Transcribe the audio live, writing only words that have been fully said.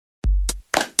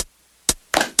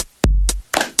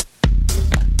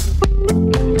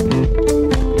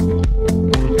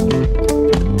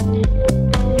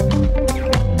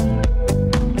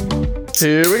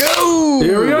Here we go.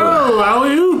 Here we go.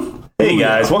 Alley-oop. Hey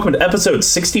guys, welcome to episode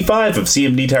 65 of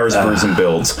CMD Towers Brews and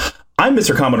Builds. I'm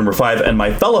Mr. Combo number 5, and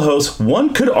my fellow host,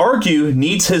 one could argue,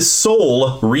 needs his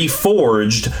soul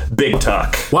reforged, Big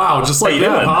Tuck. Wow, just like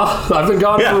that, huh? I've been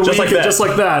gone for a week, just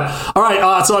like that. All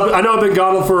right, so I know I've been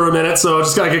gone for a minute, so I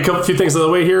just got to get a few things out of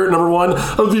the way here. Number one,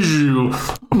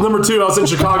 number two, I was in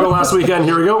Chicago last weekend.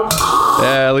 Here we go.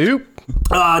 Alley-oop.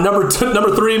 Number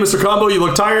three, Mr. Combo, you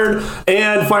look tired.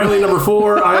 And finally, number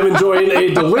four, I am enjoying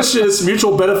a delicious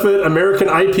mutual benefit American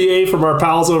IPA from our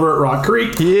pals over at Rock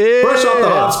Creek. Yeah. Fresh off the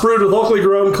hops, brewed with locally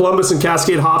grown Columbus and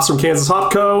Cascade hops from Kansas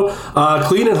Hop Co.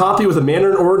 Clean and hoppy with a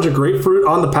mandarin orange and grapefruit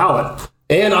on the palate.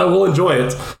 And I will enjoy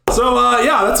it. So, that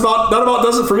about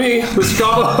does it for me. Mr.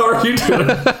 Combo, how are you doing?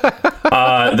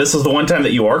 This is the one time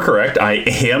that you are correct. I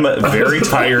am very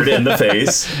tired in the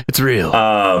face. It's real.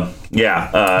 Did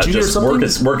you hear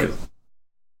something? Work. Did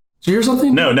you hear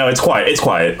something? No, it's quiet.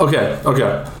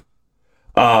 Okay.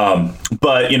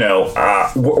 But,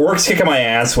 work's kicking my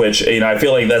ass, which, I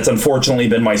feel like that's unfortunately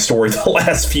been my story the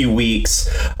last few weeks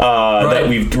that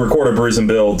we've recorded Brews and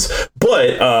Builds.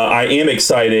 But I am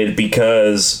excited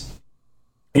because,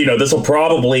 this will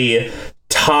probably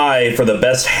tie for the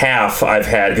best half I've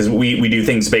had, because we do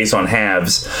things based on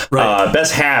halves. Right.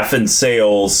 Best half in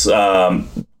sales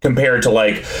compared to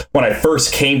like when I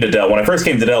first came to Dell. When I first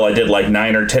came to Dell, I did like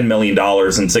 $9 or $10 million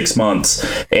in 6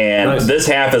 months, and this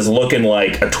half is looking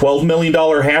like a $12 million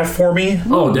half for me.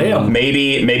 Oh damn!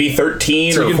 Maybe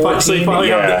 13 or 14. You can finally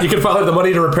have the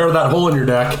money to repair that hole in your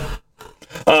deck.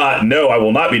 No, I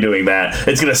will not be doing that.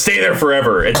 It's gonna stay there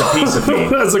forever. It's a piece of me.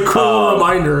 That's a cruel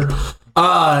reminder.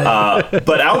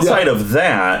 But outside of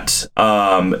that,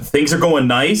 things are going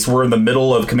nice. We're in the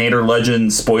middle of Commander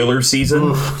Legends spoiler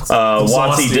season.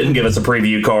 WotC didn't give us a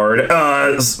preview card.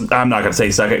 I'm not going to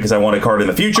say suck it because I want a card in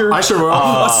the future. I sure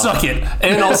will. Suck it.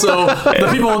 And also, the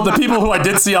people who I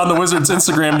did see on the Wizards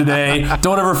Instagram today,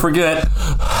 don't ever forget.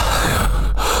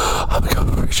 I'm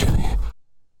becoming very shitty.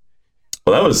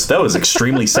 Well, that was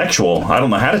extremely sexual. I don't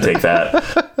know how to take that.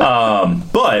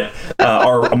 But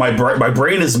my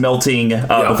brain is melting.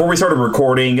 Before we started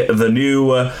recording, the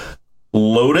new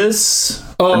Lotus.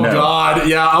 God,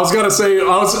 yeah. I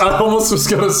almost was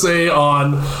gonna say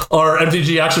on our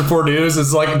MTG Action 4 News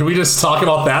is like, do we just talk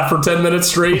about that for 10 minutes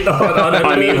straight?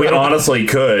 I mean, we honestly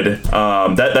could.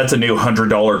 That's a new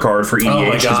 $100 card for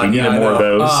EDH because we needed more of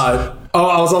those.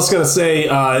 I was also going to say,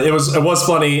 it was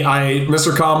funny.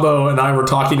 Mr. Combo and I were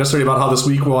talking yesterday about how this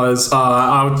week was.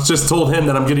 I just told him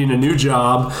that I'm getting a new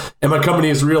job, and my company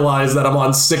has realized that I'm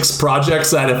on 6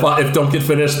 projects that if don't get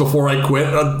finished before I quit,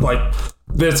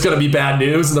 it's going to be bad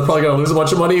news, and they're probably going to lose a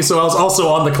bunch of money. So I was also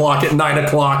on the clock at 9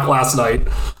 o'clock last night.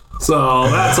 So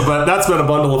that's been a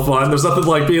bundle of fun. There's nothing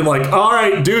like being like, all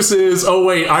right, deuces. Oh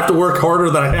wait, I have to work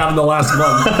harder than I have in the last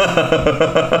month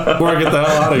before I get the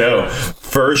hell out of here. No,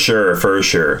 for sure.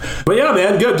 But yeah,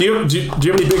 man, good. Do you have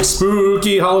any big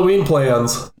spooky Halloween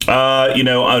plans?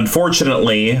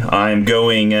 Unfortunately, I'm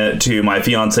going to my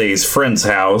fiance's friend's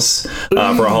house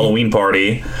for a Halloween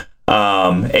party.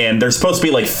 And there's supposed to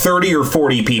be like 30 or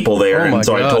 40 people there. And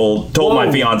so God. I told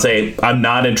my fiance I'm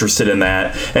not interested in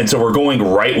that. And so we're going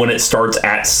right when it starts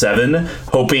at 7,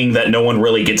 hoping that no one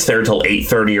really gets there till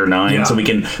 8:30 or 9. So we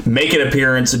can make an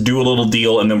appearance, do a little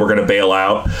deal, and then we're going to bail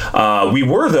out. We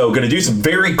were, though, going to do some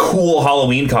very cool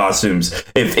Halloween costumes.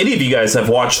 If any of you guys have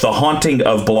watched The Haunting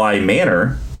of Bly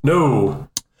Manor. No.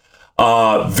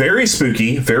 Very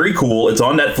spooky, very cool. It's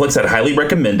on Netflix. I'd highly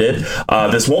recommend it.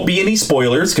 This won't be any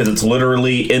spoilers because it's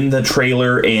literally in the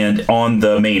trailer and on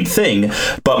the main thing.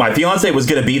 But my fiance was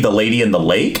going to be the lady in the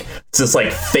lake. It's this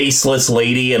like faceless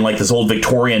lady in like this old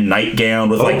Victorian nightgown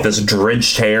with like this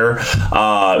drenched hair.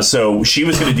 So she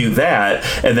was going to do that.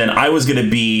 And then I was going to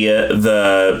be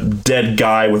the dead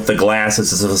guy with the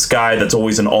glasses. It's this guy that's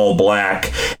always in all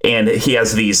black. And he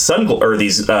has these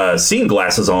seeing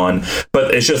glasses on.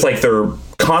 But it's just like they're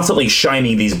constantly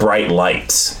shining these bright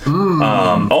lights.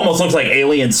 Almost looks like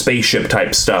alien spaceship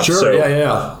type stuff. Sure, so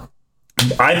yeah.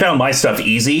 I found my stuff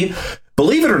easy.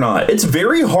 Believe it or not, it's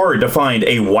very hard to find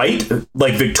a white,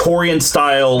 like Victorian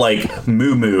style, like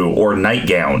muumuu or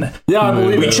nightgown. Yeah, I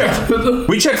believe it.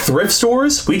 We checked thrift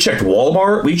stores. We checked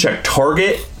Walmart. We checked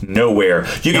Target. Nowhere.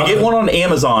 You can get one on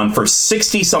Amazon for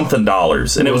 $60-something,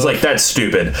 and it was like, that's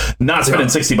stupid. Not spending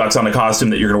 $60 on a costume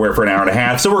that you're going to wear for an hour and a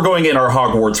half. So we're going in our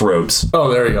Hogwarts robes.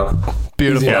 Oh, there you go.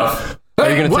 Beautiful. Yeah. Are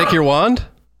you going to take your wand?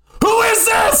 Who is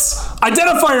this?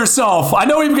 Identify yourself. I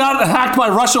know we got hacked by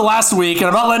Russia last week, and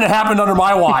I'm not letting it happen under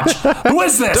my watch. Who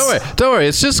is this? Don't worry.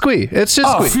 It's just Squee. It's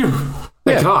just Squee. Phew.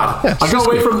 Thank God. Yeah, I go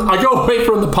away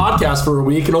from the podcast for a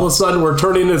week, and all of a sudden we're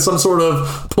turning into some sort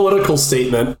of political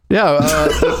statement. Yeah,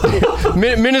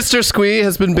 Minister Squee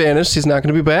has been banished. He's not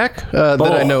going to be back that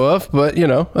I know of. But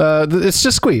it's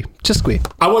just Squee, just Squee.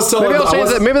 I was telling. Maybe I'll change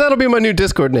that. Maybe that'll be my new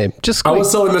Discord name. Just Squee. I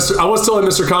was telling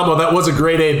Mr. Combo that was a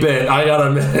grade A bit. I gotta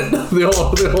admit, the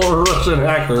old Russian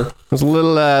hacker. It was a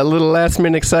little last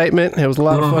minute excitement. It was a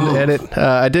lot of fun to edit.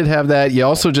 I did have that. You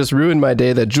also just ruined my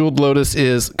day. That Jeweled Lotus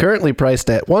is currently priced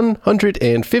at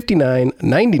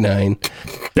 $159.99.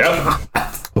 Yep.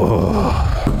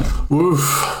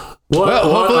 Oof. Well,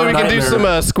 hopefully we can do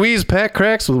some squeeze pack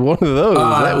cracks with one of those.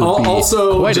 That would be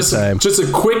also quite just a time. Just a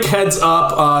quick heads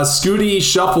up. Scooty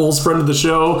Shuffles, friend of the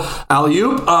show,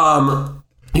 Alley-oop.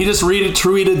 He just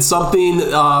retweeted something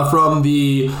from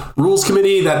the rules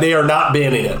committee that they are not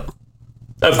banning it.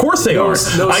 Of course they are.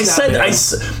 No I said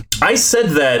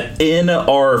that in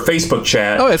our Facebook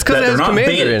chat. Oh, it's because that it has they're not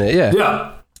Commander in it. Yeah.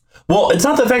 Yeah. Well, it's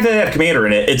not the fact that they have Commander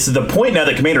in it. It's the point now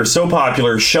that Commander is so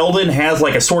popular, Sheldon has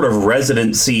like a sort of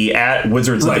residency at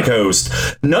Wizards of the Coast.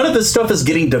 None of this stuff is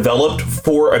getting developed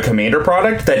for a Commander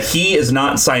product that he is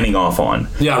not signing off on.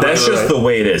 Yeah, That's just the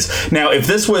way it is. Now, if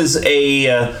this was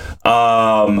a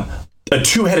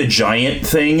two-headed giant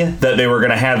thing that they were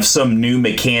going to have some new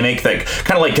mechanic that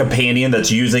kind of like Companion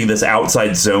that's using this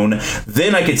outside zone,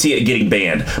 then I could see it getting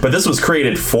banned. But this was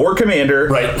created for Commander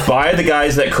by the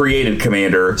guys that created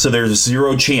Commander, so there's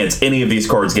zero chance any of these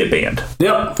cards get banned.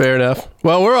 Yep. Fair enough.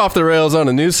 Well, we're off the rails on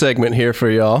a news segment here for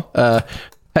y'all.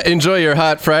 Enjoy your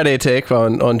hot Friday take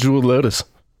on Jeweled Lotus.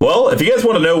 Well, if you guys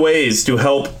want to know ways to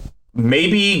help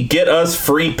maybe get us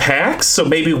free packs, so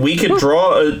maybe we could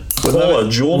draw a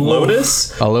Jeweled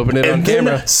Lotus. I'll open it on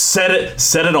camera. Then set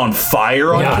it on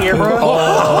fire on camera.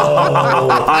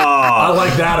 I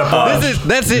like that approach.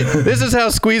 That's it. This is how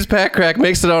Squeeze Pack Crack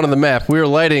makes it onto the map. We're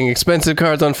lighting expensive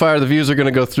cards on fire. The views are going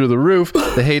to go through the roof.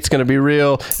 The hate's going to be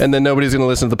real, and then nobody's going to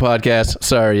listen to the podcast.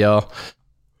 Sorry, y'all.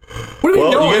 What do you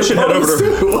know? You guys should head over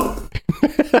to.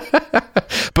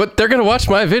 But they're going to watch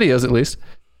my videos at least.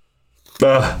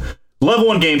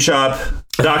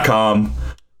 Level1GameShop.com.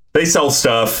 They sell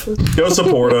stuff. Go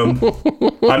support them.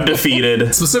 I'm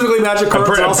defeated. Specifically Magic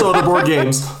cards, also other board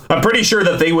games. I'm pretty sure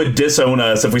that they would disown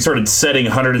us if we started setting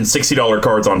 $160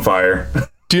 cards on fire.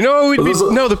 Do you know what we'd be?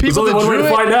 No, the people that drew it.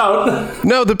 Find out.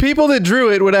 No, the people that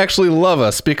drew it would actually love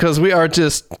us because we are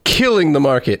just killing the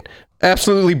market.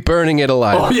 Absolutely burning it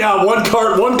alive. Oh yeah, one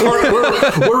card.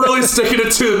 We're really sticking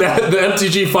it to the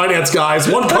MTG Finance guys.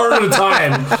 One card at a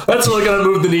time. That's really gonna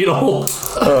move the needle.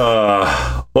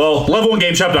 Well,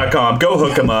 level1GameShop.com. Go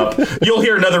hook them up. You'll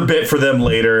hear another bit for them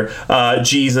later.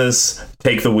 Jesus,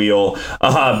 take the wheel.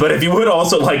 But if you would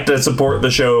also like to support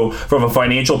the show from a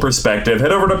financial perspective,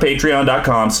 head over to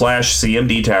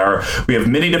patreon.com/CMD Tower. We have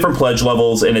many different pledge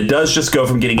levels, and it does just go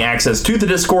from getting access to the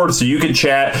Discord so you can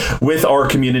chat with our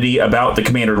community about the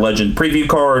Commander Legend preview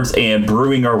cards and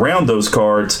brewing around those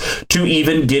cards to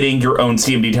even getting your own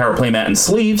CMD Tower playmat and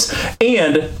sleeves.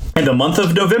 And in the month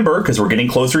of November, because we're getting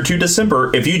closer to December,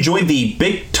 if you join the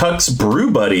Big Tux Brew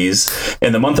Buddies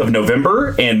in the month of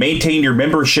November and maintain your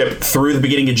membership through the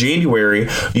beginning of January,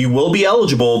 you will be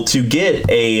eligible to get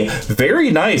a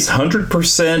very nice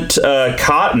 100%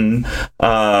 cotton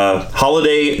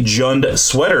holiday Jund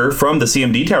sweater from the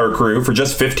CMD Tower crew for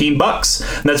just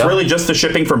 $15. And that's really just the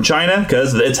shipping from China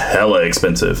because it's hella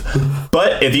expensive.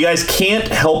 But if you guys can't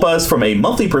help us from a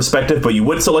monthly perspective, but you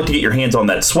would still like to get your hands on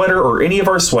that sweater or any of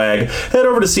our swag, head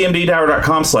over to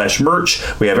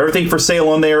cmdtower.com/merch. We have everything for sale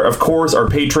on there. Of course, our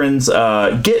patrons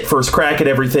get first crack at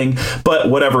everything, but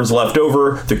whatever's left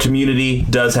over, the community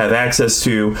does have access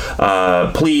to.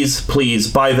 Please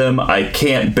buy them. I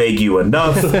can't beg you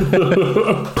enough.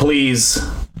 Please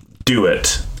do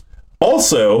it.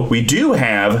 Also, we do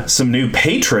have some new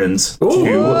patrons to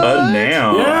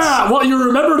announce. Yeah, well, you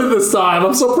remembered it this time.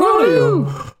 I'm so proud of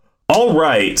you. All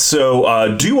right,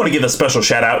 so do want to give a special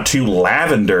shout out to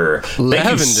Lavender.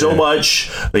 Thank you so much.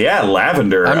 Yeah,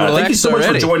 Lavender. Thank you so much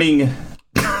for joining.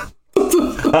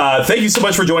 Thank you so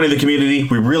much for joining the community.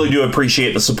 We really do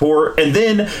appreciate the support. And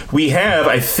then we have,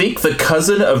 I think, the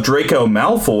cousin of Draco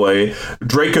Malfoy,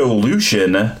 Draco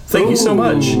Lucian. Thank you so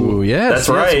much. Yes, that's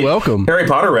right. Welcome. Harry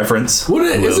Potter reference.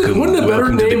 Wouldn't a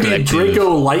better name be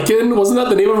Draco Lycan? Wasn't that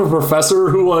the name of a professor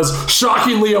who was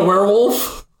shockingly a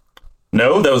werewolf?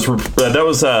 No, that was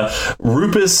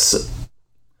Rupus,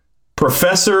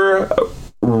 Professor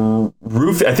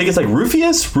Ruf. I think it's like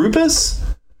Rufius. Rupus.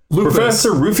 Lupus.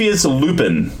 Professor Rufius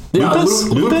Lupin. Yeah,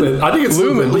 Lupin. I think it's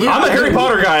Lupin. Yeah, I'm a Harry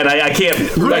Potter guy, and I can't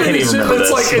even remember this.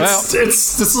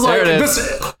 This is like this.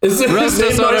 His name might as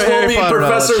well be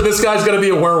Professor. This guy's gonna be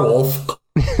a werewolf.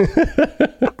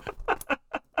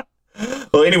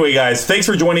 Well, anyway, guys, thanks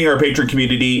for joining our Patreon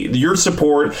community. Your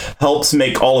support helps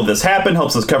make all of this happen,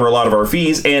 helps us cover a lot of our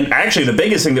fees. And actually, the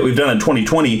biggest thing that we've done in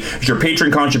 2020 is your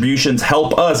Patreon contributions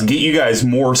help us get you guys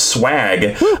more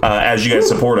swag as you guys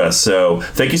support us. So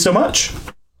thank you so much.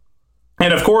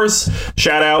 And of course,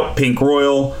 shout out Pink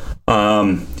Royal.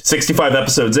 65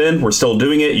 episodes in, we're still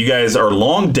doing it. You guys are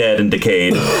long dead and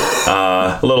decayed.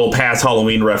 A little past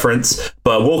Halloween reference,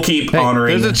 but we'll keep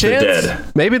honoring the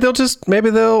dead. Maybe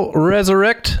they'll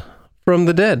resurrect from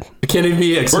the dead. It can't even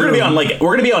be. We're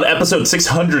gonna be on episode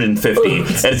 650, and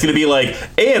it's gonna be like,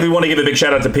 and we want to give a big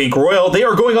shout out to Pink Royal. They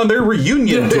are going on their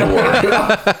reunion tour.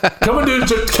 coming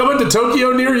to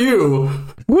Tokyo near you.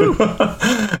 Woo.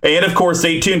 And of course,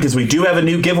 stay tuned because we do have a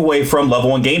new giveaway from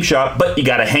Level 1 Game Shop, but you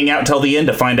got to hang out till the end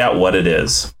to find out what it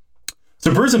is.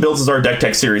 So Brews and Builds is our deck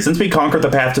tech series. Since we conquered the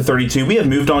path to 32, we have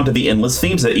moved on to the endless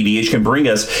themes that EDH can bring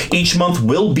us. Each month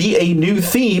will be a new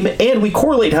theme, and we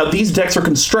correlate how these decks are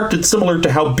constructed similar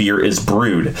to how beer is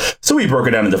brewed. So we broke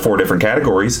it down into 4 different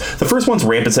categories. The first one's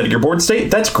rampant setting your board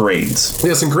state. That's grains.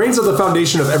 Yes, and grains are the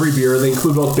foundation of every beer. They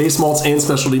include both base malts and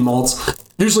specialty malts,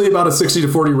 usually about a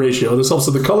 60-40 ratio. This helps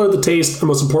with the color, the taste, and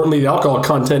most importantly, the alcohol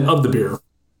content of the beer.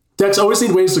 Decks always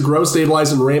need ways to grow,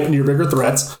 stabilize, and ramp into your bigger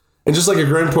threats. And just like a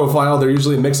grain profile, they're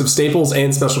usually a mix of staples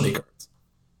and specialty cards.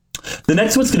 The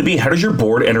next one's going to be, how does your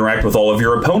board interact with all of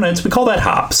your opponents? We call that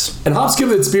hops. And hops give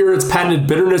its beer its patented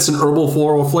bitterness and herbal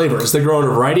floral flavors. They grow in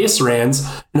a variety of strands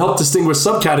and help distinguish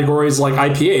subcategories like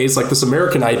IPAs, like this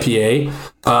American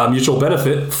IPA, Mutual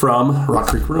Benefit from Rock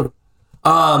Creek Brewing.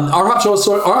 Our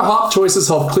hop choices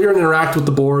help clear and interact with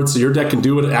the board so your deck can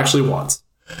do what it actually wants.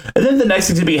 And then the next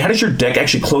thing to be, how does your deck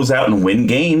actually close out and win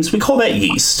games? We call that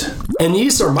yeast. And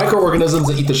yeast are microorganisms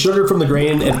that eat the sugar from the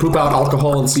grain and poop out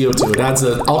alcohol and CO2. It adds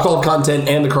the alcohol content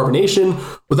and the carbonation.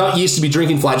 Without yeast, you'd be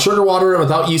drinking flat sugar water, and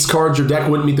without yeast cards, your deck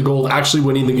wouldn't meet the goal of actually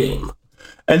winning the game.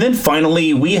 And then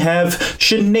finally, we have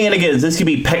shenanigans. This could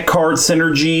be pet card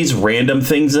synergies, random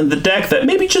things in the deck that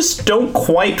maybe just don't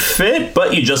quite fit,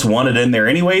 but you just want it in there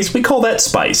anyways. We call that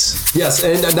spice. Yes,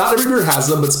 and not every beer has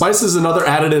them, but spices and other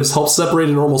additives help separate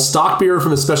a normal stock beer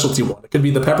from a specialty one. It could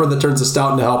be the pepper that turns a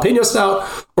stout into jalapeno stout,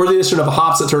 or the addition of a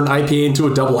hops that turn an IPA into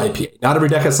a double IPA. Not every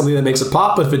deck has something that makes it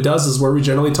pop, but if it does, this is where we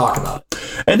generally talk about it.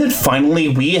 And then finally,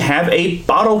 we have a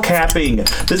bottle capping.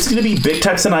 This is going to be Big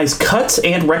Tex and I's cuts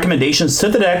and recommendations to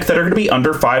the deck that are going to be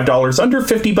under $5, under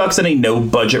 $50, and a no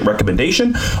budget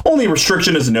recommendation. Only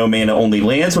restriction is no mana only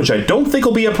lands, which I don't think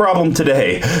will be a problem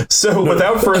today. So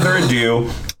without further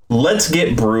ado, let's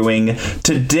get brewing.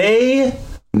 Today,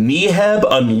 Neheb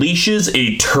unleashes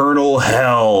eternal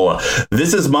hell.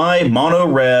 This is my mono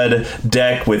red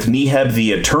deck with Neheb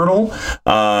the Eternal.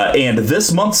 And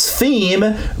this month's theme,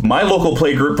 my local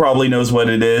play group probably knows what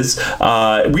it is.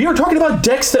 We are talking about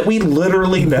decks that we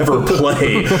literally never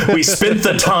play. We spent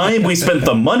the time, we spent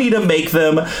the money to make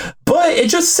them, but it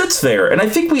just sits there. And I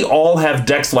think we all have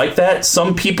decks like that.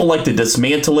 Some people like to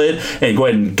dismantle it and go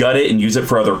ahead and gut it and use it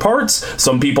for other parts.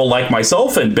 Some people, like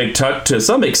myself and Big Tuck to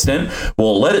some extent,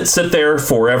 will let it sit there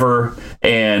forever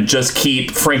and just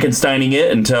keep Frankensteining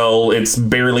it until it's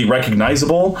barely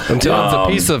recognizable. Until it's a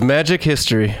piece of magic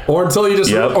history. Or until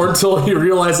you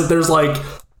realize that there's like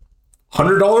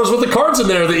 $100 worth of cards in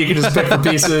there that you can just pick for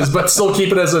pieces, but still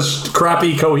keep it as a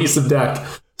crappy cohesive deck.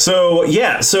 So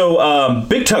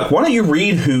Big Tuck, why don't you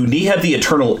read who Neheb the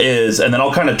Eternal is, and then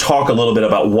I'll kind of talk a little bit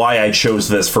about why I chose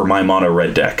this for my mono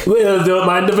red deck. Well, don't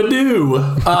mind if I do.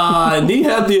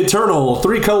 Neheb the Eternal,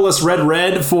 3 colorless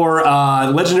red for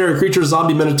legendary creature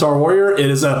zombie minotaur warrior. It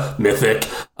is a mythic.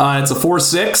 It's a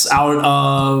 4/6 out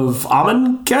of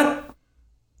Amonkhet.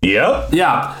 Yep.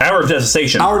 Yeah. Hour of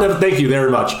Devastation. Thank you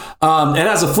very much. And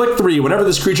as a flick 3, whenever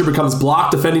this creature becomes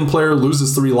blocked, defending player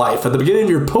loses 3 life. At the beginning of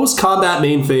your post-combat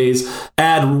main phase,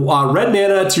 add red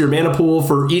mana to your mana pool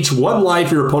for each 1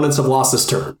 life your opponents have lost this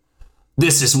turn.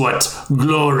 This is what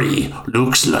glory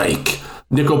looks like.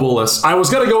 Nicobolas. I was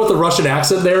going to go with the Russian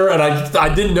accent there, and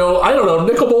I didn't know. I don't know.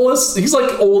 Nicobolas, he's like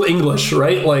old English,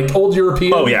 right? Like old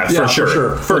European. Oh, yeah, for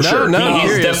sure. For sure.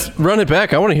 Run it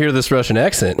back. I want to hear this Russian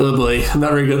accent. Oh, boy. I'm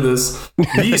not very good at this.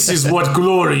 This is what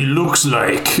glory looks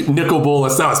like.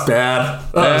 Nicobolas. That was bad.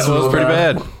 That was pretty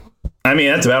bad. I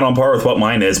mean, that's about on par with what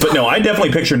mine is. But no, I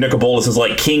definitely picture Nicobolas as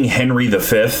like King Henry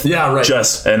V. Yeah, right.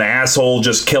 Just an asshole,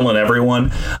 just killing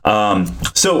everyone.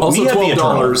 So also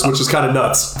 $12, which is kind of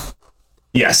nuts.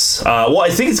 Yes. Well, I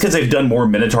think it's because they've done more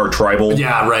Minotaur Tribal.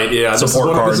 Yeah, right. Yeah.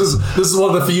 Support cards. This is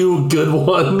one of the few good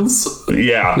ones.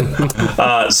 Yeah.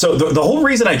 So the whole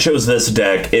reason I chose this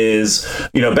deck is,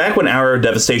 back when Hour of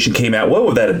Devastation came out, what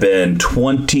would that have been?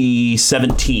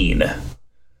 2017.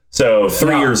 So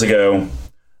 3 years ago.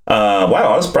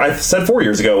 Wow, I said 4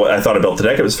 years ago I thought I built the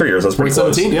deck. It was 3 years. I was pretty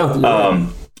close. 2017, yeah.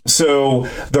 So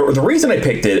the reason I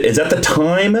picked it is at the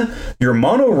time, your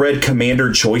mono red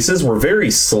commander choices were very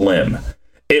slim.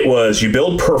 It was you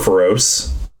build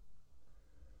Perforos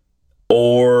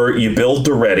or you build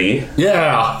Doretti.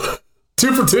 Yeah.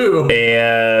 2 for 2.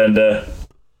 And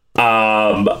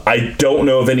I don't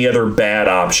know of any other bad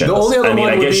options. The only other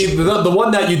one would be the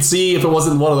one that you'd see if it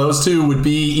wasn't one of those two would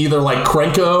be either like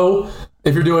Krenko,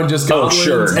 if you're doing just goblins. Oh,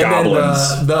 sure, and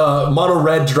goblins. Then the mono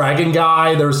red dragon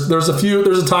guy. There's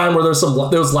a time where there's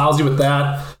lousy with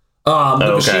that.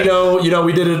 The Bushido,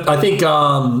 we did it. I think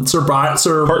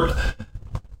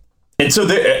And so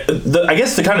I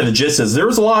guess the gist is there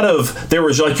was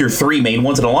like your 3 main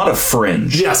ones and a lot of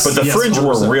fringe. Yes. But the fringe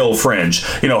 100%. were real fringe.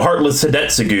 Heartless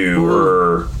Hidetsugu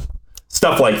or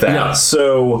stuff like that. Yeah.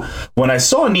 So when I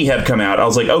saw Niheb come out, I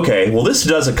was like, okay, well, this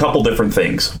does a couple different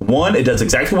things. One, it does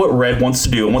exactly what red wants to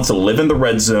do. It wants to live in the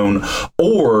red zone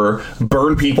or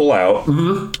burn people out.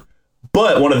 Mm-hmm.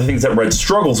 But one of the things that red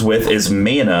struggles with is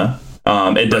mana.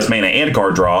 It does mana and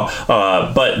card draw,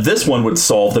 but this one would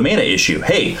solve the mana issue.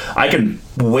 Hey, I can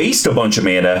waste a bunch of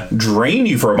mana, drain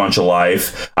you for a bunch of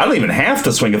life. I don't even have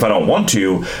to swing if I don't want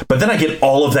to, but then I get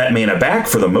all of that mana back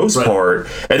for the most part,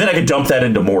 and then I can dump that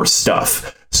into more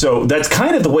stuff. So that's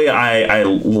kind of the way I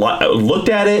looked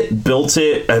at it, built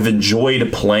it, I've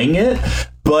enjoyed playing it.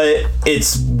 But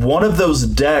it's one of those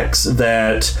decks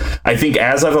that I think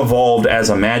as I've evolved as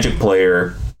a Magic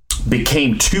player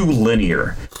became too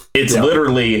linear. It's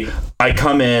literally, I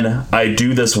come in, I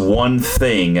do this one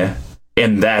thing,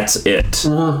 and that's it.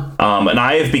 Mm-hmm. And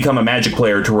I have become a Magic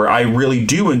player to where I really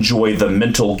do enjoy the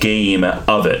mental game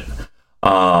of it.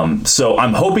 So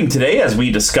I'm hoping today, as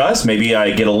we discuss, maybe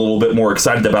I get a little bit more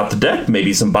excited about the deck.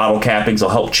 Maybe some bottle cappings will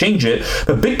help change it.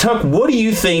 But Big Tuck, what do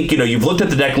you think? You've looked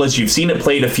at the deck list, you've seen it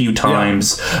played a few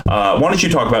times. Why don't you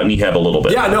talk about Niheb a little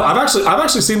bit? Yeah, no, I've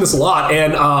actually seen this a lot,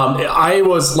 and I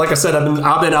was, like I said,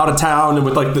 I've been out of town, and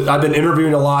with I've been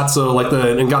interviewing a lot, so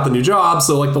and got the new job,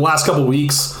 so the last couple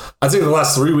weeks. I think the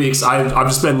last 3 weeks, I've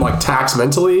just been taxed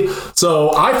mentally.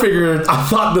 So I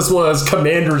thought this was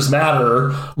Commanders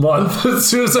Matter month as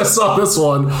soon as I saw this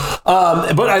one.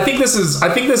 But I think this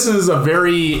is a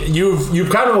very, you've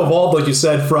kind of evolved, like you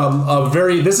said, from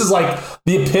this is like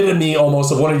the epitome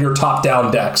almost of one of your top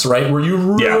down decks, right? Where you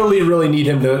really need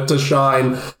him to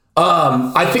shine.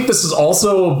 I think this is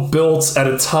also built at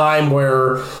a time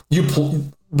where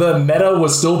the meta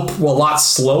was still a lot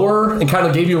slower and kind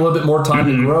of gave you a little bit more time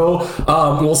to grow.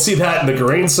 We'll see that in the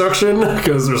grain section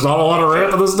because there's not a lot of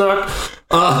ramp in this deck.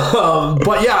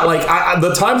 But yeah,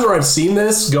 the times where I've seen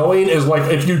this going is the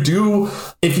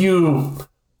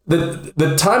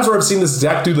times where I've seen this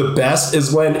deck do the best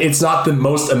is when it's not the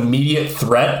most immediate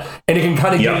threat and it can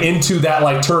kind of get into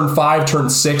that turn 5, turn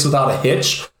 6 without a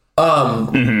hitch.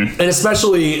 And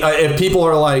especially if people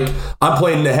are I'm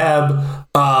playing Niheb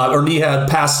or Niheb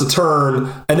past the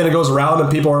turn, and then it goes around and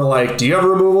people are like, do you have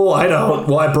removal? I don't.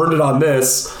 Well, I burned it on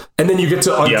this. And then you get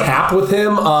to untap with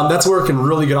him. That's where it can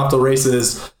really get off the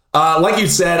races. Like you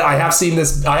said, I have seen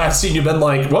this. I have seen you been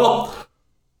well,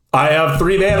 I have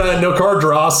 3 mana and no card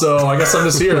draw, so I guess I'm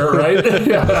just here, right?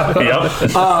 But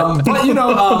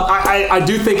I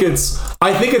do think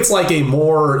it's like a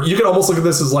more, you can almost look at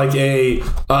this as like a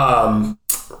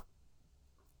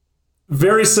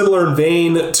very similar in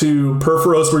vein to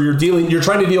Perforos, where you're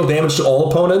trying to deal damage to all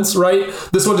opponents, right?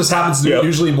 This one just happens to do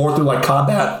usually more through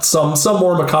combat, some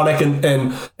more mechanic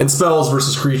and spells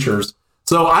versus creatures.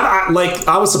 So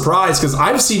I was surprised because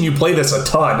I've seen you play this a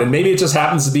ton, and maybe it just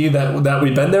happens to be that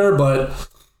we've been there, but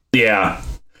yeah,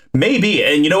 maybe.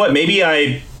 And you know what? Maybe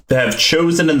I have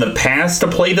chosen in the past to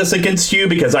play this against you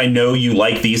because I know you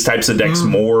like these types of decks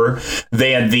more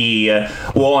than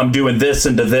I'm doing this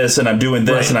into this and I'm doing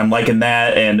this and I'm liking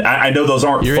that, and I know those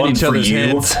aren't fun for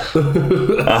you.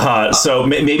 So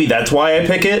maybe that's why I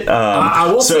pick it.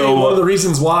 I will say one of the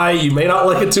reasons why you may not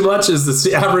like it too much is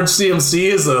the average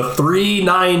CMC is a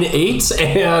 398,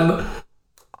 and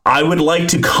I would like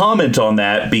to comment on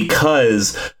that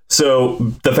because so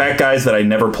the fact, guys, that I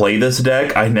never play this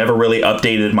deck, I never really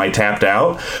updated my tapped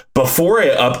out. Before I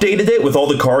updated it with all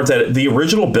the cards, that the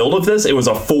original build of this, it was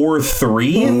a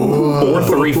 4-3,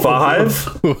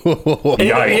 4-3-5.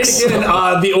 Yikes. And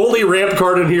again, the only ramp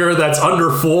card in here that's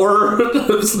under 4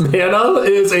 mana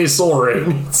is a Soul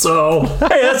Ring. So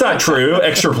hey, that's not true.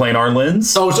 Extraplanar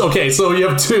Lens. Oh, okay. So you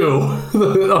have 2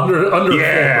 under 4.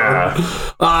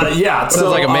 Sounds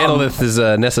like a Manolith is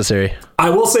necessary. I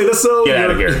will say this though, Get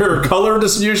out of here. Your color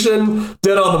distribution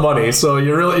dead on the money. So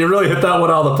you really hit that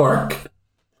one out of the park.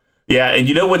 Yeah, and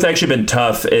you know what's actually been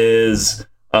tough is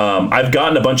I've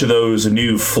gotten a bunch of those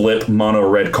new flip mono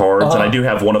red cards, and I do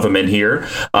have one of them in here.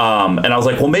 And I was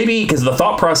like, well, maybe, because the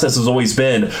thought process has always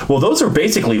been, well, those are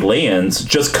basically lands.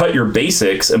 Just cut your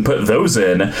basics and put those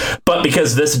in. But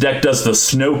because this deck does the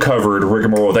snow-covered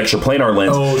rigmarole with extraplanar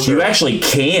lands, you actually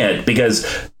can't,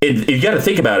 because you got to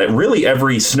think about it. Really,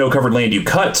 every snow-covered land you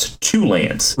cut's 2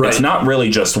 lands. Right. It's not really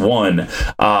just 1.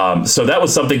 So that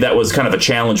was something that was kind of a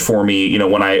challenge for me,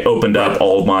 when I opened up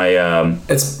all of my...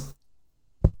 it's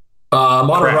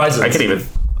Modern Horizons. I can't even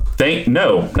think.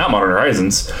 No, not Modern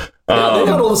Horizons. Yeah, they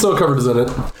got all the snow covers in it.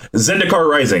 Zendikar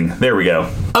Rising. There we go.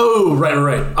 Oh, right.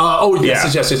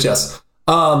 Yes.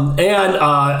 And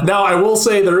now I will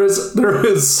say there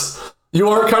is. You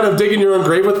are kind of digging your own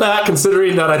grave with that,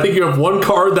 considering that I think you have one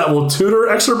card that will tutor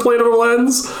extraplanar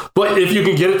lens, but if you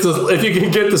can get it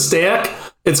to stack,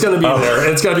 it's going to be there.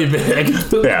 And it's going to be big.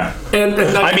 Yeah. And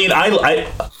I mean,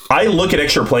 I look at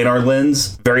extraplanar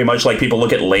lens very much like people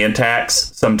look at land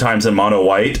tax sometimes in mono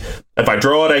white. If I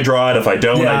draw it, I draw it. If I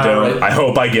don't, I don't. Right. I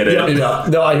hope I get it. Yeah.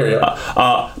 No, I hear you.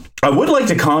 I would like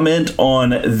to comment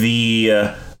on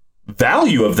the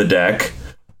value of the deck.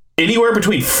 Anywhere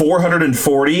between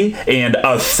 $440 and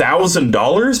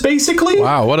 $1,000, basically.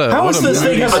 Wow, how is this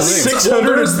thing have a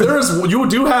 600? You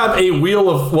do have a wheel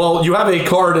of you have a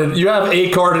card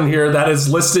in here that is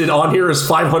listed on here as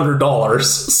 $500.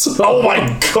 So, oh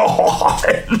my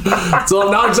god! So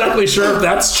I'm not exactly sure if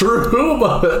that's true,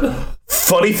 but.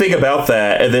 Funny thing about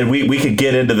that, and then we could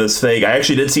get into this thing. I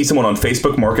actually did see someone on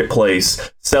Facebook Marketplace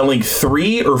selling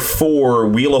 3 or 4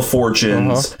 Wheel of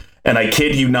Fortunes. And I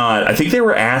kid you not, I think they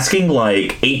were asking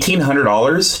like $1,800,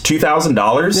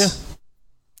 $2,000. Yeah.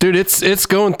 Dude, it's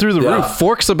going through the roof.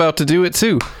 Fork's about to do it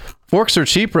too. Forks are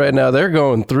cheap right now. They're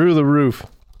going through the roof.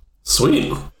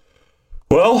 Sweet.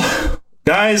 Well,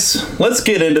 guys, let's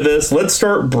get into this. Let's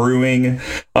start brewing.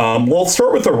 We'll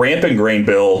start with the Rampant Grain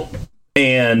Bill.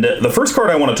 And the first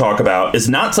card I want to talk about is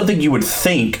not something you would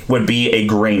think would be a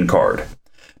grain card.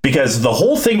 Because the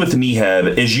whole thing with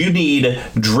Niheb is you need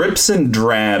drips and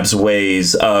drabs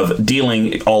ways of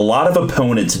dealing a lot of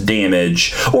opponents'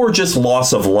 damage or just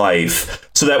loss of life.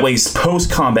 So that way,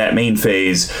 post-combat main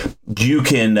phase, you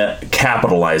can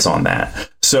capitalize on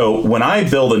that. So when I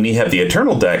build a Niheb the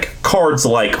Eternal deck, cards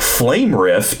like Flame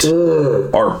Rift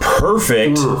are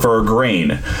perfect for a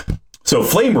grain. So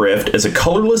Flame Rift is a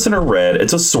colorless and a red.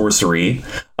 It's a sorcery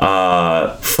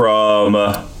from...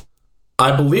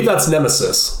 I believe that's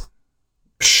Nemesis.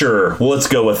 Sure. Well, let's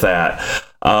go with that.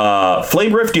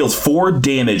 Flame Rift deals 4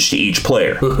 damage to each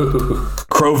player.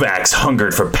 Krovax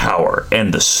hungered for power,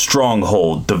 and the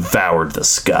stronghold devoured the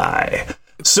sky.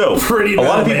 So, a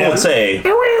lot of people would say...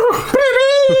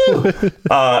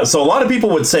 so a lot of people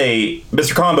would say,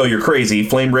 Mr. Combo, you're crazy.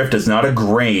 Flame Rift is not a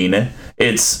grain.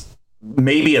 It's...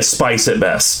 maybe a spice at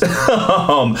best,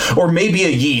 or maybe a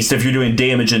yeast if you're doing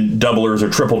damage in doublers or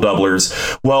triple doublers.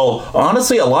 Well,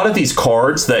 honestly, a lot of these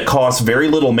cards that cost very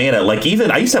little mana, like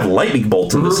even I used to have Lightning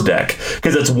Bolt in this deck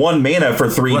because it's 1 mana for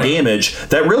 3 damage.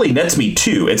 That really nets me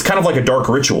 2. It's kind of like a Dark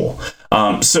Ritual.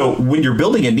 So when you're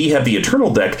building a Niheb the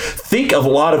Eternal deck, think of a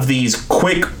lot of these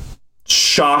quick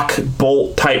shock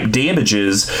bolt type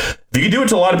damages. If you could do it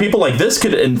to a lot of people, like this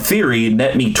could, in theory,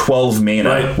 net me 12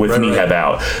 mana with Niheb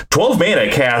out. 12 mana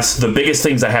casts the biggest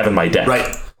things I have in my deck.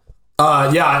 Right.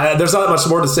 There's not much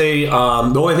more to say. The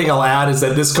only thing I'll add is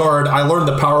that this card, I learned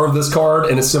the power of this card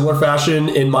in a similar fashion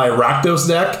in my Rakdos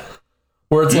deck,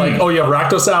 where it's like, you have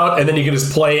Rakdos out, and then you can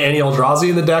just play any Eldrazi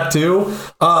in the deck too.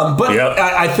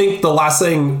 I think the last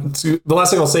thing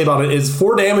I'll say about it is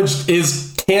 4 damage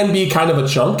can be kind of a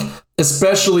chunk,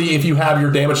 especially if you have your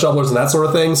damage doublers and that sort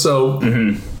of thing. So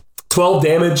 12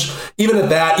 damage, even at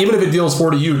that, even if it deals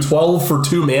 4 to you, 12 for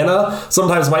 2 mana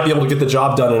sometimes might be able to get the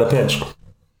job done in a pinch.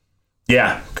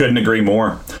 Yeah, couldn't agree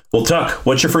more. Well, Tuck,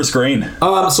 what's your first grain?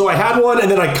 So I had one and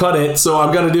then I cut it. So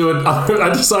I'm going to do it. I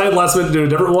decided last minute to do a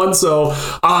different one. So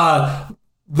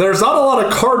there's not a lot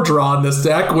of card draw in this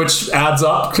deck, which adds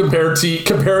up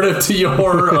comparative to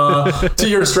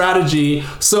your strategy.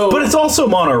 So, but it's also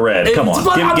mono red. Come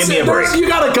on, give me a break. You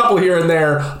got a couple here and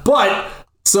there, but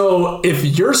so if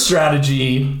your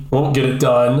strategy won't get it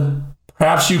done,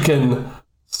 perhaps you can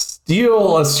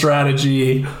steal a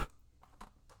strategy.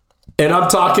 And I'm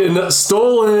talking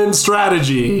stolen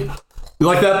strategy. You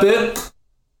like that bit?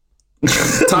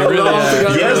 You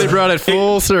really brought it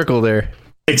full circle there.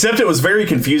 Except it was very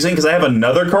confusing because I have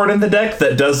another card in the deck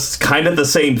that does kind of the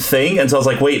same thing. And so I was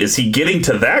like, wait, is he getting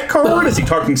to that card? Is he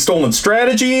talking stolen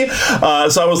strategy? So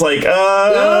I was like,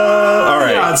 all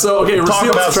right. Yeah, so, okay, talk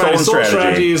about stolen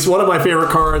strategy is one of my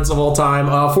favorite cards of all time.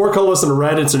 4 colorless and a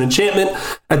red. It's an enchantment.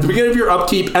 At the beginning of your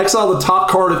upkeep, exile the top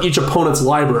card of each opponent's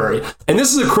library. And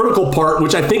this is a critical part,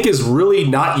 which I think is really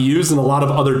not used in a lot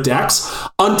of other decks.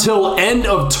 Until end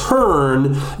of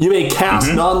turn, you may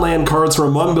cast non-land cards from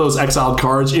among those exiled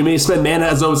cards. You may spend mana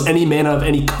as though it's any mana of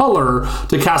any color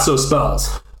to cast those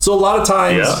spells. So a lot of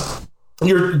times,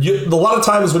 a lot of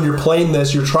times when you're playing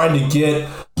this, you're trying to get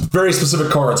very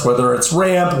specific cards, whether it's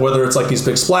ramp, whether it's like these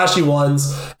big splashy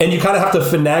ones, and you kind of have to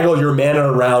finagle your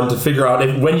mana around to figure out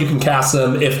when you can cast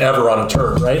them, if ever, on a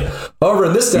turn, right? However,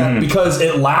 in this deck, because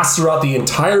it lasts throughout the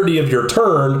entirety of your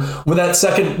turn, when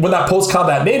that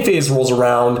post-combat main phase rolls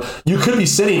around, you could be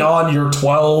sitting on your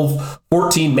 12,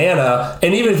 14 mana,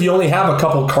 and even if you only have a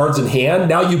couple cards in hand,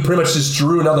 now you pretty much just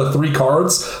drew another 3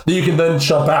 cards that you can then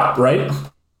jump out, right?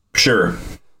 Sure.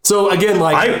 So again,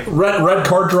 red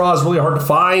card draw is really hard to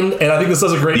find, and I think this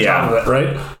does a great job of it,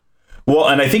 right? Well,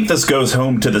 and I think this goes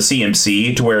home to the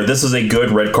CMC, to where this is a good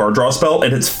red card draw spell,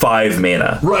 and it's 5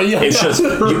 mana. Right, yeah. It's just,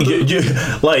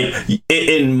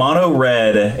 in mono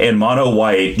red and mono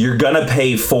white, you're gonna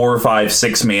pay 4, 5,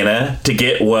 6 mana to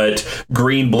get what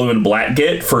green, blue, and black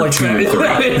get for 2 or 3.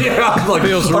 Yeah, like,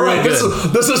 feels really good.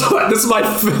 This is my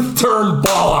 5th turn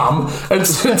bomb, and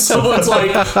someone's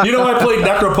like, I played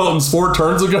Necropotence 4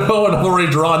 turns ago, and I've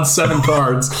already drawn 7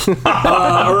 cards. Or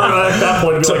at that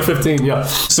point, it'd be like 15, yeah.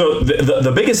 So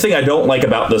the biggest thing I don't like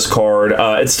about this card,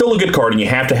 it's still a good card, and you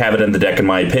have to have it in the deck, in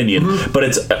my opinion, but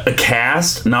it's a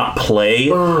cast, not play.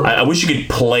 I wish you could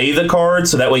play the card,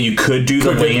 so that way you could do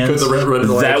the lands.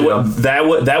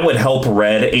 That would help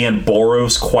red and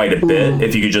Boros quite a bit.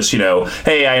 If you could just,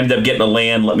 hey, I ended up getting a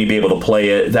land, let me be able to play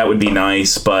it. That would be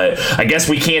nice, but I guess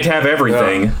we can't have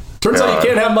everything. Yeah. Turns out you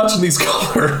can't have much in these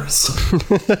colors.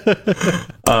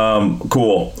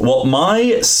 Cool. Well,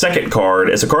 my second card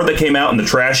is a card that came out in the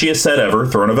trashiest set ever,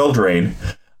 Throne of Eldraine.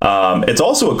 It's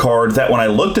also a card that when I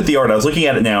looked at the art, I was looking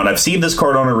at it now, and I've seen this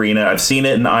card on Arena, I've seen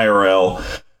it in IRL.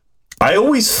 I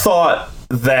always thought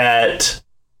that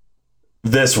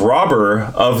this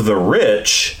Robber of the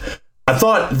Rich, I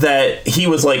thought that he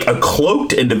was like a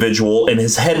cloaked individual and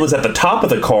his head was at the top of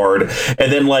the card,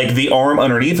 and then like the arm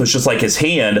underneath was just like his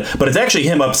hand, but it's actually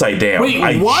him upside down. Wait,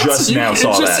 I what? just now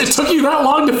saw that. It took you that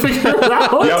long to figure it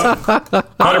out? Yep. 100%.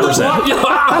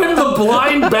 I'm the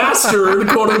blind bastard,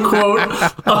 quote unquote,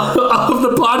 of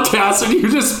the podcast, and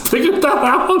you just figured that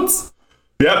out?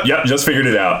 Yep, just figured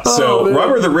it out. So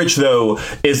Robber the Rich, though,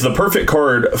 is the perfect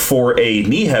card for a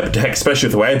Neheb deck, especially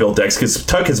with the way I build decks, because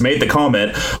Tuck has made the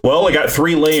comment, well, I got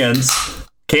 3 lands,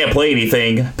 can't play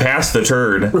anything, pass the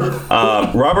turn.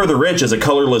 Robber the Rich is a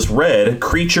colorless red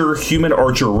creature, human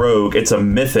archer rogue. It's a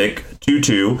mythic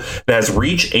 2/2. It has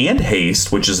reach and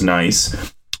haste, which is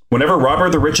nice. Whenever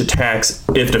Robber the Rich attacks,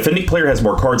 if defending player has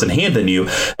more cards in hand than you,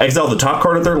 exile the top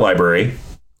card of their library.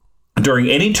 During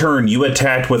any turn you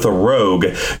attacked with a rogue,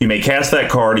 you may cast that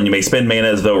card and you may spend mana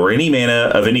as though or any mana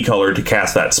of any color to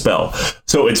cast that spell.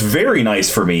 So it's very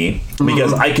nice for me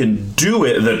because I can do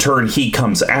it the turn he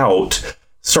comes out.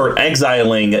 Start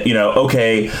exiling,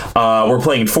 we're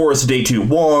playing Forest Day 2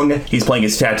 Wong. He's playing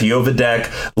his Tatiova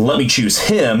deck. Let me choose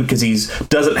him because he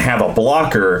doesn't have a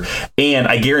blocker. And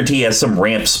I guarantee he has some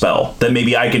ramp spell that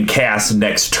maybe I can cast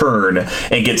next turn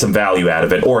and get some value out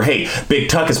of it. Or, hey, Big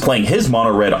Tuck is playing his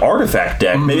mono red artifact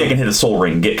deck. Maybe I can hit a Soul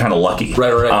Ring and get kind of lucky.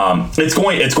 Right.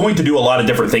 It's going to do a lot of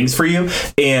different things for you.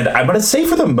 And I'm going to say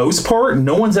for the most part,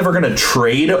 no one's ever going to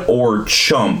trade or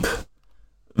chump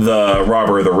the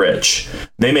Robber of the Rich.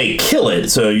 They may kill it,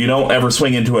 so you don't ever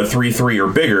swing into a 3/3 or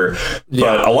bigger. Yeah.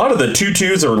 But a lot of the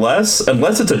 2/2s or less,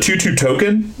 unless it's a 2/2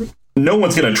 token, no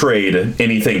one's going to trade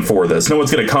anything for this. No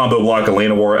one's going to combo block a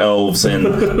Llanowar Elves and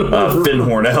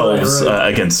Fyndhorn Elves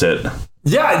against it.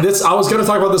 Yeah, I was going to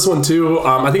talk about this one too.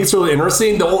 I think it's really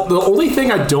interesting. The only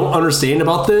thing I don't understand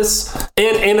about this,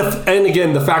 and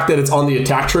again, the fact that it's on the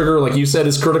attack trigger, like you said,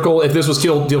 is critical. If this was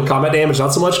deal combat damage,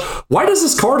 not so much. Why does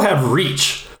this card have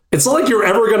reach? It's not like you're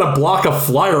ever going to block a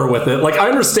flyer with it. Like I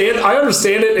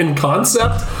understand it in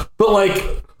concept, but like,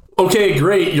 okay,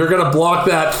 great, you're going to block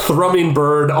that Thrumming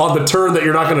Bird on the turn that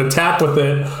you're not going to attack with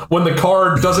it when the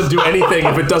card doesn't do anything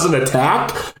if it doesn't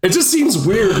attack. It just seems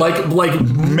weird.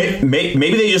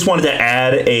 Maybe they just wanted to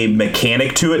add a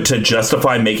mechanic to it to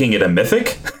justify making it a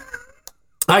mythic.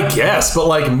 I guess,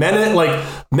 but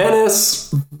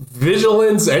menace,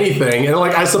 vigilance, anything, and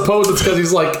I suppose it's because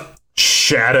he's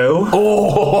Shadow.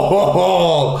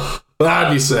 Oh.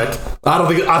 That'd be sick. I don't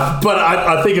think,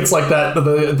 I think it's like that.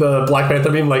 The Black Panther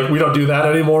meme, we don't do that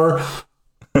anymore.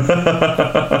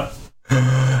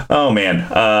 Oh man,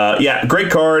 yeah, great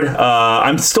card.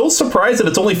 I'm still surprised that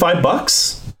it's only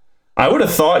 $5. I would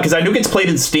have thought, because I know it gets played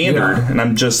in standard, and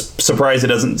I'm just surprised it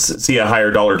doesn't see a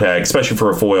higher dollar tag, especially for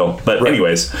a foil. But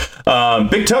anyways,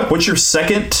 Big Tuck, what's your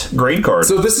second grain card?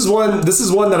 So this is one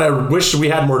that I wish we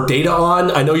had more data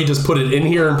on. I know you just put it in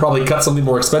here and probably cut something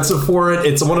more expensive for it.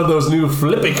 It's one of those new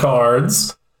flippy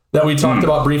cards that we talked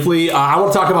about briefly. I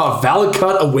want to talk about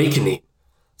Valakut Awakening.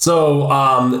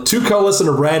 So 2 colorless and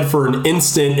a red for an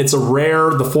instant. It's a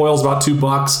rare. The foil's about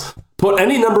 $2. Put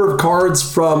any number of cards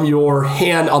from your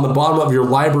hand on the bottom of your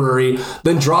library,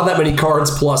 then draw that many cards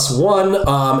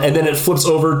 +1, and then it flips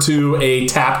over to a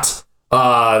tapped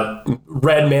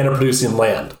red mana producing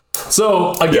land.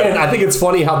 So again, I think it's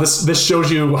funny how this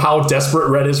shows you how desperate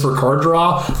red is for card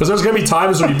draw, because there's going to be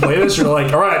times when you play this, you're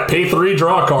like, all right, pay 3,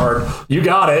 draw a card. You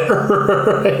got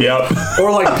it. Yep.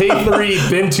 Or like pay 3,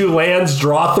 bin 2 lands,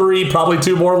 draw 3, probably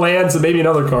 2 more lands, and maybe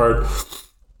another card.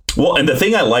 Well, and the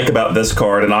thing I like about this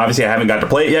card, and obviously I haven't got to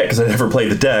play it yet because I never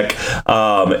played the deck,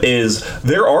 is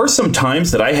there are some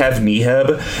times that I have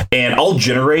Neheb and I'll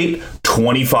generate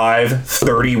 25,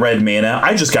 30 red mana.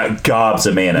 I just got gobs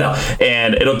of mana. Yeah.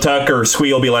 And it'll Tuck or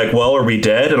Squee will be like, well, are we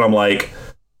dead? And I'm like,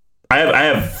 I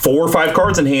have 4 or 5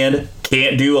 cards in hand,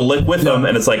 can't do a lick with them,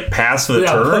 and it's like pass for the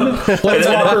turn.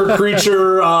 Planeswalker,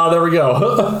 creature, there we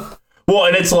go. Well,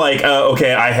 and it's like,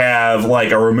 okay, I have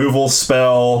like a removal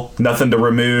spell, nothing to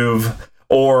remove,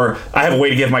 or I have a way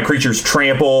to give my creatures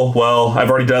trample. Well, I've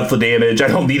already done the damage. I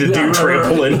don't need to do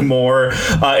trample anymore.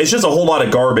 It's just a whole lot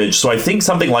of garbage. So I think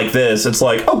something like this, it's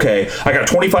like, okay, I got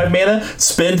 25 mana,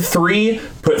 spend 3,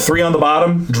 put 3 on the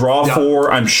bottom, draw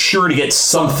 4. I'm sure to get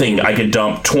something I could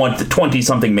dump 20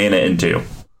 something mana into.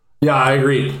 Yeah, I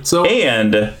agree. So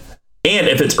and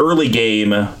if it's early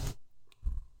game,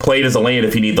 played as a land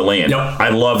if you need the land. Yep. I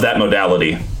love that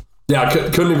modality. Yeah,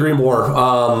 couldn't agree more.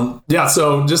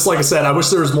 So just like I said, I wish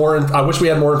there was more. I wish we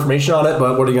had more information on it,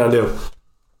 but what are you gonna do?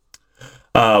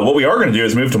 What we are going to do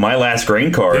is move to my last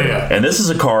grain card, and this is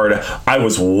a card I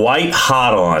was white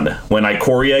hot on when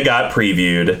Ikoria got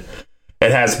previewed.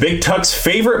 It has Big Tuck's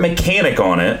favorite mechanic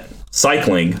on it,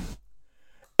 cycling,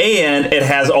 and it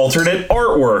has alternate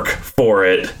artwork for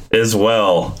it as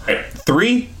well.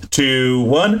 3, 2,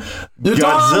 1.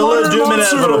 Godzilla Doom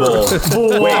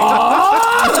Inevitable. Wait.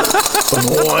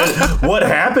 What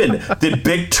happened? Did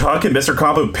Big Tuck and Mr.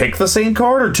 Combo pick the same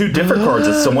card or 2 different cards?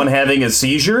 Is someone having a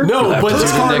seizure? No, but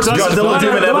this card Godzilla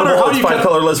Doom Inevitable. It's 5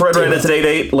 colorless, red, it's an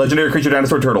 8/8 legendary creature,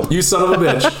 dinosaur, turtle. You son of a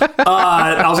bitch.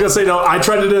 I was gonna say no. I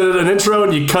tried to do an intro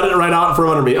and you cut it right out from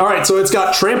under me. All right, so it's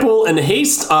got trample and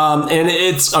haste, and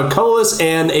it's a colorless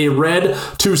and a red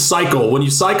to cycle. When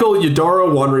you cycle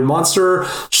Yudara Wandering Monster,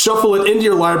 shuffle it into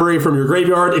your library from your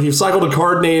graveyard. If you've cycled a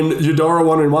card named Yudara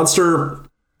Wandering Monster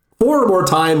 4 or more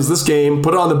times this game,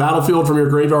 put it on the battlefield from your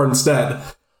graveyard instead.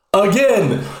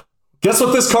 Again, guess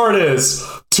what this card is?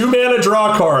 2 mana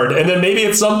draw card, and then maybe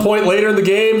at some point later in the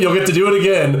game, you'll get to do it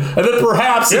again. And then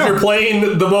perhaps if you're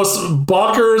playing the most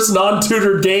bonkers,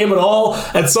 non-tutored game at all,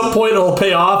 at some point it'll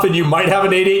pay off and you might have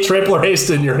an 8/8 trample or haste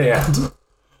in your hand.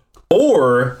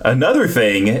 Or another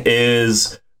thing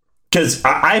is, because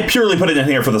I purely put it in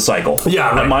here for the cycle.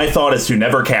 Yeah, right. My thought is to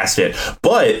never cast it.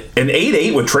 But an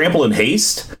 8/8 with trample and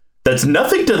haste, that's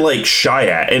nothing to like shy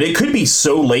at. And it could be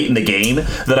so late in the game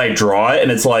that I draw it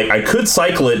and it's like I could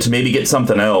cycle it to maybe get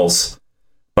something else.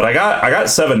 But I got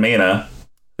 7 mana.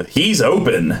 He's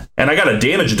open and I got a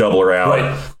damage doubler out.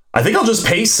 Right. I think I'll just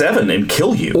pay 7 and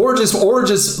kill you. Or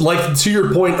just like to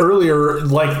your point earlier,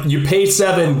 like you pay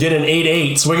 7, get an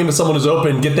 8/8, swing into someone who's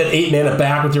open, get that 8 mana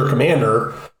back with your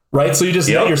commander. Right, so you just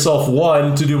net yourself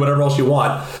 1 to do whatever else you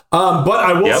want. But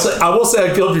I will say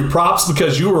I give you props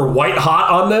because you were white hot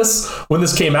on this when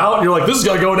this came out. You're like, this is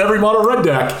gonna go in every mono red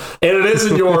deck, and it is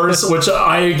in yours, which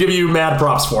I give you mad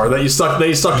props for. That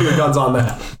they stuck to your guns on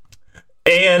that.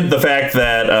 And the fact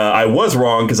that I was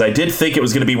wrong, because I did think it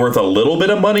was going to be worth a little bit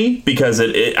of money, because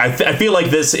I feel like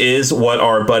this is what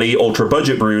our buddy Ultra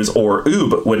Budget Brews or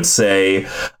Oob would say,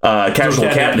 casual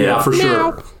catnip. Yeah, for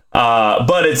sure.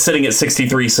 But it's sitting at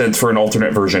 63 cents for an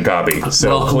alternate version copy.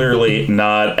 So clearly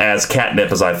not as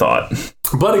catnip as I thought.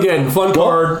 But again, fun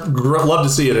card. Love to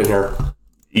see it in here.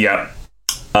 Yeah.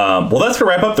 Well, that's going to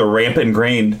wrap up the Rampant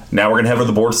Grain. Now we're going to head over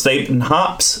the board state and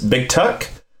hops. Big Tuck,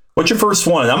 what's your first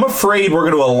one? I'm afraid we're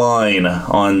going to align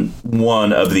on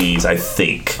one of these, I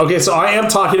think. Okay, so I am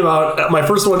talking about, my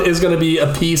first one is going to be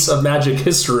a piece of Magic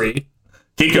history.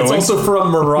 Keep going. It's also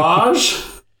from Mirage.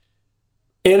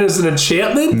 And is an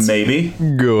enchantment? Maybe.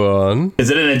 Go on. Is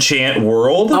it an enchant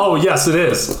world? Oh, yes, it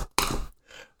is.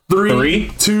 3,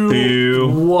 2,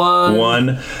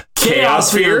 1.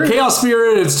 Chaos Sphere. Chaos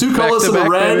Sphere. It's 2 colors and a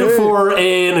red for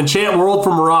an enchant world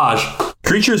from Mirage.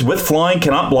 Creatures with flying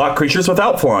cannot block creatures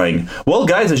without flying. Well,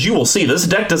 guys, as you will see, this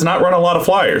deck does not run a lot of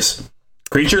flyers.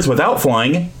 Creatures without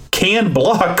flying can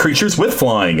block creatures with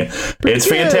flying. It's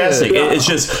fantastic. Yeah.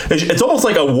 It's almost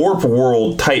like a Warp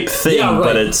World type thing,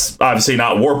 but it's obviously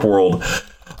not Warp World.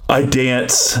 I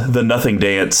dance the nothing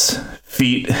dance,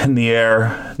 feet in the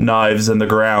air, knives in the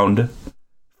ground.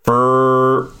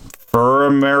 Furmaref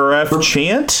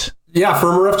chant? Yeah,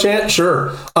 Furmaref chant,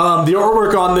 sure. The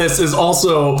artwork on this is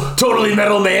also totally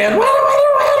Metal Man.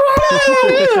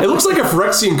 It looks like a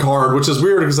Phyrexian card, which is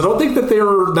weird because I don't think that they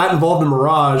were that involved in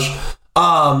Mirage.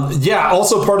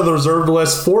 Also part of the reserved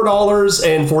list,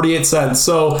 $4.48.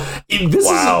 So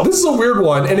this is a weird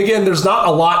one. And again, there's not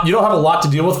a lot. You don't have a lot to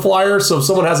deal with flyers. So if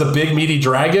someone has a big meaty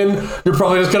dragon, you're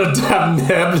probably just gonna have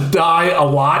Neb die a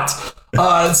lot.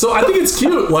 So I think it's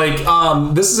cute. Like,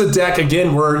 this is a deck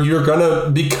again where you're gonna,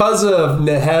 because of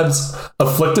Neheb's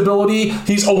afflictability,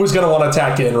 he's always gonna want to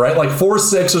attack in, right? Like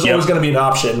 4/6 is always gonna be an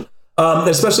option.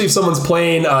 Especially if someone's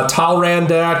playing a Talran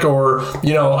deck or,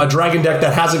 a dragon deck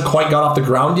that hasn't quite got off the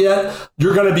ground yet,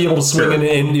 you're going to be able to swing in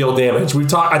and deal damage.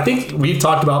 I think we've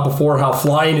talked about before how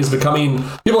flying is becoming,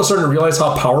 people are starting to realize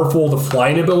how powerful the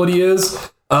flying ability is.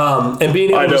 And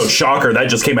being able shocker, that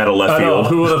just came out of left field.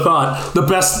 Who would have thought? The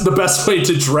best way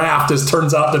to draft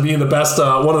turns out to be the best,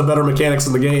 one of the better mechanics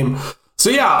in the game. So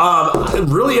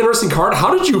really interesting card.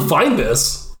 How did you find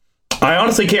this? I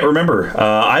honestly can't remember.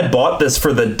 I bought this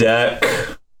for the deck,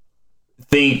 I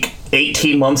think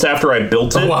 18 months after I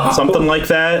built it, something like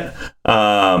that.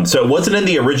 So it wasn't in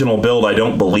the original build, I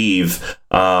don't believe.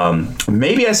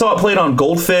 Maybe I saw it played on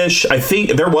Goldfish. I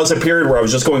think there was a period where I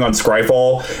was just going on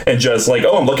Scryfall and just like,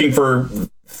 I'm looking for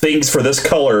things for this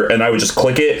color, and I would just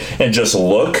click it and just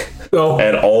look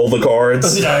at all the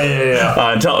cards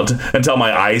until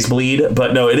my eyes bleed.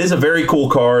 But no, it is a very cool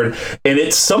card, and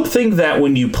it's something that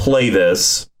when you play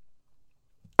this,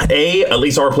 at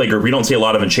least our play group, we don't see a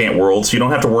lot of Enchant Worlds, so you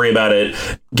don't have to worry about it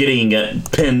getting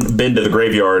bin to the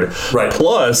graveyard. Right.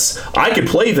 Plus, I could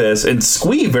play this, and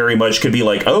Squee very much could be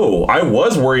like, I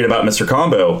was worried about Mr.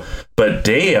 Combo, but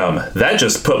damn, that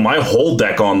just put my whole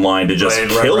deck online to just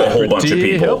kill a whole bunch of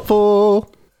people. Helpful.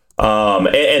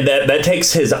 And that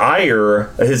takes his ire,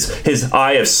 his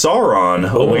Eye of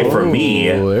Sauron away from me.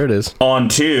 There it is.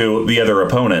 Onto the other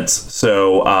opponents.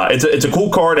 So it's a cool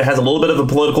card. It has a little bit of a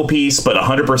political piece, but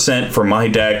 100% for my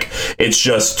deck, it's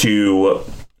just to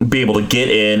be able to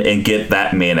get in and get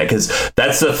that mana, because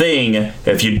that's the thing.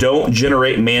 If you don't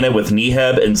generate mana with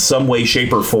Neheb in some way,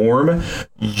 shape, or form,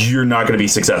 you're not going to be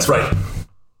successful. Right.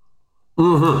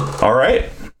 Mm-hmm. All right.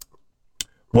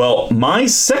 Well, my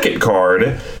second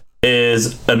card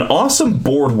is an awesome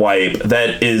board wipe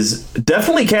that is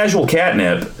definitely casual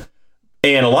catnip,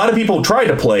 and a lot of people tried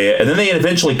to play it, and then they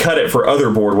eventually cut it for other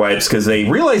board wipes because they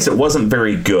realized it wasn't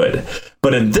very good.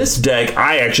 But in this deck,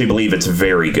 I actually believe it's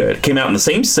very good. It came out in the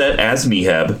same set as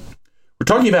Neheb. We're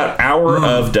talking about Hour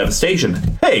of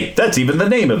Devastation. Hey, that's even the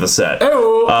name of the set.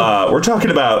 We're talking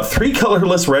about 3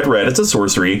 colorless red. It's a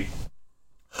sorcery.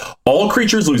 All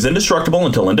creatures lose indestructible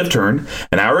until end of turn.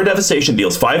 An Hour of Devastation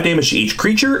deals 5 damage to each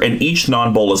creature and each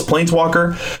non-bolus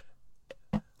planeswalker.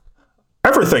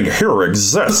 Everything here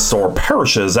exists or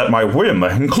perishes at my whim,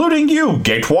 including you,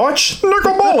 Gatewatch,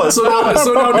 Nicol Bolas. So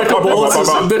now Nicol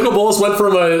Bolas went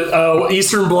from a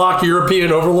Eastern Bloc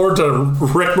European overlord to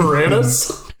Rick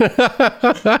Moranis.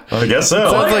 I guess so.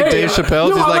 Sounds like Dave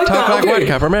Chappelle's. He's like, talk like one,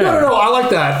 Copper Man. No, I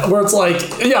like that. Where it's like,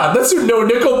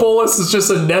 Nicol Bolas is just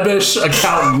a nebbish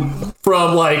accountant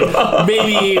from like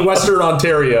maybe Western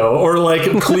Ontario or like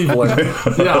Cleveland.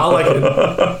 Yeah, I like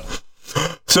it.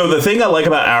 So the thing I like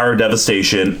about Hour of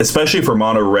Devastation, especially for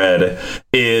mono red,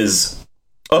 is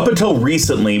up until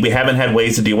recently, we haven't had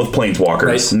ways to deal with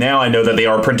planeswalkers. Right. Now I know that they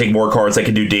are printing more cards that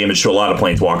can do damage to a lot of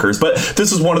planeswalkers, but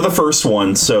this is one of the first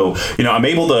ones. So, I'm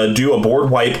able to do a board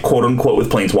wipe, quote unquote, with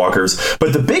planeswalkers.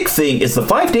 But the big thing is the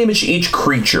 5 damage to each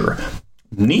creature.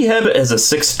 Neheb has a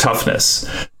 6 toughness.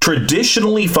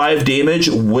 Traditionally, 5 damage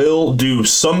will do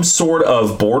some sort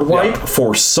of board wipe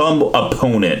for some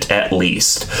opponent at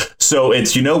least. So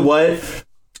it's,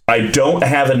 I don't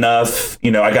have enough,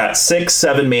 I got 6,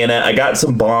 7 mana, I got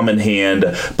some bomb in hand,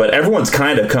 but everyone's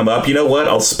kind of come up,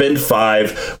 I'll spend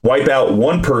 5, wipe out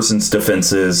one person's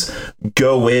defenses,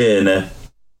 go in,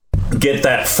 get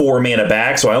that 4 mana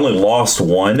back, so I only lost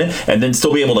 1, and then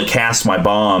still be able to cast my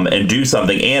bomb and do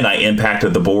something, and I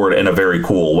impacted the board in a very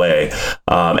cool way.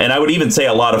 And I would even say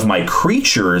a lot of my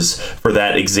creatures, for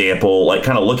that example, like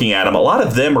kind of looking at them, a lot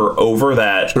of them are over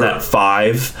that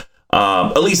 5.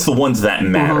 At least the ones that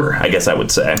matter, I guess I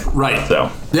would say. Right. So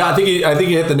yeah, I think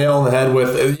you hit the nail on the head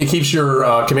with it keeps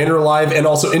your commander alive, and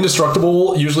also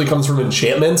indestructible usually comes from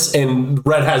enchantments, and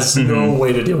red has no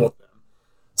way to deal with them.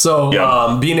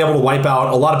 So being able to wipe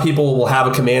out, a lot of people will have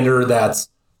a commander that's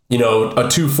a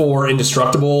 2/4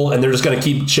 indestructible, and they're just going to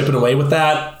keep chipping away with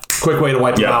that. Quick way to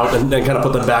wipe them out and then kind of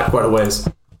put them back quite a ways.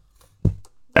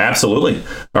 Absolutely.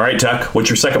 All right, Tuck, what's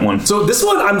your second one? So this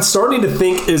one I'm starting to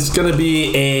think is going to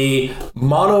be a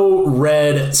mono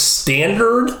red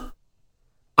standard.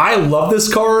 I love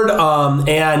this card,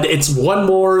 and it's one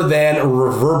more than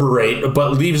Reverberate,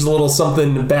 but leaves a little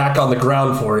something back on the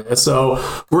ground for you. So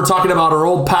we're talking about our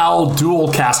old pal,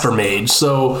 Dualcaster Mage.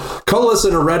 So colorless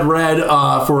in a red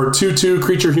for a 2/2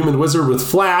 creature human wizard with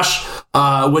flash.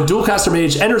 When Dualcaster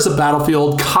Mage enters the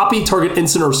battlefield, copy target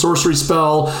instant or sorcery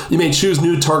spell. You may choose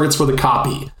new targets for the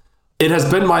copy. It has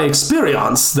been my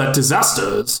experience that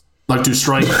disasters like to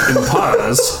strike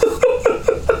empires.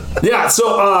 Yeah,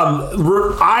 so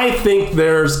I think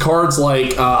there's cards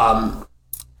like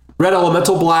Red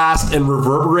Elemental Blast and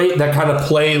Reverberate that kind of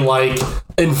play like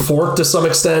Infort to some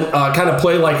extent, kind of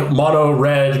play like mono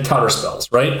red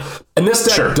counterspells, right? And this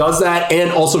deck does that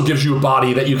and also gives you a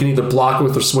body that you can either block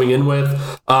with or swing in with.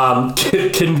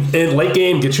 Can in late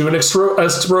game get you an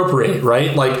Expropriate,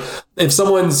 right? Like if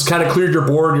someone's kind of cleared your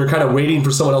board and you're kind of waiting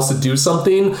for someone else to do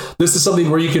something, this is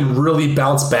something where you can really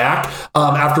bounce back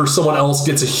after someone else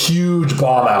gets a huge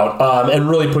bomb out and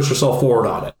really push yourself forward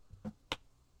on it.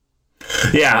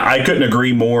 Yeah, I couldn't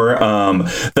agree more. And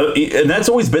that's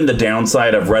always been the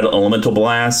downside of Red Elemental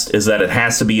Blast, is that it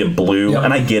has to be a blue. Yep.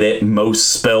 And I get it.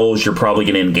 Most spells you're probably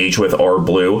going to engage with are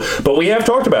blue. But we have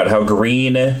talked about how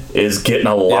green is getting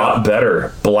a lot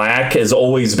better. Black has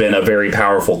always been a very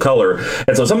powerful color.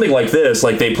 And so something like this,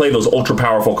 like they play those ultra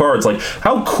powerful cards, like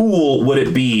how cool would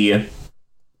it be?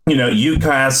 You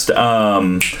cast,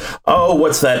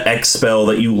 what's that X spell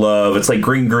that you love? It's like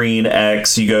green,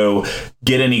 X. You go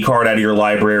get any card out of your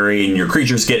library and your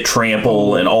creatures get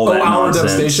trample and all that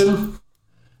nonsense. Devastation?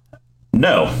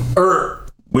 No.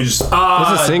 We just... It's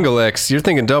a single X. You're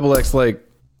thinking double X like...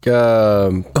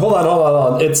 Hold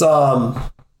on. It's... Yeah,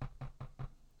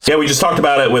 we just talked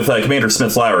about it with Commander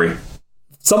Smith-Lowry.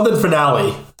 Something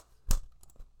Finale.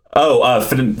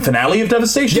 Finale of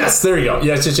Devastation? Yes, there you go.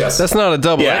 Yes. That's not a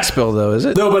double X spell, though, is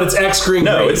it? No, but it's X green.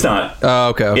 No, it's not. Oh,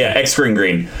 okay. Yeah, X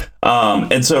green.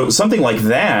 And so something like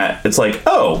that, it's like,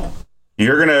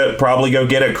 you're gonna probably go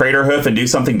get a Crater Hoof and do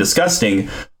something disgusting.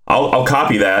 I'll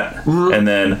copy that, and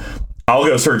then I'll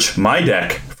go search my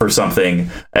deck for something.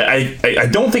 I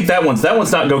don't think that one's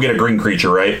not go get a green creature,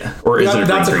 right? Or is it a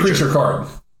green creature? Creature card.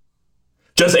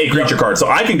 Just a creature card. So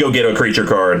I can go get a creature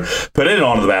card, put it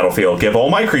onto the battlefield, give all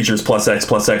my creatures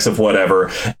 +X of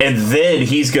whatever, and then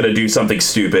he's going to do something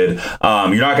stupid. You're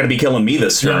not going to be killing me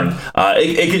this turn.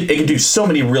 It can do so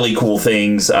many really cool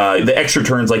things. The extra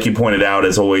turns, like you pointed out,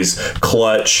 is always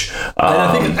clutch.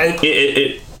 And I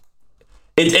think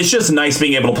it's just nice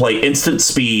being able to play instant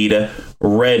speed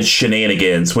red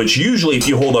shenanigans, which usually if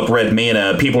you hold up red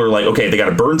mana, people are like, okay, they got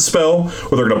a burn spell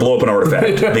or they're going to blow up an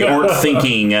artifact. They aren't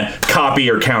thinking copy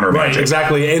or counter magic. Right,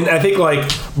 exactly. And I think like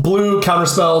blue counter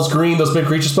spells, green, those big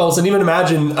creature spells, and even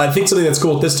imagine, I think something that's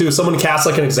cool with this too, if someone casts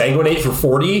like an Exsanguinate for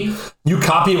 40, you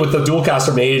copy it with the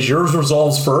Dualcaster Mage, yours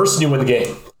resolves first and you win the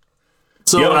game.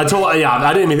 So I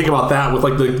didn't even think about that with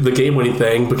like the game winning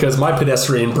thing because my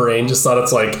pedestrian brain just thought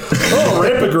it's like,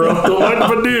 rampant growth, don't mind if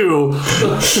I do.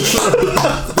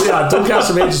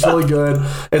 Dualcaster Mage is really good.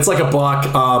 It's like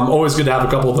 $1. Always good to have a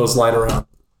couple of those lying around.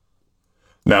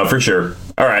 No, for sure.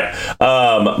 All right.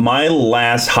 My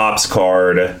last Hops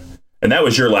card, and that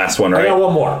was your last one, right? I got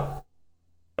one more.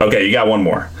 Okay, you got one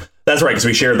more. That's right, because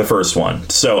we shared the first one.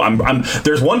 So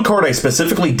there's one card I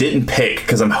specifically didn't pick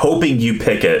because I'm hoping you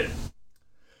pick it.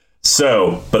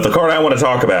 So, but the card I want to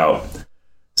talk about,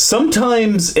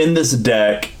 sometimes in this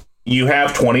deck, you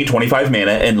have 20, 25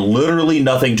 mana and literally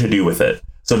nothing to do with it.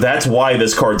 So that's why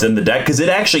this card's in the deck, because it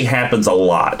actually happens a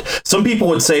lot. Some people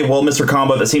would say, well, Mr.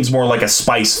 Combo, that seems more like a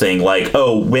spice thing, like,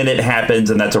 when it happens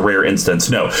and that's a rare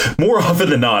instance. No, more often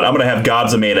than not, I'm going to have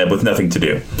gobs of mana with nothing to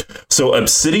do. So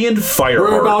Obsidian Fireheart.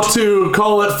 We're about to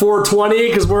call it 420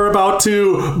 because we're about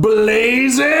to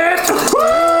blaze it.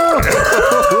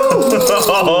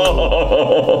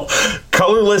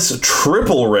 Colorless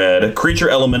triple red creature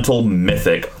elemental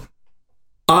mythic.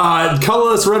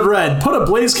 Colorless red. Put a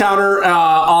blaze counter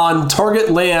on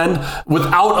target land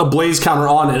without a blaze counter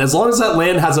on it. As long as that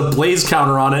land has a blaze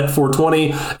counter on it for 20,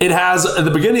 it has at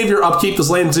the beginning of your upkeep. This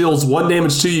land deals 1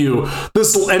 damage to you.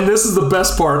 This is the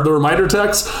best part. The reminder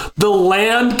text: the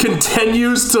land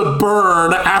continues to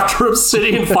burn after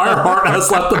Obsidian Fireheart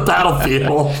has left the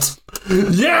battlefield.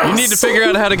 Yes! You need to figure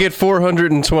out how to get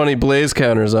 420 blaze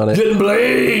counters on it. Get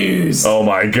blaze! Oh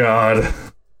my god.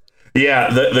 Yeah,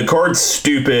 the card's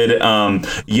stupid.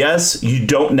 Yes, you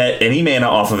don't net any mana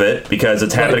off of it because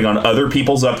it's happening on other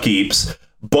people's upkeeps,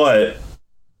 but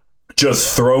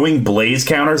just throwing blaze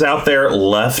counters out there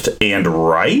left and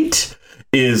right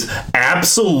is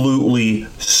absolutely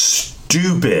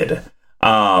stupid.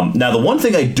 Now, the one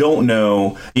thing I don't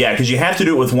know, because you have to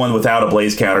do it with one without a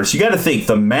blaze counter, so you got to think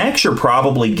the max you're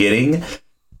probably getting,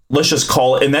 let's just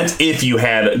call it, and that's if you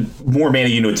had more mana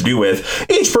you knew what to do with.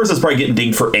 Each person's probably getting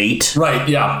dinged for 8. Right,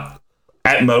 yeah.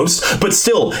 At most, but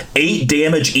still, 8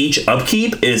 damage each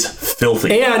upkeep is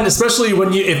filthy. And especially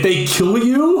if they kill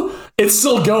you, it's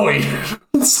still going.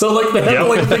 So they have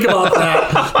to think about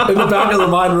that in the back of their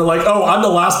mind. We're like, oh, I'm the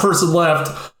last person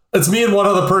left. It's me and one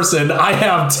other person. I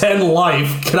have 10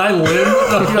 life. Can I live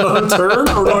another turn?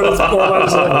 Or do I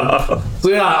just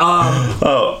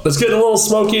So it's getting a little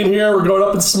smoky in here. We're going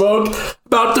up in smoke.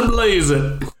 About to blaze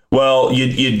it. Well,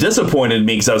 you disappointed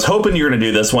me because I was hoping you were going to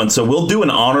do this one. So we'll do an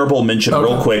honorable mention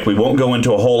real quick. We won't go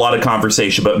into a whole lot of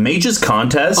conversation, but Mage's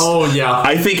Contest,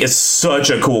 I think is such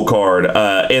a cool card.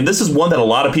 And this is one that a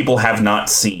lot of people have not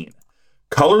seen.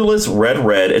 Colorless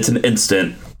red. It's an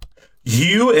instant.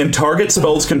 You and target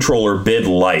spell's controller bid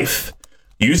life.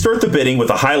 You start the bidding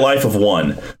with a high life of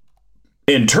 1.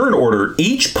 In turn order,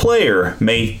 each player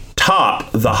may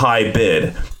top the high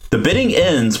bid. The bidding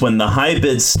ends when the high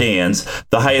bid stands.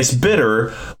 The highest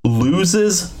bidder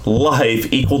loses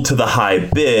life equal to the high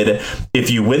bid.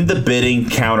 If you win the bidding,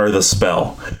 counter the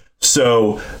spell.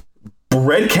 So,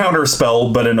 red counter spell,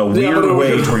 but in a weird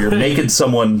way where you're making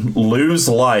someone lose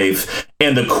life.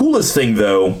 And the coolest thing,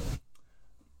 though,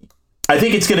 I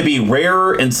think it's going to be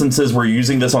rarer instances where you're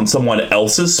using this on someone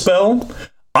else's spell.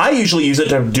 I usually use it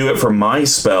to do it for my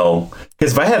spell,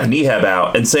 because if I have Neheb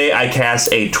out and say I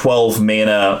cast a 12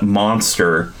 mana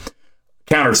monster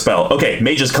counter spell, okay,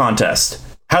 Mage's Contest.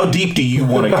 How deep do you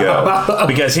want to go?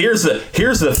 Because here's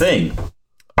the thing.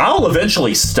 I'll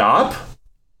eventually stop.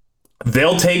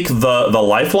 They'll take the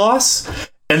life loss,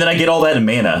 and then I get all that in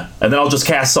mana, and then I'll just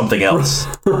cast something else.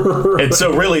 And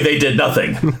so really they did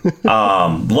nothing.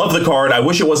 Love the card. I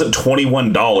wish it wasn't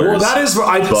 $21. Well, that is, so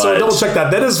I double check that.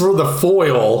 That is for the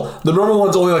foil. The normal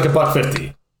one's only like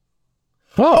 $1.50.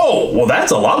 Oh, well,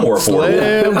 that's a lot more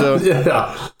affordable.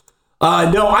 Yeah.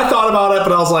 No, I thought about it,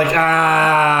 but I was like,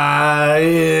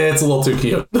 it's a little too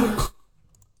cute.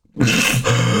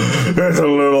 That's a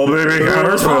little baby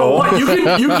counter spell. You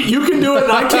can do it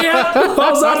and I can't?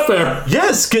 How's that fair?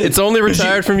 Yes. It's only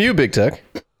retired from you, Big Tech.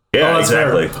 Yeah,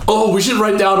 exactly. Fair. Oh, we should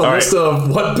write down a list of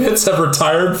what bits have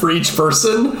retired for each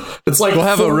person. It's like we'll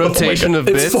have a rotation of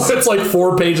bits. It's like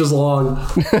 4 pages long.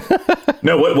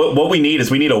 No, what we need is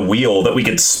we need a wheel that we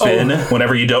can spin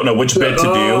whenever you don't know which bit to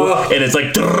do, and it's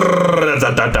like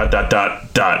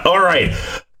dot. All right.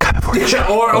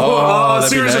 Or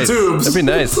series of tubes. That'd be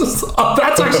nice.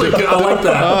 That's actually good. I like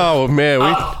that. Oh man,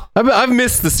 I've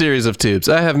missed the series of tubes.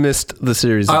 I have missed the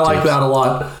series of tubes. I like that a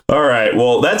lot. All right,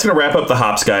 well, that's going to wrap up the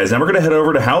hops, guys. Now we're going to head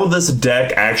over to how this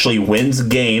deck actually wins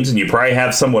games, and you probably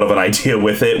have somewhat of an idea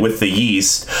with it with the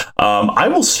yeast. I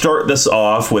will start this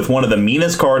off with one of the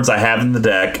meanest cards I have in the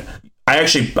deck.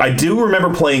 I do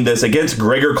remember playing this against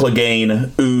Gregor Clegane,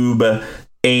 Oob,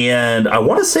 and I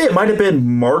want to say it might have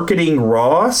been Marketing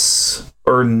Ross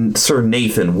or Sir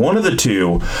Nathan, one of the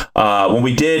two, when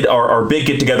we did our big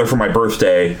get-together for my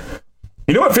birthday.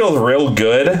 You know what feels real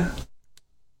good?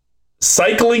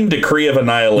 Cycling Decree of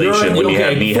Annihilation when you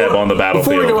have Neheb on the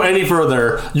battlefield. Before we go any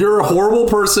further, you're a horrible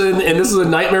person, and this is a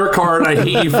nightmare card. I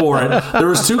hate you for it. There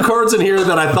was 2 cards in here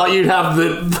that I thought you'd have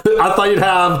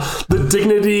the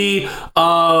dignity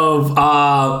of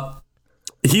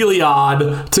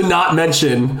Heliod to not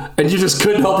mention, and you just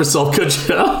couldn't help yourself, could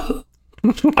you?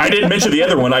 I didn't mention the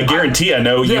other one. I guarantee I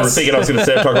know you were thinking I was going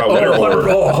to talk about Winter Horde.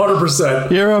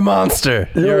 100%. You're a monster.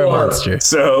 You're a monster.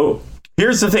 So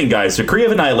here's the thing, guys. Decree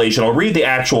of Annihilation. I'll read the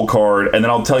actual card, and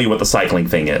then I'll tell you what the cycling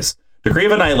thing is. Decree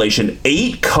of Annihilation,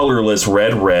 8 colorless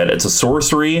red. It's a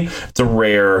sorcery. It's a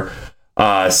rare.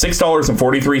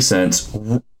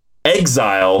 $6.43.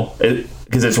 Exile,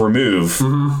 because it's remove.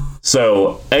 Mm-hmm.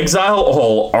 So exile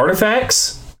all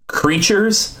artifacts,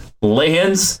 creatures,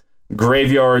 lands,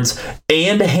 graveyards,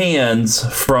 and hands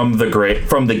from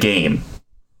the game.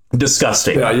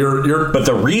 disgusting. Yeah, you're. But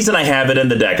the reason I have it in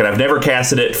the deck, and I've never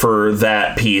casted it for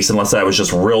that piece unless I was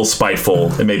just real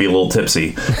spiteful and maybe a little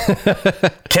tipsy,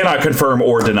 cannot confirm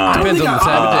or deny. Depends on the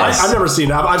time of day. I've never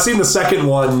seen it. I've seen the second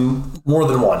one more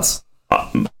than once.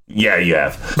 Yeah, you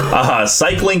have.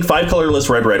 Cycling 5 colorless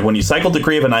red. When you cycle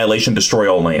Decree of Annihilation, destroy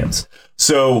all lands.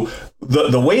 So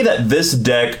the way that this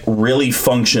deck really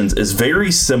functions is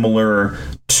very similar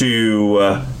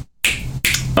to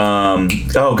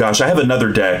oh gosh, I have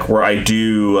another deck where I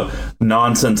do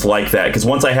nonsense like that, because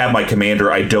once I have my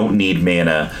commander, I don't need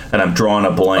mana, and I'm drawing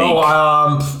a blank.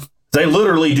 I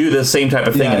literally do the same type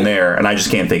of thing in there, and I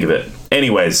just can't think of it.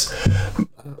 Anyways,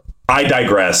 I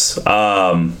digress.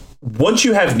 Once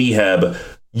you have Neheb,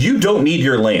 you don't need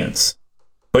your lands,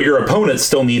 but your opponents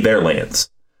still need their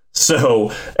lands.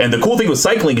 So, and the cool thing with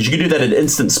cycling is you can do that at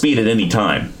instant speed at any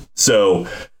time. So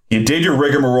you did your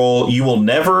rigmarole. You will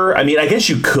never, I mean, I guess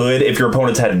you could if your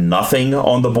opponents had nothing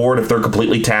on the board, if they're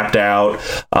completely tapped out,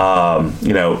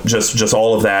 you know, just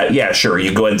all of that. Yeah, sure.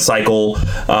 You go ahead and cycle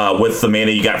with the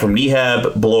mana you got from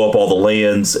Neheb, blow up all the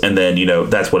lands, and then, you know,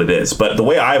 that's what it is. But the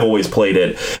way I've always played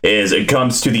it is it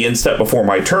comes to the end step before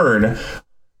my turn.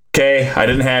 Okay, I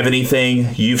didn't have anything.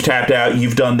 You've tapped out.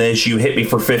 You've done this. You hit me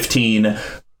for 15.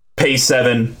 Pay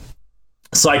 7.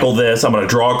 Cycle this, I'm going to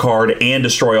draw a card and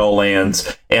destroy all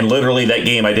lands. And literally that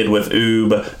game I did with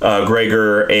Oob,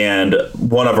 Gregor, and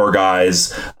one of our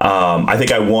guys, I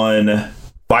think I won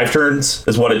 5 turns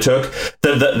is what it took.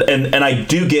 And I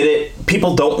do get it.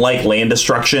 People don't like land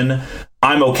destruction.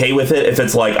 I'm okay with it if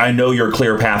it's like, I know your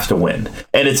clear path to win.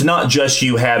 And it's not just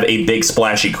you have a big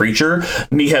splashy creature.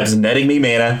 Neheb's netting me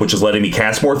mana, which is letting me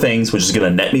cast more things, which is going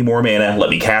to net me more mana, let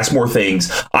me cast more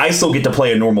things. I still get to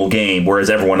play a normal game,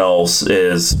 whereas everyone else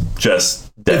is just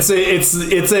dead. It's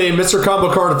a Mr.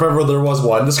 Combo card if ever there was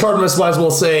one. This card might as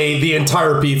well say the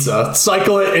entire pizza.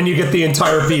 Cycle it and you get the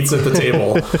entire pizza at the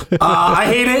table. I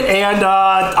hate it, and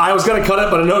I was gonna cut it,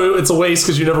 but I know it's a waste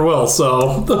because you never will.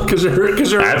 So because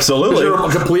you're absolutely you're a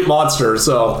complete monster.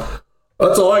 So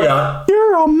that's all I got.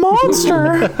 You're a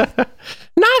monster.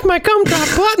 Knife my gum drop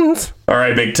buttons. All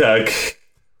right, Big Tuck.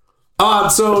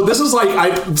 So this is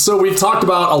like so we've talked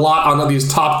about a lot on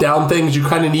these top-down things. You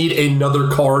kind of need another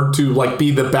card to like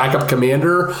be the backup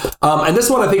commander, and this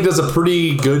one I think does a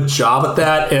pretty good job at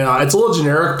that. It's a little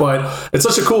generic, but it's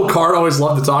such a cool card. I always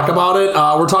love to talk about it.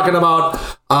 We're talking about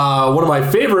one of my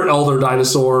favorite Elder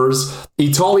Dinosaurs,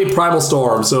 Etali Primal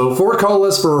Storm. So 4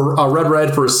 colorless for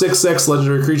red for a 6/6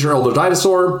 legendary creature Elder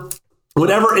Dinosaur.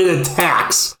 Whenever it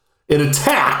attacks,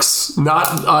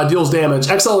 not deals damage.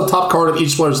 Exile the top card of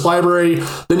each player's library.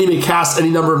 Then you may cast any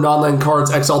number of non-land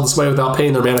cards exiled this way without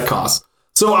paying their mana cost.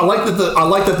 So I like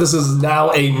that this is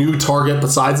now a new target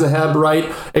besides Neheb,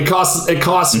 right? It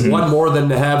costs one more than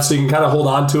Neheb, so you can kind of hold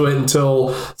on to it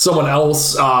until someone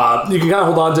else. You can kind of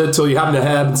hold on to it until you have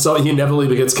Neheb, and so he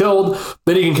inevitably gets killed.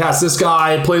 Then you can cast this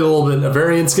guy, play a little bit of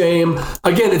variance game.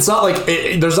 Again, it's not like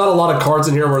there's not a lot of cards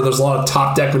in here where there's a lot of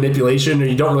top deck manipulation, or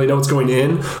you don't really know what's going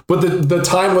in. But the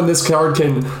time when this card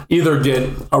can either get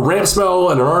a ramp spell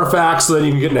and an artifact, so then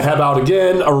you can get Neheb out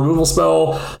again, a removal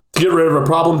spell to get rid of a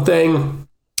problem thing,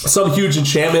 some huge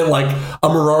enchantment like a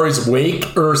Mirari's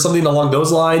Wake or something along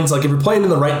those lines. Like if you're playing in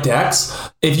the right decks,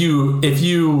 if you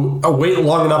wait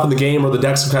long enough in the game, or the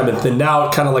decks have kind of been thinned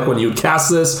out, kind of like when you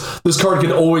cast this card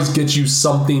can always get you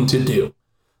something to do.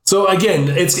 So again,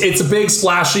 it's a big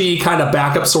splashy kind of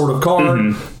backup sort of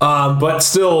card, but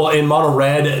still in mono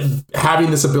red,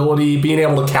 having this ability, being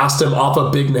able to cast him off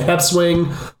a big Neheb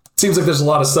swing, seems like there's a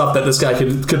lot of stuff that this guy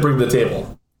could bring to the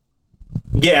table.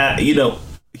 Yeah, you know,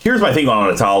 here's my thing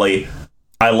on Etali.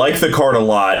 I like the card a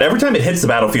lot. Every time it hits the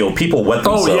battlefield, people wet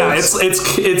themselves. Oh yeah,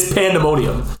 it's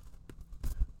pandemonium.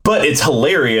 But it's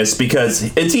hilarious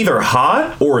because it's either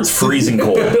hot or it's freezing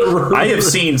cold. I have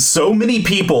seen so many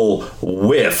people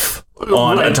whiff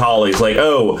on Etali's. Like,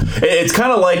 oh, it's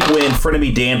kind of like when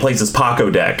Frenemy Dan plays his Paco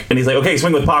deck, and he's like, okay,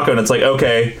 swing with Paco, and it's like,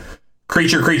 okay,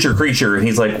 creature, and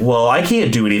he's like, well, I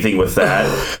can't do anything with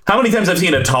that. How many times I've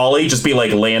seen Etali just be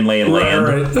like land,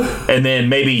 right. and then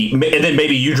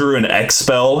maybe you drew an X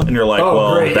spell, and you're like,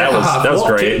 great. that was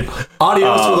great.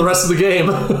 Adios for the rest of the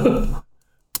game.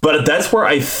 But that's where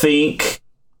I think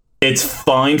it's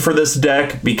fine for this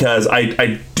deck, because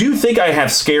I do think I have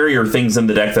scarier things in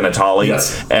the deck than Etali.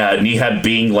 Yes. Neheb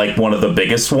being like one of the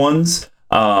biggest ones.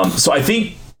 So I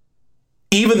think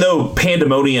even though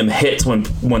Pandemonium hits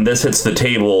when this hits the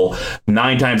table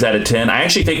 9 times out of 10, I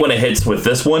actually think when it hits with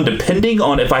this one, depending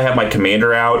on if I have my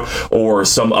commander out or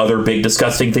some other big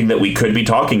disgusting thing that we could be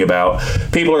talking about,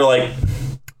 people are like,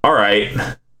 all right,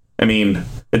 I mean,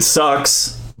 it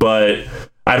sucks, but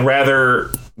I'd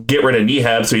rather get rid of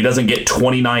Neheb so he doesn't get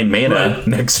 29 mana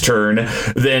next turn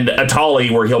than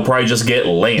Atali, where he'll probably just get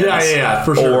lands. Yeah,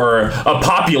 for sure. Or a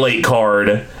populate card,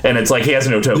 and it's like he has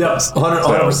no tokens. Yep,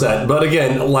 100%. But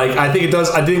again, like I think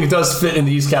it does fit in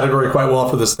the East category quite well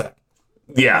for this deck.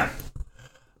 Yeah.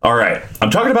 All right.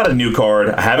 I'm talking about a new card.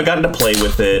 I haven't gotten to play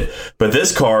with it, but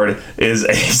this card is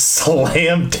a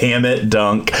slam damn it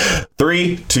dunk.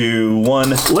 3, 2, 1.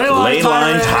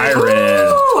 Leyline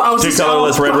Tyrant. 2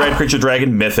 colorless red creature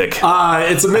dragon mythic.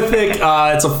 It's a mythic.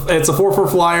 It's a 4/4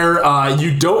 flyer.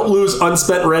 You don't lose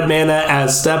unspent red mana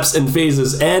as steps and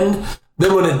phases end.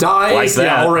 Then when it dies,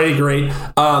 already great.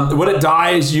 When it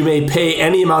dies, you may pay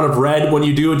any amount of red. When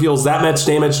you do, it deals that much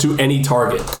damage to any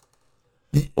target.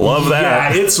 Love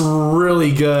that. Yeah, it's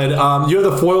really good. You have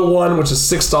the foil one, which is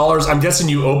 $6. I'm guessing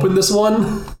you opened this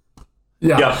one.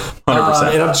 Yeah,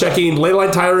 100%. And I'm checking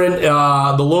Leyline Tyrant.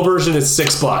 The low version is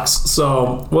 $6.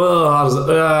 So, well,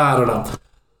 I don't know.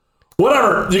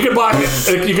 Whatever. You can buy.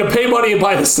 You can pay money and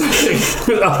buy this thing.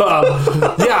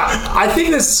 I think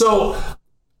this. So,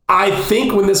 I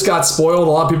think when this got spoiled,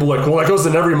 a lot of people were like, well, that goes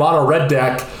in every mono red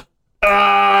deck.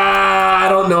 I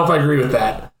don't know if I agree with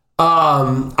that.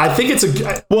 I think it's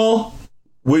a... Well,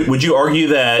 would you argue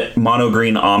that mono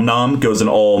green Omnom goes in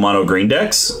all mono green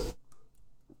decks?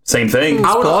 Same thing. It's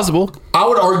plausible. I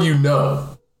would argue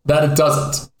no, that it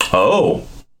doesn't. Oh.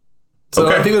 So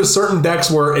I think there's certain decks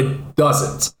where it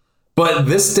doesn't. But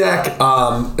this deck,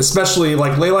 especially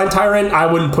like Leyline Tyrant, I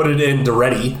wouldn't put it into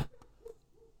ready.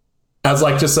 As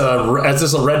just a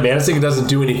red mana thing, it doesn't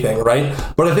do anything, right?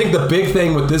 But I think the big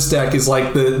thing with this deck is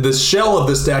like the shell of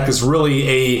this deck is really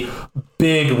a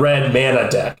big red mana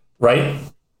deck, right?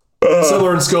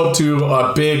 Similar in scope to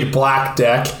a big black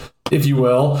deck, if you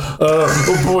will.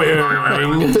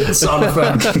 Sound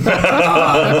effect.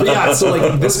 But yeah, so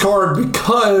like this card,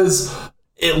 because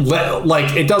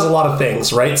it does a lot of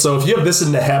things, right? So if you have this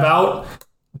in the Heb out,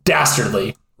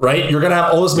 dastardly. Right? You're going to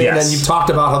have all this mana, and you've talked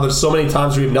about how there's so many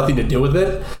times where you have nothing to do with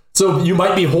it. So you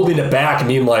might be holding it back and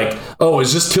being like, oh,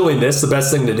 is just killing this the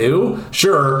best thing to do?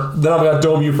 Sure. Then I'm going to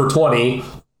dome you for 20.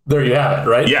 There you have it,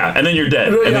 right? Yeah, and then you're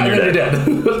dead. And then you're dead.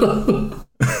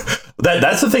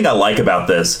 That's the thing I like about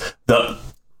this.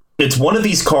 It's one of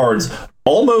these cards,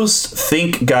 almost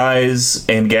think guys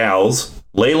and gals,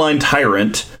 Leyline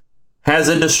Tyrant has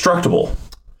Indestructible.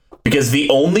 Because the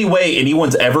only way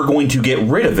anyone's ever going to get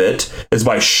rid of it is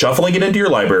by shuffling it into your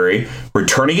library,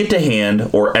 returning it to hand,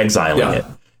 or exiling it.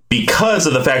 Because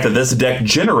of the fact that this deck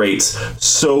generates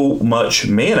so much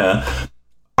mana,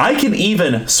 I can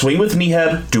even swing with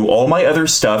Neheb, do all my other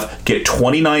stuff, get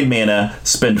 29 mana,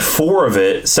 spend 4 of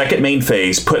it, second main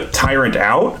phase, put Tyrant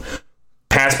out,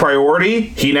 pass priority,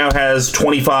 he now has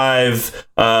 25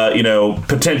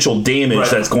 potential damage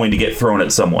that's going to get thrown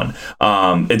at someone.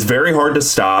 It's very hard to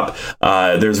stop.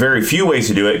 There's very few ways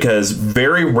to do it, because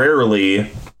very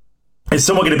rarely is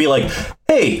someone going to be like,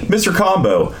 hey, Mr.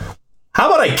 Combo, how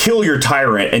about I kill your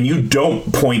Tyrant and you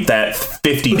don't point that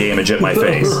 50 damage at my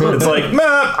face? It's like,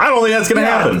 nah, I don't think that's going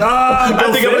to happen.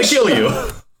 I think I'm going to kill you.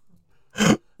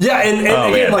 Yeah, and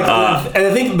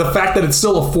I think the fact that it's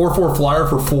still a 4/4 flyer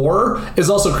for 4 is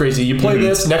also crazy. You play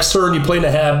this, next turn you play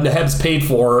Neheb, Neheb's paid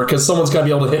for because someone's got to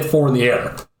be able to hit 4 in the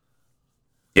air.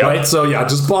 Yep. Right? So yeah,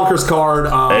 just bonkers card.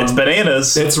 It's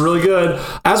bananas. It's really good.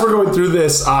 As we're going through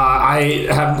this, I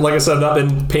have, like I said, not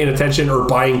been paying attention or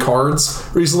buying cards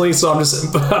recently, so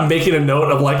I'm making a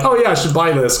note of like, oh yeah, I should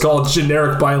buy this, called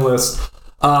generic buy list.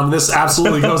 This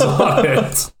absolutely goes on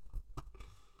it.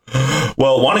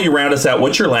 Well, why don't you round us out?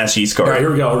 What's your last Yeast card? All right, here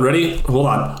we go. Ready? Hold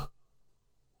on.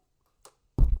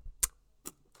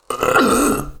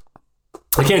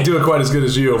 I can't do it quite as good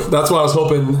as you. That's why I was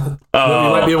hoping that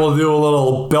you might be able to do a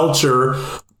little belcher.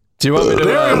 Do you want me to?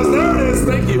 There it is.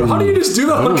 Thank you. How do you just do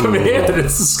that on command?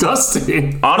 It's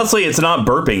disgusting. Honestly, it's not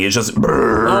burping. It's just.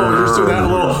 You're just doing that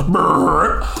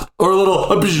or a little.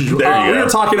 There you go. We were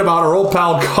talking about our old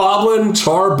pal Goblin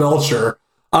Charbelcher.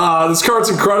 This card's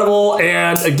incredible,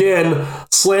 and again,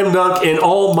 slam dunk in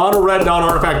all mono red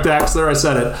non-artifact decks. There, I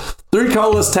said it. 3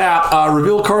 colorless tap.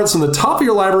 Reveal cards from the top of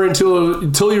your library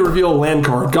until you reveal a land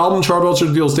card. Goblin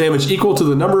Charbelcher deals damage equal to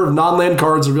the number of non-land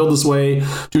cards revealed this way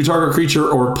to target creature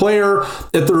or player.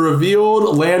 If the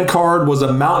revealed land card was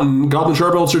a mountain, Goblin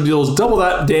Charbelcher deals double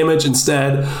that damage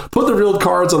instead. Put the revealed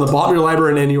cards on the bottom of your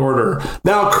library in any order.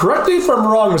 Now, correct me if I'm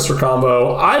wrong, Mr.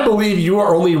 Combo. I believe you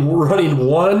are only running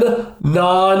 1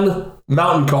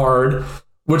 non-mountain card,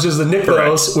 which is the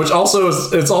Nykthos, which also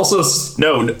is...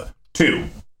 No, 2.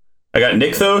 I got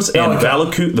Nykthos and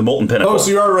Valakut, the Molten Pinnacle. Oh,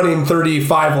 so you are running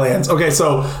 35 lands. Okay,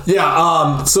 so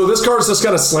yeah, so this card's just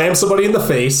gonna slam somebody in the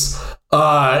face.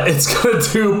 It's going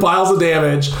to do piles of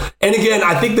damage. And again,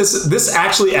 I think this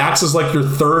actually acts as like your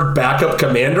third backup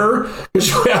commander because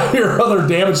you have your other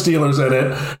damage dealers in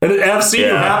it. And I've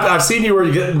seen you where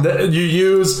you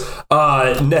use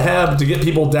Neheb to get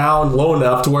people down low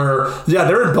enough to where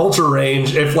they're in Belcher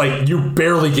range if like you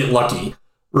barely get lucky,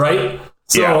 right?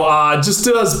 So just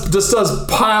does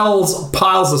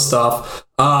piles of stuff.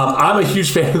 I'm a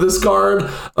huge fan of this card,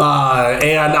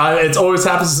 and it always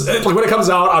happens. Like when it comes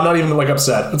out, I'm not even like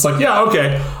upset. It's like,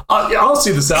 okay, I'll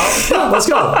see this out. Yeah, let's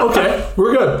go. Okay,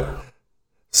 we're good.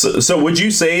 So would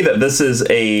you say that this is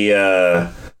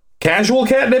a casual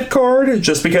catnip card,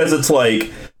 just because it's like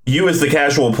you as the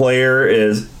casual player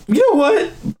is, you know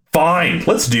what? Fine,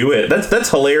 let's do it. That's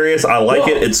hilarious. I like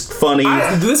it. It's funny.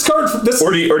 Or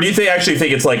do you actually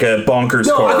think it's like a bonkers card?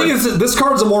 No, I think this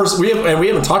card's a more. We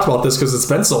haven't talked about this because it's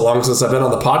been so long since I've been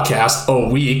on the podcast. A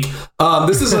week.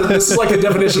 This is like a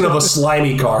definition of a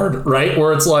slimy card, right?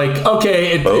 Where it's like,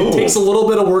 okay, it takes a little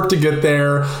bit of work to get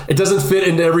there. It doesn't fit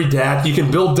into every deck. You can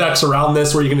build decks around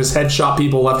this where you can just headshot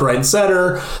people left, right, and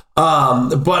center.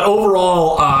 But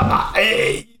overall,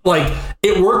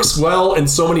 it works well in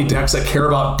so many decks that care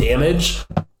about damage.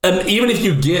 And even if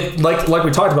you get like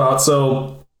we talked about,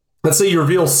 so let's say you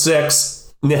reveal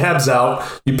 6, Neheb's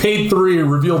out, you paid 3,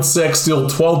 revealed 6, deal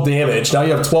 12 damage. Now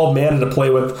you have 12 mana to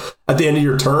play with at the end of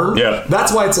your turn. Yeah.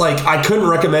 That's why it's like I couldn't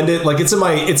recommend it. Like it's in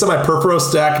my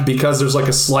Purphoros deck because there's like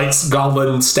a slight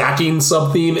goblin stacking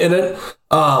sub theme in it.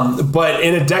 But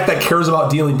in a deck that cares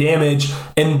about dealing damage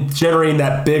and generating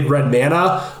that big red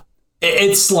mana,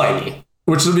 it's slimy.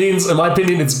 Which means, in my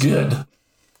opinion, it's good.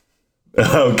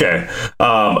 Okay.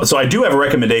 So I do have a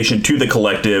recommendation to the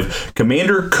collective.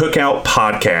 Commander Cookout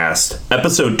Podcast,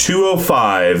 episode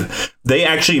 205. They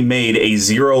actually made a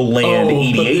 0-land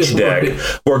EDH deck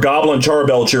where Goblin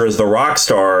Charbelcher is the rock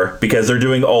star because they're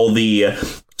doing all the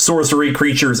sorcery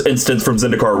creatures instance from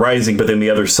Zendikar Rising, but then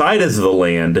the other side is the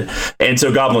land. And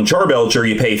so Goblin Charbelcher,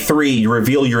 you pay 3, you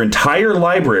reveal your entire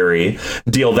library,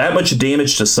 deal that much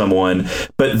damage to someone,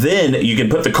 but then you can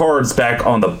put the cards back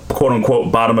on the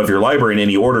quote-unquote bottom of your library in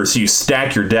any order, so you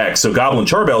stack your deck. So Goblin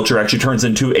Charbelcher actually turns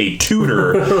into a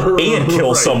tutor and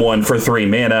kills someone for 3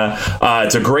 mana.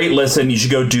 It's a great listen. You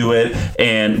should go do it.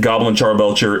 And Goblin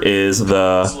Charbelcher is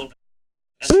the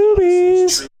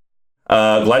boobies.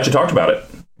 Glad you talked about it.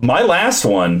 My last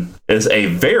one is a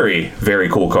very, very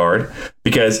cool card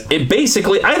because it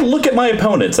basically, I look at my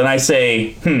opponents and I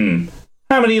say,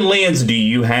 how many lands do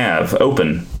you have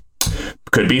open?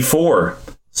 Could be 4.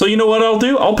 So you know what I'll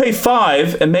do? I'll pay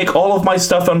 5 and make all of my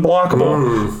stuff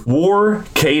unblockable. War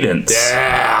Cadence.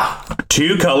 Yeah.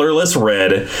 2 colorless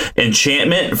red.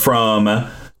 Enchantment from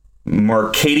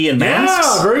Marcadian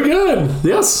Masks. Yeah, very good.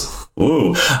 Yes.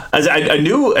 Ooh, I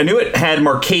knew it had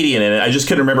Marcadian in it. I just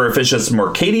couldn't remember if it's just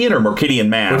Marcadian or Marcadian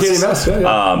Masks. Marcadian Masks,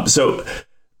 yeah. So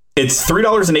it's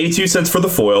 $3.82 for the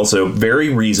foil, so very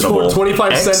reasonable.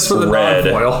 25 cents for the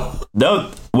non-foil. No,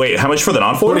 wait, how much for the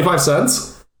non-foil? 25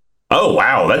 cents. Oh,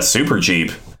 wow, that's super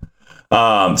cheap.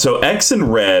 So X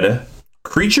and red,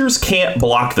 creatures can't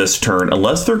block this turn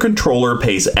unless their controller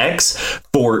pays X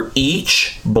for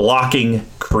each blocking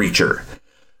creature.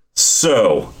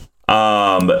 So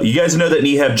you guys know that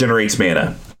Neheb generates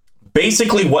mana.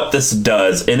 Basically what this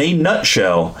does in a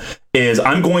nutshell is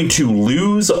I'm going to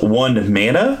lose 1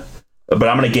 mana, but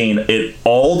I'm going to gain it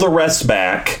all the rest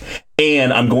back,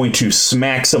 and I'm going to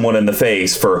smack someone in the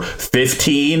face for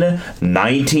 15,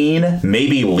 19,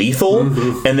 maybe lethal.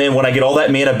 And then when I get all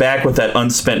that mana back with that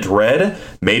unspent red,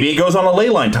 maybe it goes on a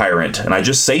Leyline Tyrant and I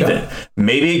just save it.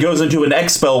 Maybe it goes into an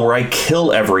X spell where I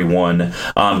kill everyone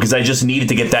because I just needed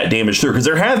to get that damage through. Because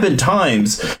there have been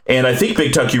times, and I think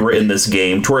Big Tuck, you were in this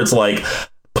game, to where it's like,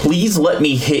 please let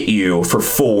me hit you for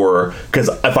 4, because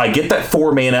if I get that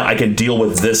 4 mana, I can deal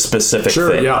with this specific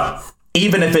thing. Yeah.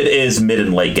 Even if it is mid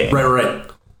and late game. Right.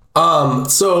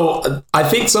 So I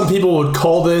think some people would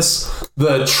call this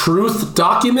the truth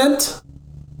document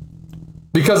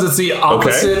because it's the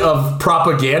opposite of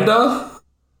propaganda.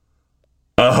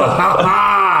 And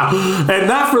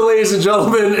that, for ladies and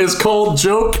gentlemen, is called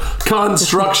joke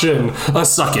construction.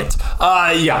 Suck it.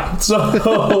 Yeah. So,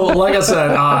 like I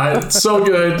said, it's so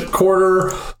good.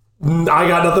 Quarter. I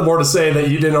got nothing more to say that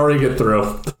you didn't already get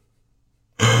through.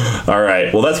 All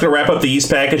right. Well, that's going to wrap up the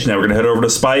East package. Now we're going to head over to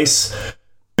Spice.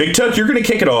 Big Tuck, you're going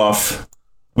to kick it off.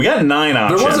 We got 9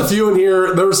 options. There was a few in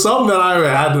here. There was some that I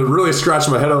had to really scratch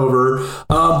my head over.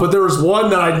 But there was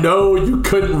one that I know you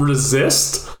couldn't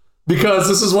resist because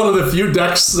this is one of the few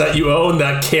decks that you own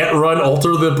that can't run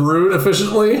Alter the Brood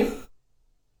efficiently.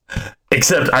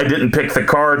 Except I didn't pick the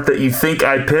card that you think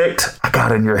I picked. I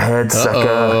got in your head,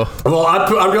 sucker. Well, I'm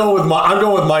going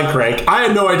with Mind Crank. I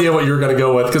had no idea what you were going to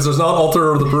go with because there's not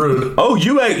Altar of the Brood. Oh,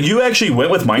 you actually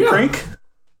went with Mind Crank?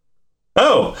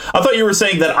 Oh, I thought you were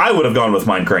saying that I would have gone with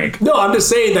Mind Crank. No, I'm just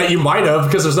saying that you might have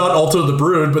because there's not Altar of the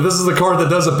Brood, but this is the card that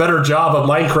does a better job of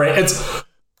Mind Crank.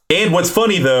 And what's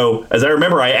funny, though, as I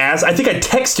remember, I think I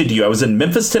texted you. I was in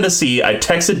Memphis, Tennessee. I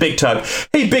texted Big Tuck,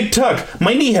 hey, Big Tuck,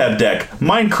 my Nehab deck,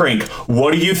 Mind Crank,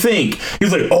 what do you think?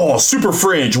 He's like, oh, super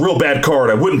fringe, real bad card.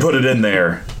 I wouldn't put it in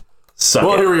there.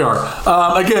 Here we are.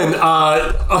 Again,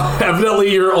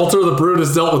 evidently your Altar of the Brood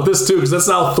has dealt with this too, because that's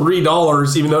now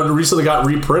 $3, even though it recently got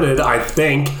reprinted, I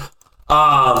think.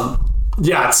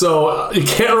 So you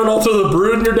can't run Altar of the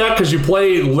Brood in your deck because you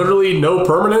play literally no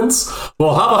permanents.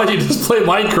 Well, how about you just play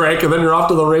Mind Crank and then you're off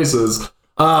to the races.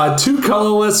 2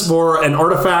 colorless for an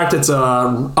artifact. It's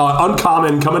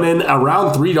uncommon, coming in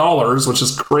around $3, which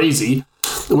is crazy.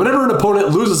 Whenever an opponent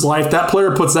loses life, that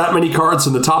player puts that many cards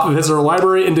from the top of his or her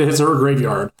library into his or her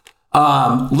graveyard.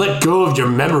 Let go of your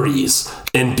memories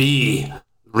and be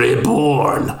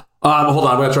reborn. Hold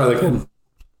on, I'm going to try that again.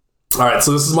 All right,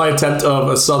 so this is my attempt of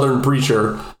a Southern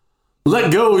preacher. Let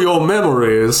go of your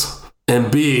memories and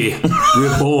be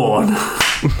reborn.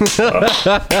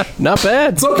 Not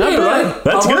bad. It's okay, right?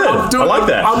 That's good. I like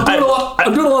that.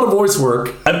 I'm doing a lot of voice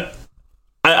work.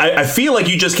 I feel like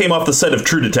you just came off the set of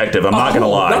True Detective. I'm not going to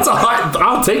lie.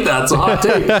 I'll take that. It's a hot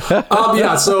take.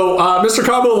 So Mr.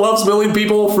 Combo loves milling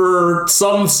people for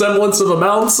some semblance of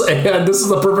amounts, and this is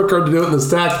the perfect card to do it in this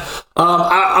deck.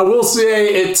 I will say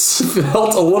it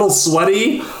felt a little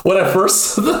sweaty when I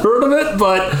first heard of it,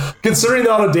 but considering the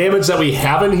amount of damage that we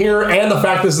have in here and the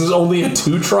fact this is only a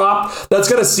 2-drop, that's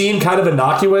going to seem kind of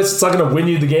innocuous. It's not going to win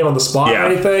you the game on the spot or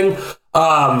anything.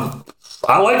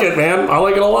 I like it, man. I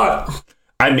like it a lot.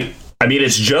 I mean,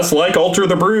 it's just like Altar of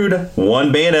the Brood. 1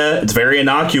 mana. It's very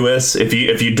innocuous. If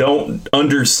you don't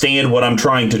understand what I'm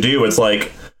trying to do, it's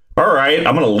like, all right,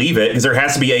 I'm going to leave it because there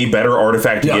has to be a better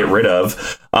artifact to get rid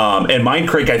of. And Mind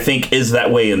Crank, I think, is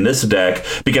that way in this deck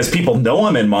because people know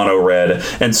I'm in mono red.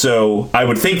 And so I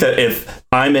would think that if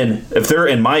they're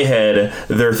in my head,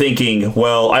 they're thinking,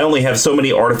 well, I only have so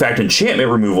many artifact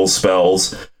enchantment removal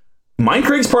spells. Mind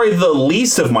Crank's probably the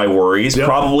least of my worries. Yep.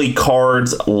 Probably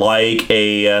cards like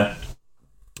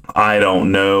I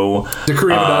don't know.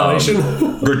 Decree of Annihilation.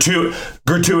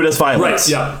 Gratuitous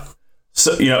Violence. Right, yeah.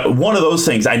 So, one of those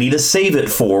things I need to save it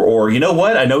for, or you know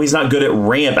what? I know he's not good at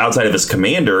ramp outside of his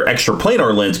commander.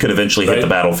 Extraplanar Lens could eventually hit the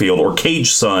battlefield, or Cage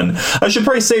Sun. I should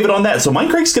probably save it on that. So Mind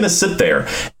Crank's going to sit there.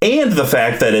 And the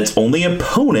fact that it's only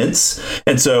opponents.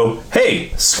 And so, hey,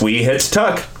 Squee hits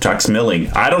Tuck. Tuck's milling.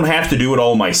 I don't have to do it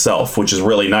all myself, which is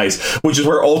really nice. Which is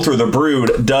where Altar of the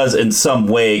Brood does in some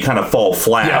way kind of fall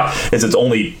flat. Yeah. Is it's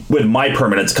only when my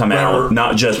permanents come out,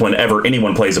 not just whenever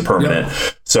anyone plays a permanent.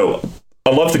 Yeah. So I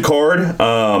love the card.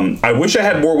 I wish I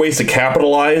had more ways to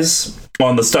capitalize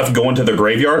on the stuff going to the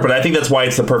graveyard, but I think that's why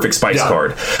it's the perfect spice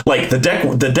card. Like the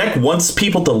deck wants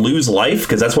people to lose life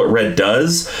because that's what red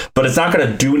does, but it's not going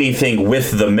to do anything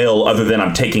with the mill other than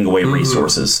I'm taking away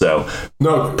resources. So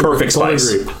perfect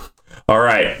spice. Agree. All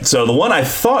right, so the one I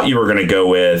thought you were going to go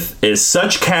with is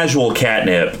such casual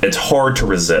catnip, it's hard to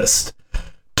resist.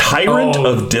 Tyrant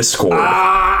of Discord.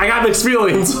 I got mixed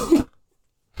feelings.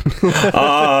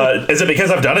 Is it because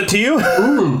I've done it to you?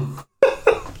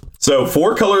 So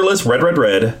 4 colorless,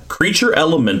 red, creature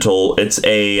elemental. It's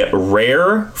a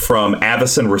rare from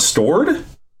Avacyn Restored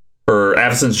or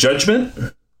Avacyn's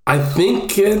Judgment. I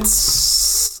think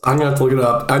I'm gonna have to look it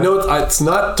up. I know it's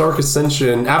not Dark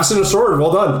Ascension. Avacyn Restored.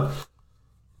 Well done.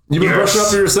 You've been brushing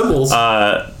up your symbols.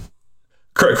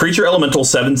 Creature elemental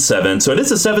 7/7. So it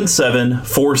is a 7/7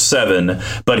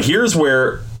 4/7. But here's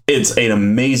where it's an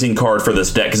amazing card for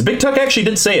this deck because Big Tuck actually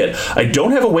did say it. I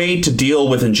don't have a way to deal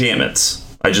with enchantments.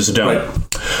 I just don't.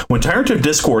 Right. When Tyrant of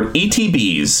Discord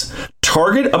ETBs,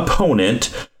 target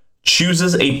opponent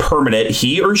chooses a permanent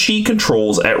he or she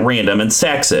controls at random and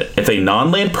sacks it. If a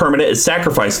non-land permanent is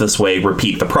sacrificed this way,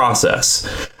 repeat the process.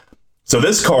 So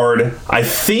this card, I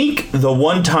think the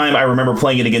one time I remember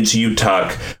playing it against you,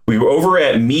 Tuck, we were over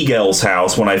at Miguel's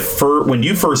house when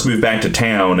you first moved back to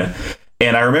town.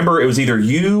 And I remember it was either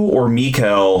you or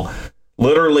Mikael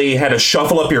literally had to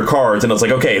shuffle up your cards, and I was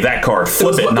like, okay, that card,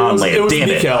 flip it, non-land, damn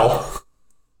it. Mikael.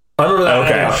 I remember that.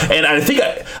 Okay, yeah. And I think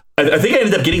I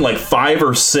ended up getting like 5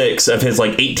 or 6 of his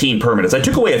like 18 permanents. I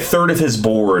took away a third of his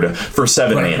board for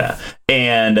 7 mana,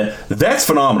 And that's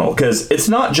phenomenal because it's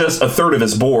not just a third of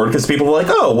his board because people are like,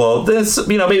 oh, well, this,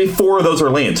 maybe 4 of those are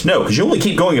lands. No, because you only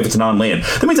keep going if it's non-land.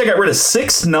 That means I got rid of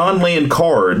 6 non-land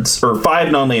cards or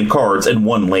 5 non-land cards and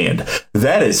 1 land.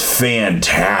 That is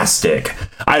fantastic.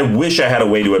 I wish I had a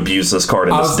way to abuse this card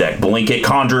in this deck. Blanket,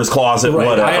 Conjurer's Closet,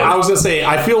 whatever. I was going to say,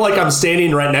 I feel like I'm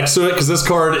standing right next to it because this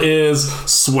card is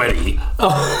sweaty.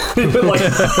 I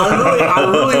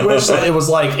really wish that it was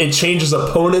like it changes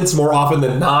opponents more often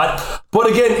than not. But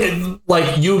again,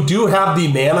 you do have the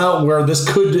mana where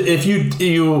this could, if you do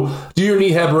your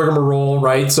Nihab rigmarole,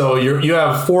 right? So you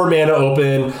have 4 mana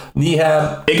open,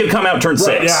 Nihab. It could come out turn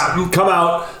 6. Yeah, come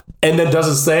out and then does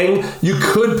its thing. You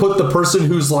could put the person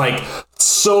who's like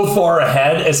so far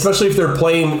ahead, especially if they're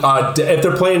playing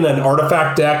an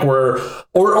artifact deck or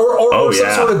some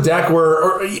sort of deck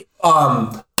where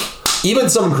even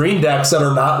some green decks that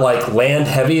are not like land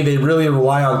heavy, they really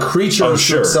rely on creatures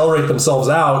to accelerate themselves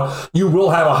out. You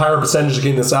will have a higher percentage of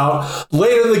getting this out.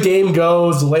 Later the game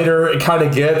goes, later it kind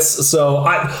of gets. So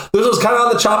this was kind of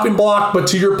on the chopping block, but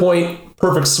to your point,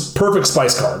 perfect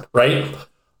spice card, right?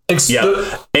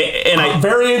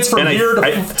 Variants from here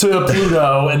to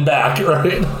Pluto and back,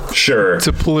 right? Sure.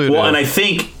 To Pluto. Well, and I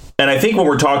think when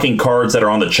we're talking cards that are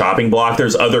on the chopping block,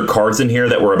 there's other cards in here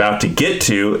that we're about to get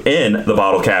to in the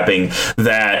bottle capping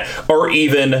that are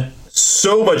even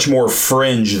so much more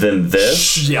fringe than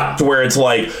this. Yeah. To where it's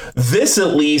like, this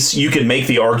at least you can make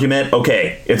the argument,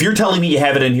 okay, if you're telling me you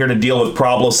have it in here to deal with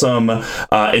troublesome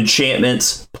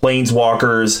enchantments,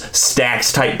 planeswalkers,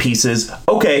 stacks type pieces,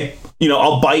 okay,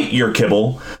 I'll bite your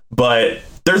kibble, but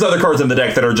there's other cards in the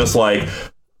deck that are just like,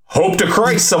 hope to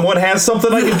Christ someone has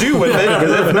something I can do with it,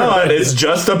 because if not, it's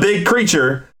just a big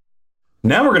creature.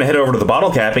 Now we're going to head over to the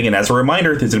bottle capping, and as a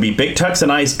reminder, there's going to be big tucks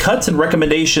and eyes cuts and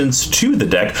recommendations to the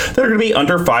deck that are going to be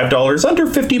under $5, under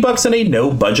 $50, and a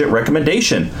no-budget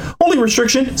recommendation. Only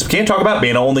restriction is we can't talk about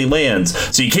mana-only lands,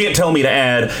 so you can't tell me to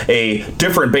add a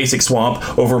different basic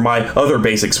swamp over my other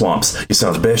basic swamps. You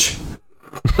sons of a bitch.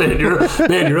 Man, you're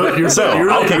really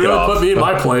put me in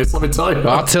my place, let me tell you.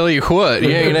 I'll tell you what, you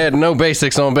ain't adding no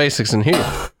basics on basics in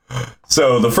here.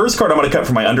 So the first card I'm going to cut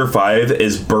for my under 5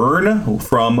 is Burn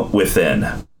from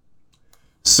Within.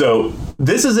 So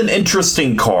this is an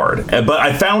interesting card, but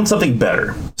I found something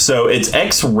better. So it's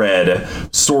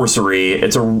X-Red Sorcery.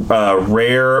 It's a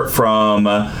rare from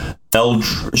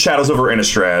Shadows over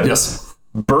Innistrad. Yes.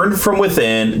 Burn from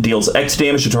Within deals X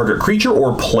damage to target creature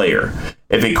or player.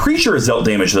 If a creature is dealt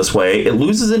damage this way, it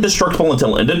loses indestructible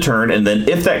until end of turn, and then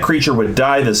if that creature would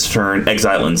die this turn,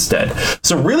 exile instead.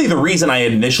 So really the reason I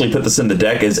initially put this in the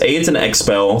deck is A, it's an X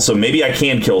spell, so maybe I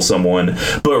can kill someone,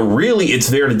 but really it's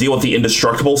there to deal with the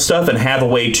indestructible stuff and have a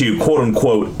way to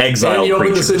quote-unquote exile and you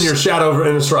creatures. open this in your Shadow over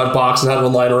Innistrad box and have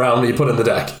one lying around that you put in the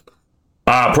deck.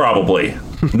 Probably.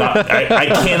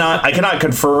 I cannot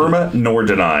confirm nor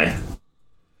deny.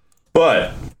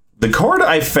 But the card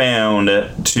I found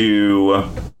to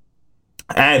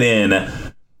add in,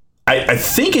 I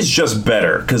think is just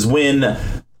better, because when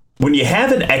you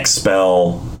have an X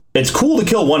spell, it's cool to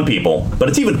kill 1 people, but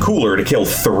it's even cooler to kill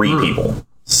 3 people.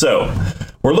 So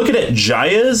we're looking at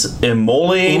Jaya's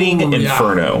Immolating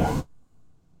Inferno. Yeah.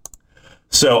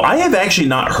 So I have actually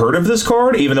not heard of this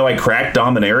card, even though I cracked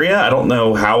Dominaria. I don't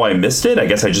know how I missed it. I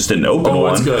guess I just didn't open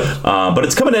one. That's good. But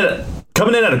it's coming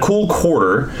in at a cool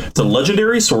quarter. It's a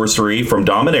legendary sorcery from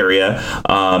Dominaria,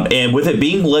 and with it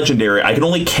being legendary, I can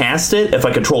only cast it if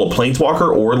I control a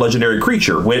planeswalker or legendary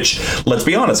creature, which, let's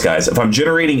be honest, guys, if I'm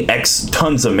generating X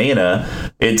tons of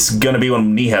mana, it's going to be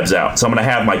when Nihab's out, so I'm going to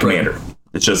have my commander.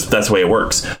 It's just, that's the way it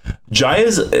works.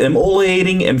 Jaya's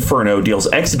Immolating Inferno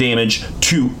deals X damage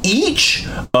to each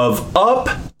of up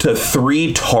to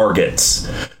 3 targets.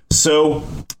 So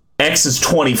X is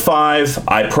 25.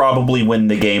 I probably win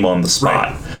the game on the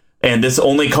spot. Right. And this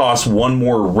only costs 1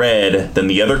 more red than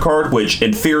the other card, which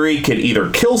in theory could either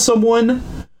kill someone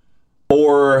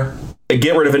or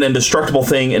get rid of an indestructible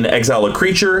thing and exile a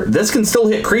creature. This can still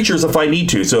hit creatures if I need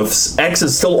to. So if X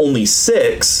is still only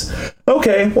 6,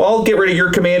 okay, well, I'll get rid of your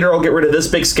commander. I'll get rid of this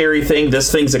big scary thing. This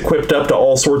thing's equipped up to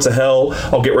all sorts of hell.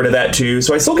 I'll get rid of that too.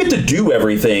 So I still get to do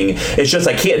everything. It's just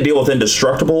I can't deal with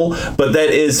indestructible, but that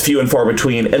is few and far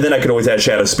between. And then I could always add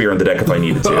Shadow Spear in the deck if I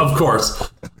needed to. Of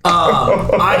course.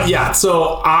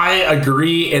 So I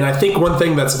agree. And I think one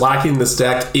thing that's lacking in this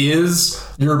deck is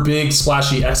your big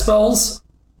splashy X spells.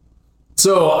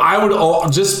 So I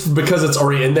would, just because it's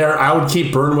already in there, I would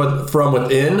keep Burn from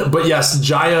Within. But yes,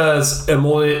 Jaya's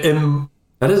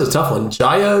that is a tough one.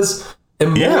 Jaya's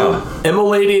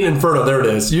Immolating Inferno. There it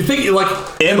is. You think like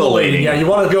Immolating. Yeah, you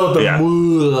want to go with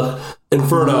the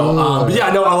Inferno. But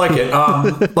yeah, no, I like it.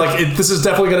 This is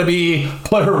definitely going to be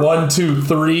player 1, 2,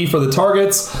 3 for the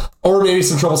targets, or maybe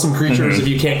some troublesome creatures if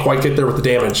you can't quite get there with the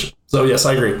damage. So yes,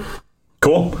 I agree.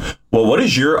 Cool. Well, what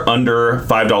is your under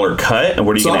 $5 cut, and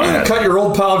what are you going to add? I'm going to cut your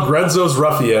old pal Grenzo's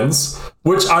Ruffians,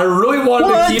 which I really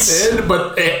wanted to keep in,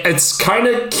 but it's kind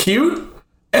of cute.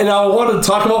 And I want to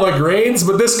talk about my grains,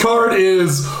 but this card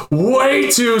is way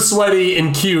too sweaty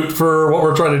and cute for what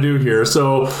we're trying to do here.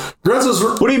 So, Grenzo's...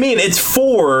 What do you mean? It's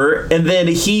 4, and then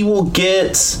he will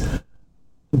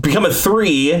become a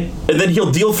 3, and then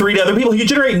he'll deal 3 to other people. He can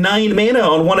generate 9 mana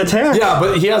on 1 attack. Yeah,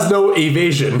 but he has no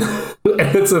evasion.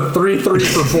 And it's a 3/3 for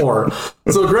 4.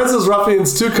 So Grenzo's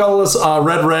Ruffians, 2 colorless,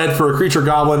 red for a creature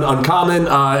goblin, uncommon.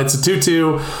 It's a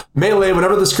 2/2 melee.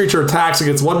 Whenever this creature attacks, it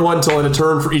gets 1/1 till in a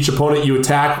turn for each opponent you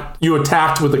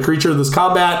attacked with a creature in this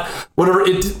combat.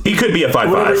 He could be a 5/5.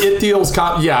 Whenever it deals,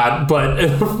 but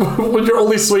when you're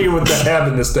only swinging with the hand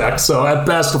in this deck, so at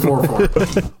best a 4/4.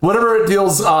 Whenever it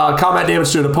deals combat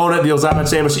damage to an opponent, deals that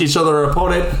much damage to each other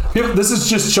opponent. This is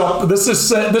just chump. This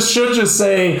should just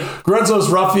say Grenzo's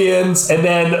Ruffians. And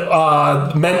then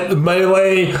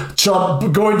melee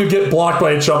chump going to get blocked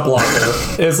by a chump blocker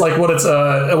is like what its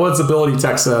ability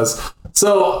text says.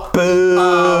 So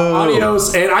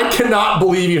adios, and I cannot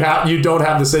believe you don't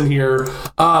have this in here.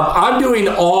 I'm doing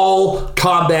all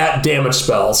combat damage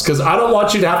spells because I don't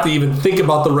want you to have to even think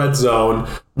about the red zone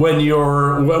when you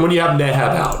have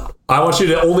Neheb out. I want you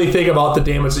to only think about the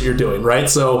damage that you're doing, right?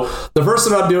 So the first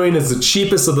thing I'm doing is the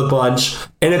cheapest of the bunch,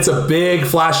 and it's a big,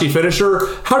 flashy finisher.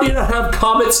 How do you not have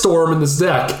Comet Storm in this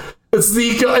deck? It's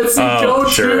the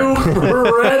go-to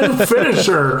red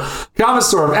finisher. Comet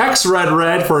Storm, X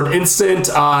red for an instant.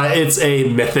 It's a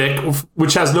mythic,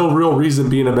 which has no real reason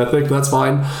being a mythic. That's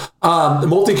fine.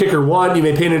 Multi-kicker 1. You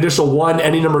may pay an additional 1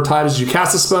 any number of times you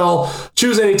cast a spell.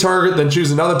 Choose any target, then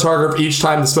choose another target for each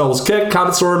time the spell was kicked.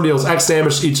 Comet Storm deals X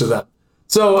damage to each of them.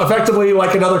 So effectively,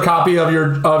 like another copy of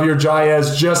your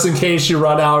Jayez, just in case you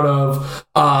run out of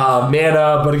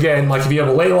mana. But again, like if you have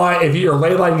a ley line, if your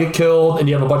ley line get killed and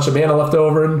you have a bunch of mana left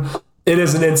over, it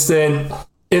is an instant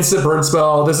burn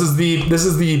spell. This is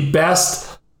the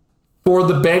best for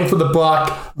the bang for the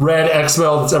buck red X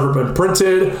spell that's ever been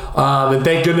printed. And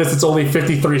thank goodness it's only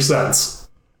 53 cents.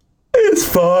 It's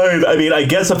fine. I mean, I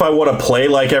guess if I want to play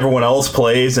like everyone else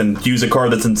plays and use a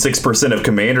card that's in 6% of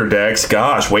commander decks,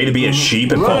 gosh, way to be a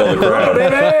sheep and follow the crowd.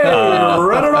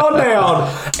 Run it on down.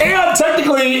 And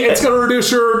technically, it's going to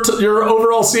reduce your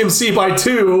overall CMC by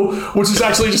 2, which is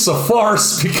actually just a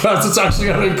farce because it's actually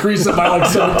going to increase it by like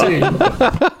 17.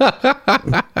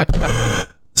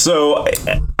 So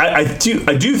I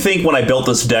do think when I built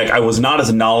this deck, I was not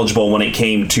as knowledgeable when it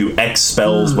came to X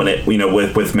spells when it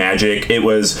with Magic. It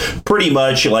was pretty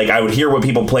much like I would hear what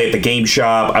people play at the game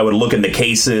shop. I would look in the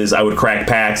cases. I would crack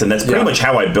packs, and that's pretty much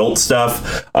how I built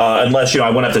stuff. Unless I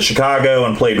went up to Chicago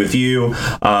and played with you,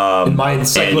 and I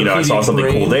saw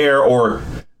something cool there, or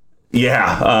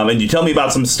and you tell me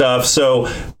about some stuff. So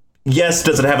yes,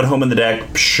 does it have a home in the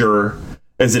deck? Sure.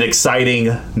 Is it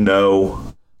exciting? No.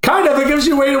 Kind of. It gives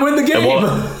you a way to win the game.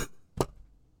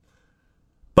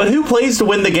 But who plays to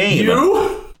win the game?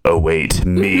 You? Oh, wait.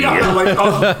 Me. Yeah,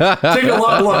 take a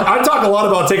lot. Look, I talk a lot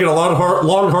about taking a long, hard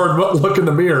look in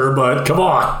the mirror, but come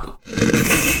on.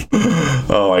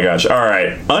 Oh, my gosh. All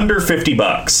right. Under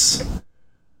 $50.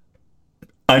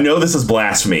 I know this is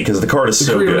blasphemy because the card is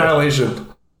so good. Annihilation.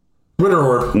 Winter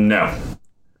Orb. No.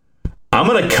 I'm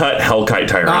going to cut Hellkite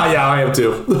Tyrant. Yeah, I am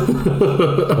too.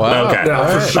 Wow. Okay.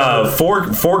 Yeah, for sure.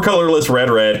 Four colorless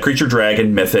red, creature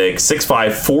dragon, mythic,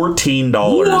 6/5, $14.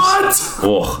 What?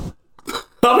 Ugh.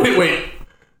 How many? Wait.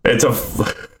 It's a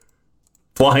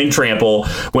flying trample.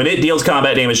 When it deals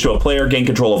combat damage to a player, gain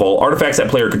control of all artifacts that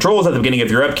player controls at the beginning of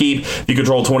your upkeep. If you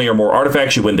control 20 or more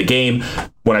artifacts, you win the game.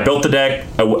 When I built the deck,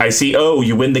 I see,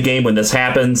 you win the game when this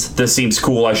happens. This seems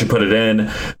cool. I should put it in.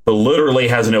 But literally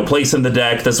has no place in the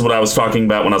deck. This is what I was talking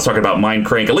about when I was talking about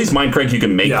Mindcrank. At least Mindcrank, you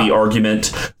can make the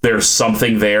argument there's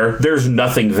something there. There's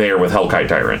nothing there with Hellkite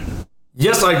Tyrant.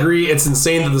 Yes, I agree. It's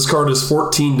insane that this card is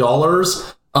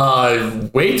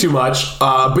 $14. Way too much.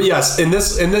 But yes, in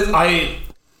this,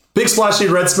 big splashy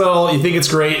red spell. You think it's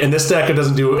great. In this deck, it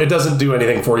doesn't do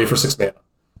anything for you for 6 mana.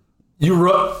 You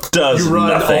run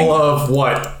nothing. all of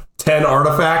 10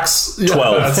 artifacts.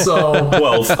 12. So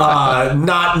 12.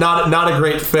 Not a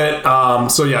great fit.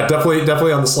 So yeah,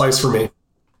 definitely on the slice for me.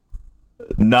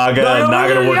 Naga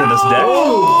to work in this deck.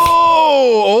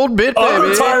 Oh, old bit, baby.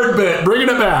 Unretired bit, bringing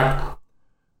it back.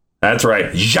 That's right.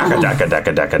 Jaka daka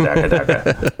daka daka daka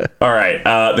daka. All right.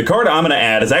 The card I'm going to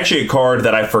add is actually a card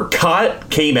that I forgot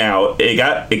came out.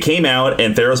 It came out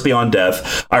in Theros Beyond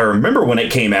Death. I remember when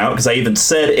it came out because I even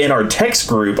said in our text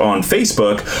group on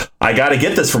Facebook, I got to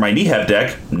get this for my Niheb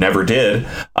deck. Never did.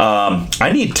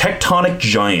 I need Tectonic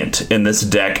Giant in this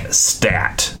deck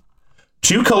stat.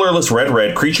 2 colorless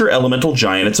red creature elemental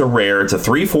giant. It's a rare. It's a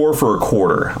 3/4 for a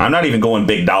quarter. I'm not even going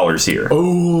big dollars here.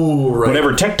 Oh, right.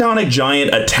 Whenever Tectonic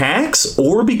Giant attacks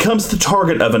or becomes the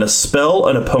target of a spell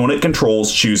an opponent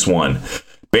controls, choose one.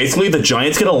 Basically, the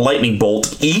giant's going to lightning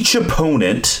bolt each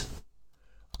opponent,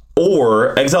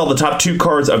 or exile the top 2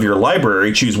 cards of your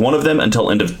library. Choose one of them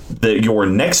until end of your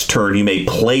next turn. You may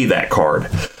play that card.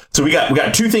 So we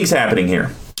got 2 things happening here.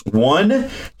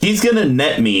 One, he's going to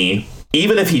net me,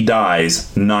 even if he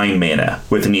dies, 9 mana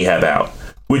with Niheb out,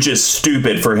 which is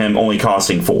stupid for him only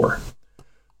costing 4.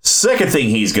 Second thing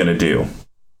he's going to do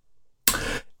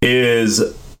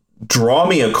is draw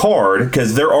me a card,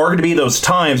 because there are going to be those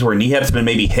times where Niheb's been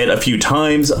maybe hit a few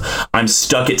times. I'm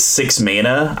stuck at 6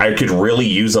 mana. I could really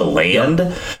use a land.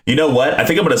 Yep. You know what? I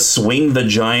think I'm going to swing the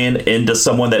giant into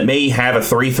someone that may have a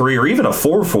 3/3 or even a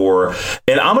 4/4,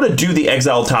 and I'm going to do the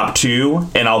exile top 2,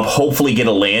 and I'll hopefully get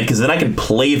a land, because then I can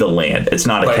play the land. It's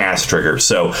not a cast trigger.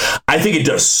 So I think it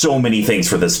does so many things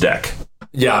for this deck.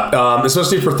 Yeah,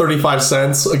 especially for 35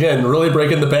 cents. Again, really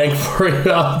breaking the bank for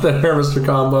you out there, Mr.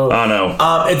 Combo. I know.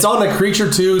 It's on the creature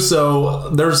too, so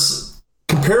there's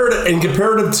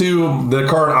comparative to the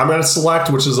card I'm going to select,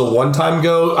 which is a one-time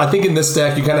go. I think in this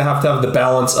deck you kind of have to have the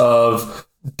balance of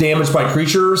damage by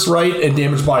creatures, right, and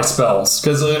damage by spells,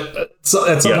 because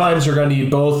sometimes you're going to need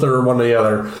both or one or the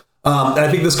other. And I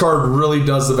think this card really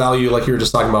does the value, like you were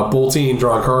just talking about, bolting,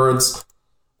 drawing cards.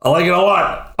 I like it a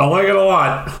lot. All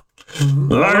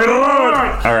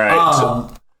right.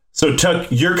 So Tuck,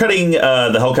 you're cutting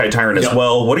the Hellkite Tyrant as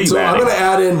well. What are you adding? I'm going to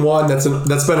add in one that's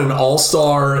been an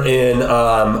all-star in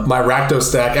my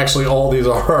Rakdos deck. Actually, all these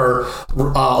are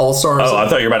all-stars. Oh, I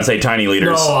thought you were about to say Tiny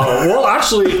Leaders. No,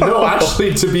 actually,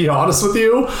 to be honest with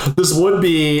you, this would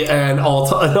be an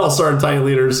all-star in Tiny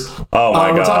Leaders. Oh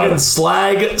my God. We're talking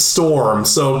Slag Storm.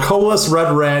 So colorless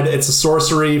red. It's a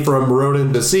sorcery from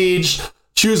Rodin Besieged.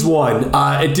 Choose one.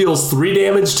 It deals 3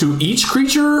 damage to each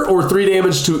creature or 3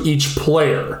 damage to each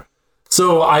player.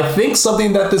 So I think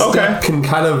something that this deck can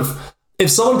kind of, if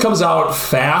someone comes out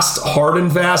fast, hard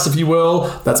and fast, if you will,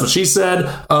 that's what she said,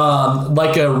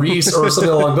 like a Reese or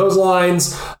something along those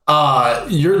lines,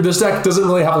 this deck doesn't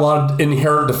really have a lot of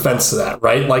inherent defense to that,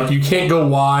 right? Like, you can't go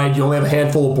wide, you only have a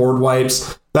handful of board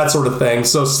wipes, that sort of thing.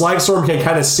 So Slagstorm can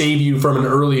kind of save you from an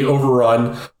early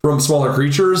overrun from smaller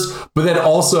creatures, but then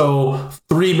also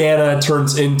 3 mana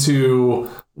turns into,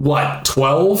 what,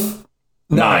 12?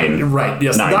 9. Right,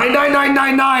 yes. 9.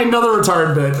 Another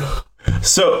retired bit.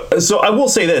 So I will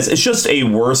say this: it's just a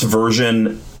worse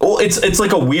version. Well, it's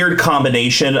like a weird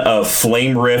combination of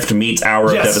Flame Rift meets Hour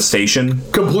of Devastation.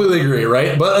 Completely agree,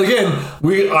 right? But again,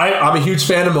 I'm a huge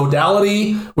fan of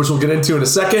modality, which we'll get into in a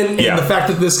second, and the fact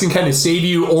that this can kind of save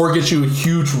you or get you a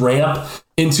huge ramp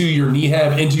into your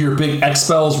Niheb, into your big X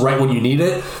spells right when you need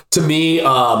it. To me,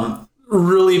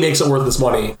 really makes it worth this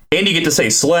money. And you get to say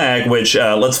slag, which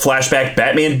let's flashback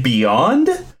Batman Beyond.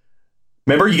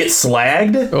 Remember, you get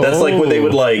slagged? That's like when they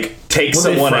would take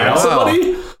someone out.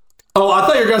 Somebody? Oh, I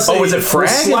thought you were going to say... Oh, was it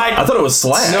frag? I thought it was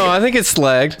slag. No, I think it's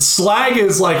slagged. Slag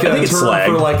is like a term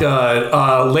for like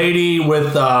a lady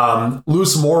with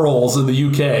loose morals in the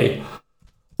UK.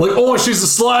 Like, oh, she's a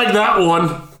slag, that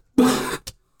one.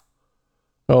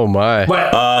 Oh, my.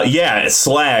 Yeah,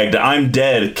 slagged. I'm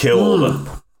dead, killed.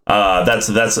 That's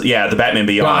the Batman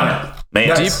Beyond.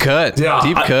 Man. Deep cut. Yeah.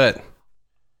 Deep cut.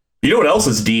 You know what else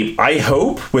is deep? I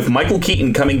hope, with Michael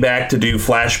Keaton coming back to do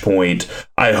Flashpoint,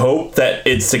 I hope that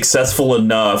it's successful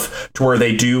enough to where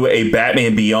they do a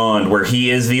Batman Beyond where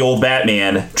he is the old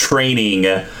Batman training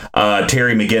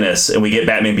Terry McGinnis, and we get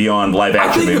Batman Beyond live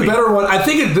action movie. The better one, I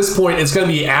think at this point, it's going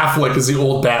to be Affleck as the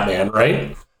old Batman,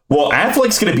 right? Well,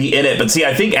 Affleck's going to be in it, but see,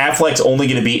 I think Affleck's only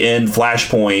going to be in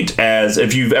Flashpoint as,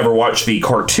 if you've ever watched the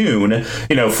cartoon,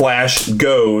 Flash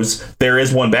goes, there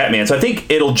is one Batman. So I think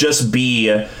it'll just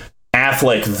be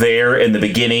Affleck there in the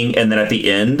beginning, and then at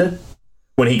the end,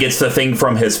 when he gets the thing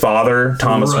from his father,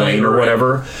 Thomas Wayne or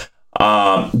whatever.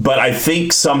 But I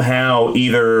think somehow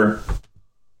either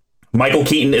Michael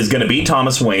Keaton is going to be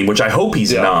Thomas Wayne, which I hope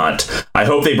he's not. I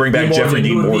hope they bring back Jeffrey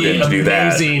Dean Morgan to do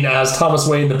that. Amazing as Thomas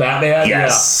Wayne the Batman.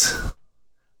 Yes.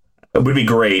 It would be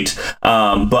great,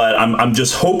 but I'm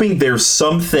just hoping there's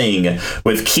something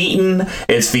with Keaton.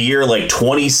 It's the year like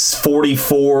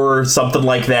 2044, something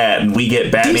like that, and we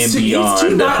get Batman Beyond. He's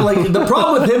too not, like, the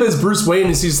problem with him as Bruce Wayne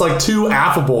is he's like too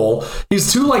affable.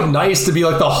 He's too like nice to be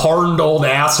like the hardened old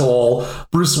asshole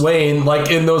Bruce Wayne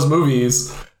like in those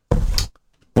movies.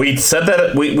 We said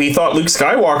that we thought Luke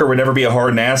Skywalker would never be a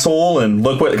hardened asshole, and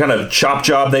look what kind of chop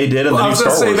job they did in the new Star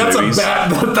Wars movies.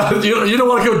 You don't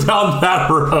want to go down that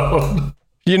road.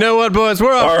 You know what, boys?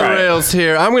 We're off the rails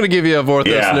here. I'm going to give you a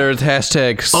Vorthos Nerds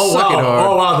hashtag suck it hard.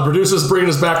 Oh, wow. The producer's bringing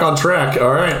us back on track.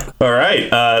 All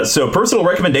right. So personal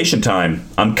recommendation time.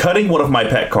 I'm cutting one of my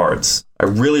pet cards. I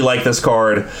really like this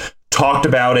card. Talked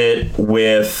about it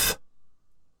with...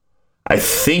 I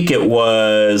think it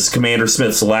was Commander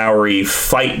Smith's Lowry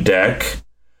fight deck.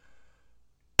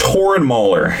 Tauren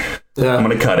Mauler. Yeah. I'm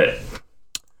going to cut it.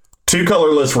 2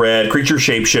 colorless red, creature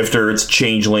shapeshifter. It's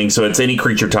changeling, so it's any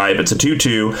creature type. It's a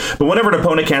 2/2. But whenever an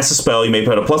opponent casts a spell, you may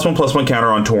put a +1/+1 counter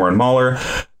on Tauren Mauler.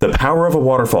 The power of a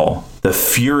waterfall, the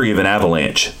fury of an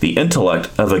avalanche, the intellect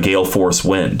of a gale force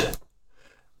wind.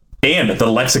 And the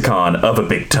lexicon of a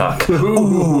big tuck.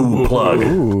 Ooh, plug.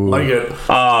 Ooh. Like it.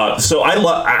 So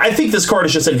I think this card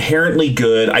is just inherently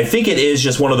good. I think it is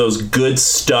just one of those good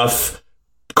stuff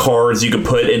cards you could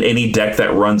put in any deck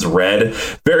that runs red.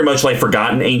 Very much like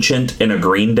Forgotten Ancient in a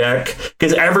green deck.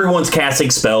 Because everyone's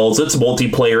casting spells. It's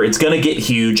multiplayer. It's going to get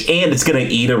huge. And it's going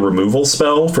to eat a removal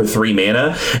spell for 3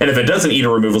 mana. And if it doesn't eat a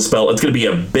removal spell, it's going to be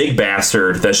a big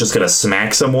bastard that's just going to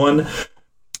smack someone.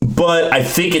 But I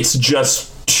think it's just...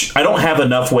 I don't have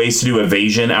enough ways to do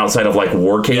evasion outside of like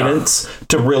War Cadence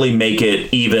to really make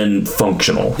it even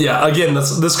functional. Yeah, again,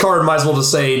 this card might as well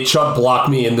just say Chuck block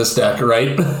me in this deck,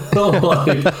 right? Like, all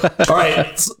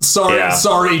right,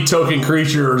 sorry, token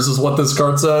creatures is what this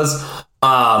card says.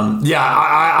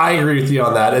 I agree with you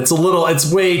on that. It's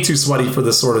way too sweaty for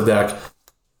this sort of deck.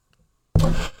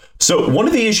 So one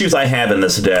of the issues I have in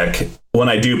this deck when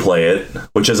I do play it,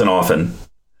 which isn't often,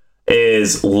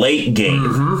 is late game.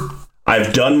 Mm-hmm.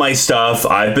 I've done my stuff.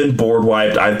 I've been board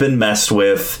wiped. I've been messed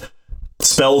with.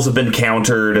 Spells have been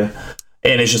countered.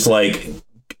 And it's just like,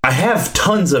 I have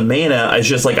tons of mana. It's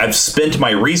just like, I've spent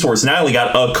my resource. And I only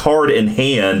got a card in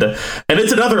hand. And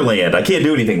it's another land. I can't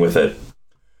do anything with it.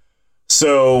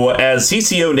 So, as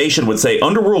CCO Nation would say,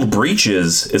 Underworld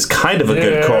Breaches is kind of a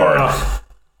good card.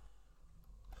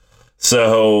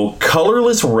 So,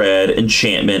 colorless red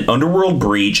enchantment, Underworld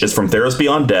Breach is from Theros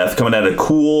Beyond Death, coming at a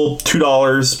cool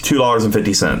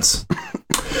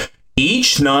 $2.50.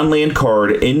 Each non-land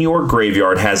card in your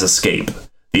graveyard has escape.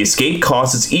 The escape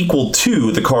cost is equal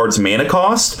to the card's mana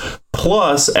cost,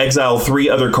 plus exile 3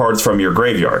 other cards from your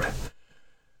graveyard.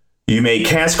 You may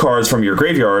cast cards from your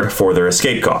graveyard for their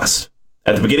escape cost.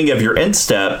 At the beginning of your end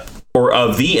step, or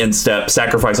of the end step,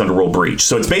 sacrifice Underworld Breach.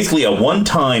 So it's basically a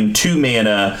one-time 2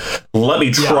 mana, let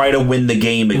me try to win the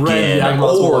game again.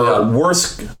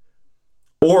 Worst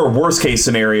case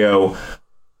scenario,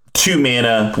 2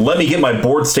 mana, let me get my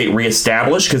board state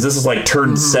reestablished, because this is like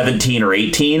turn 17 or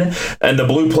 18, and the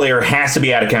blue player has to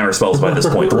be out of counter spells by this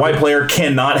point. The white player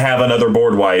cannot have another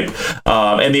board wipe,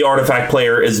 and the artifact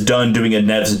player is done doing a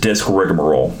Nev's Disc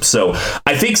rigmarole. So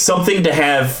I think something to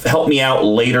have help me out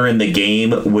later in the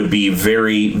game would be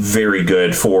very, very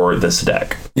good for this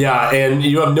deck. Yeah, and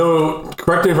you have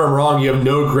correct me if I'm wrong, you have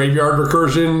no graveyard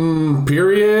recursion,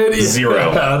 period? 0.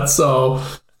 Yeah, so...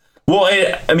 Well,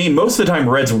 I mean, most of the time,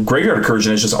 Red's graveyard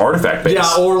recursion is just artifact based.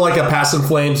 Yeah, or like a Passive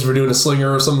Flames if we're doing a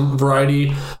Slinger or some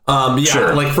variety.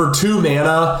 Sure. Like for 2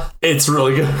 mana, it's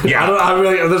really good. Yeah,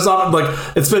 there's not like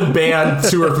it's been banned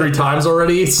 2 or 3 times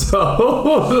already.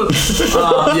 So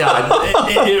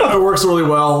it works really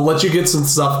well. Let you get some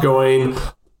stuff going.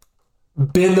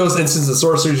 Bin those instants and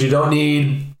sorceries you don't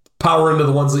need. Power into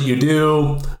the ones that you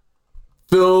do.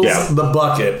 Fills the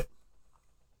bucket.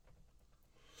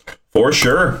 For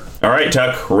sure. All right,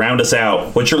 Tuck, round us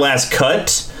out. What's your last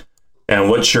cut? And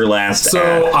what's your last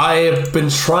add? I have been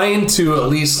trying to at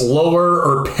least lower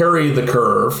or parry the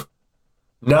curve.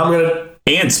 Now I'm going to...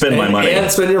 And spend my money.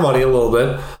 And spend your money a little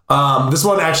bit. This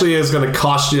one actually is going to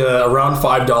cost you around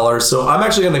 $5. So I'm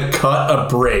actually going to cut a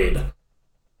Braid.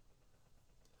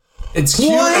 It's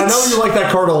cute. What? I know you like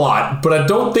that card a lot, but I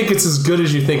don't think it's as good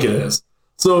as you think it is.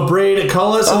 So Braid,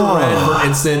 colorless and red for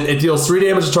instant. It deals 3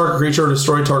 damage to target creature or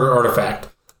destroy target artifact.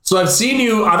 So I've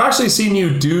actually seen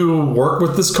you do work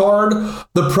with this card.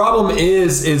 The problem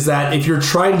is that if you're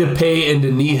trying to pay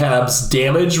into Nehab's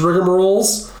damage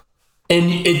rigmaroles, and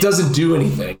it doesn't do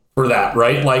anything for that,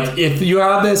 right? Like if you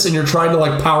have this and you're trying to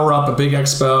like power up a big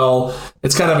X spell,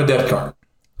 it's kind of a dead card.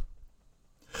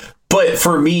 But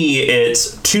for me,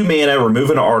 it's 2 mana, remove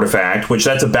an artifact, which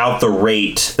that's about the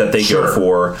rate that they go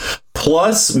for.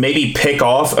 Plus, maybe pick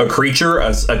off a creature,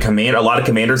 a command. A lot of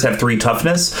commanders have 3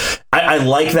 toughness. I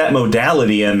like that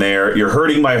modality in there. You're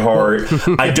hurting my heart.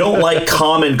 I don't like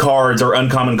common cards or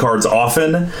uncommon cards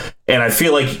often. And I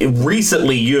feel like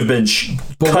recently you have been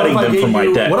cutting them from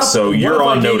my deck. So you're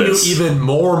on notice. You even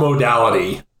more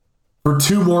modality for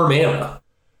 2 more mana.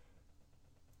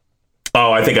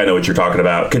 Oh, I think I know what you're talking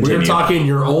about. Continue. We're talking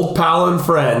your old pal and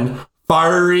friend,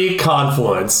 Fiery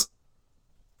Confluence.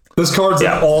 This card's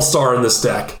an all-star in this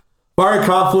deck. Fiery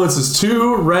Confluence is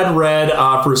 2 red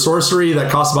for a sorcery that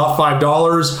costs about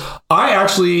 $5. I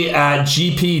actually, at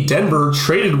GP Denver,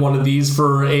 traded one of these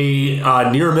for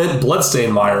a near mint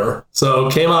Bloodstained Mire. So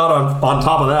it came out on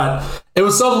top of that. It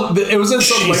was in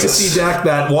some legacy deck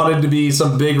that wanted to be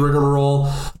some big rigmarole.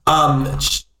 I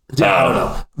don't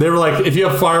know. They were like, if you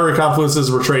have Fiery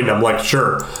Confluences, we're trading them. I'm like,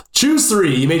 sure. Choose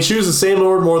 3. You may choose the same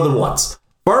lord more than once.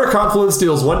 Fiery Confluence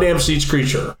deals 1 damage to each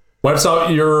creature. Wipes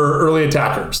out your early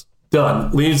attackers.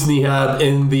 Done. Leaves Nehab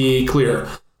in the clear.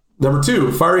 Number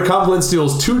 2, Fiery Confluence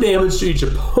deals 2 damage to each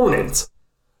opponent.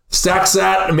 Stacks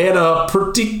that mana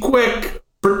pretty quick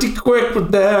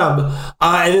with them.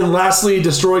 And then lastly,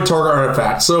 destroy target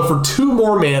artifact. So for 2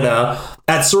 more mana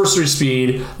at sorcery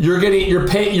speed, you're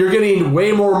getting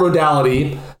way more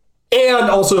modality and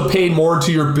also paid more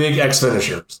to your big X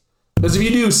finishers. Because if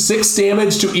you do 6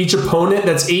 damage to each opponent,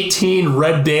 that's 18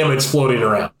 red damage floating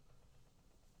around.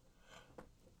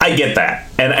 I get that,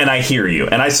 and I hear you.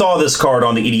 And I saw this card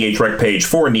on the EDH rec page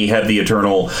for Neheb the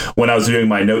Eternal when I was doing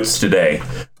my notes today.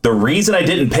 The reason I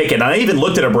didn't pick it, and I even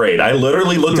looked at a Braid. I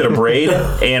literally looked at a Braid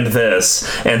and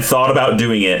this and thought about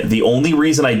doing it. The only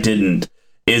reason I didn't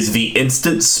is the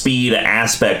instant speed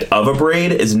aspect of a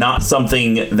Braid is not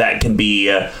something that can be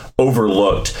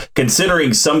overlooked.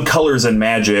 Considering some colors in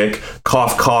Magic,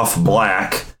 cough,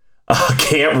 black,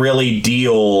 can't really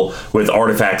deal with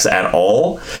artifacts at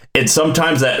all. And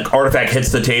sometimes that artifact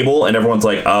hits the table and everyone's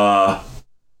like,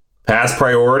 pass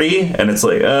priority. And it's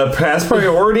like, pass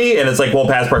priority. And it's like, well,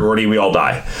 pass priority, we all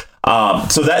die.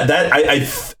 So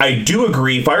I do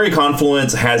agree. Fiery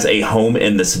Confluence has a home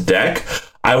in this deck.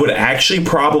 I would actually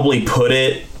probably put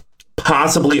it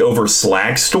possibly over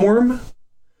Slagstorm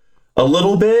a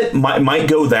little bit. Might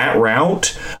go that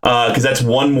route because that's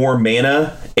 1 more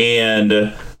mana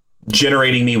and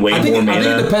generating me way more mana. I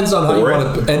think it depends on how you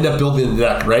want to end up building the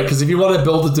deck, right? Because if you want to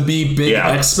build it to be big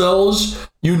X spells,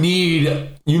 you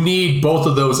need both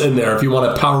of those in there if you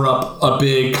want to power up a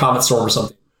big Comet Storm or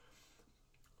something.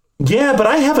 Yeah, but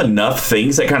I have enough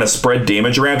things that kind of spread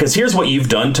damage around. Because here's what you've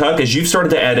done, Tuck, is you've started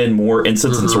to add in more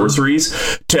instants and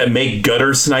sorceries to make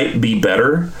Gutter Snipe be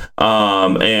better.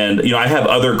 And, I have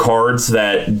other cards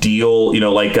that deal,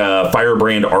 like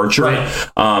Firebrand Archer.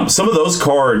 Right. Some of those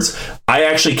cards I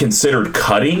actually considered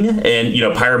cutting and,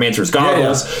 Pyromancer's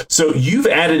Goggles. Yeah. So you've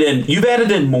added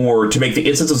in more to make the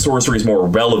instants and sorceries more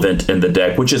relevant in the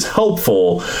deck, which is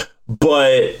helpful.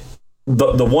 But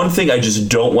the one thing I just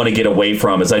don't want to get away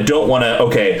from is I don't want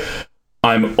to,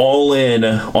 I'm all in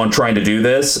on trying to do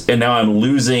this, and now I'm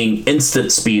losing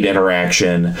instant speed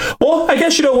interaction. Well, I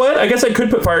guess you know what? I guess I could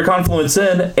put Fire Confluence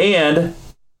in and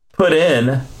put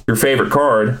in your favorite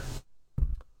card.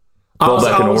 I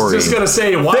was just going to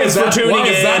say, why is that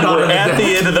not We're at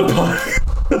the end of the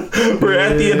We're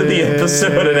at the end of the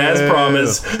episode, and as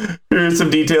promised, here's some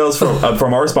details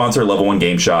from our sponsor, Level 1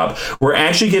 Game Shop. We're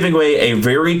actually giving away a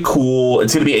very cool,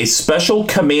 it's going to be a special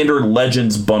Commander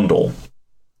Legends bundle.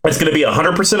 It's going to be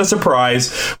 100% a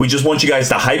surprise. We just want you guys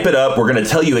to hype it up. We're going to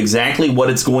tell you exactly what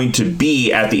it's going to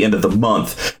be at the end of the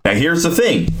month. Now, here's the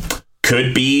thing.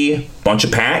 Could be a bunch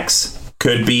of packs.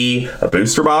 Could be a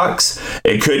booster box.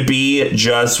 It could be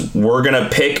just we're going to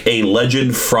pick a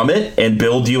legend from it and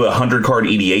build you a 100-card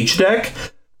EDH deck.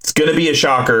 It's going to be a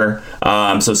shocker.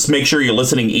 So make sure you're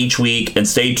listening each week and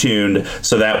stay tuned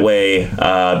so that way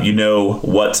you know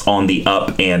what's on the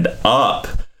up and up.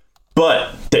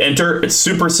 But to enter, it's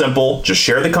super simple. Just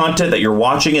share the content that you're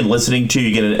watching and listening to.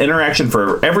 You get an interaction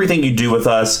for everything you do with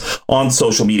us on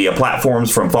social media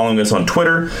platforms, from following us on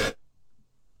Twitter,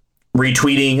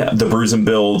 retweeting the Brews and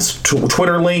Builds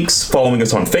Twitter links, following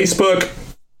us on Facebook,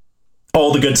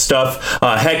 all the good stuff.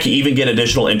 Heck, you even get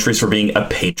additional entries for being a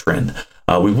patron.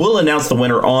 We will announce the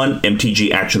winner on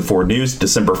MTG Action 4 News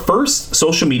December 1st,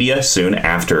 social media soon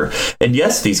after. And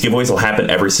yes, these giveaways will happen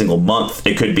every single month.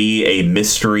 It could be a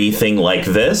mystery thing like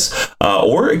this,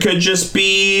 or it could just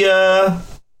be, I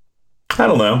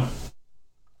don't know,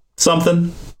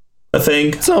 something, a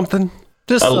thing. Something.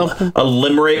 Just something. A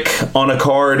limerick on a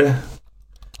card.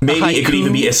 Maybe it could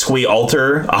even be a Squee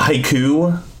Altar, a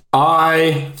haiku.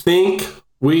 I think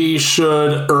we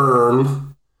should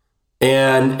earn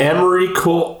an Emery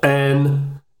Cole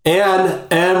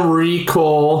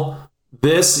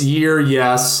this year.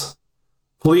 Yes.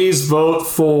 Please vote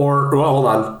for. Well, hold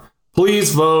on.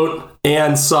 Please vote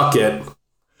and suck it.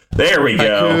 There we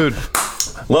go.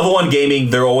 Level 1 Gaming,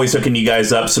 they're always hooking you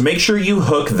guys up, so make sure you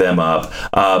hook them up.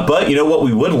 But you know what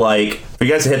we would like? For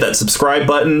you guys to hit that subscribe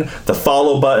button, the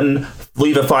follow button,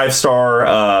 leave a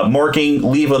 5-star marking,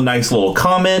 leave a nice little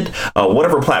comment.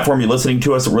 Whatever platform you're listening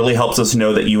to us, it really helps us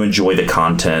know that you enjoy the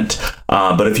content.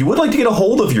 But if you would like to get a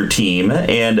hold of your team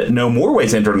and know more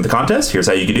ways to enter into the contest, here's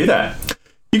how you can do that.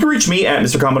 You can reach me at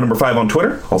Mr. Combo number 5 on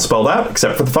Twitter, all spelled out,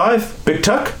 except for the 5. Big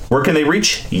Tuck, where can they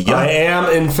reach you? I am,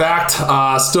 in fact,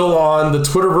 still on the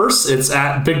Twitterverse. It's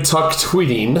at Big Tuck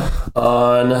Tweeting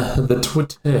on the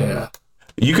Twitter.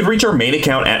 You can reach our main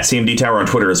account at CMD Tower on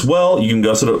Twitter as well. You can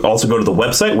also go to the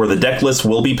website where the deck list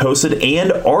will be posted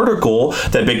and article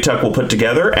that Big Tuck will put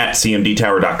together at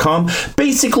cmdtower.com.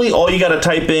 Basically, all you got to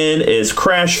type in is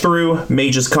Crash Through,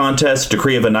 Mage's Contest,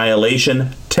 Decree of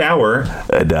Annihilation,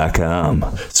 Tower.com.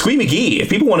 Squee McGee, if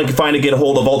people want to find and get a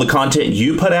hold of all the content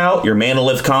you put out, your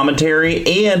Manolith commentary,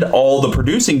 and all the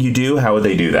producing you do, how would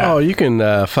they do that? Oh, you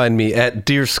can find me at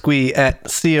dearsquee at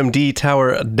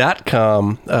cmdtower.com.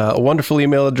 A wonderful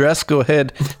email address. Go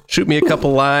ahead, shoot me a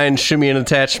couple lines, shoot me an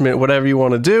attachment, whatever you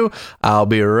want to do. I'll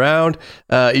be around.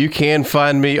 You can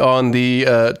find me on the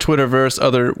Twitterverse,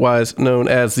 otherwise known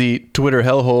as the Twitter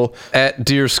hellhole, at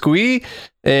dearsquee.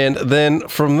 And then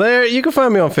from there, you can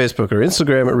find me on Facebook or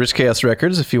Instagram at Rich Chaos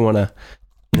Records if you want to,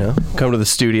 come to the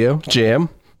studio, jam.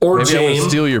 Or maybe jam. I want to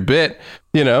steal your bit,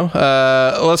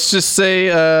 Let's just say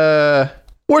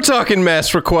we're talking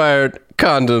mask required,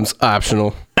 condoms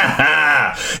optional.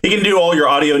 You can do all your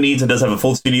audio needs and does have a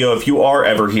full studio if you are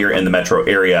ever here in the metro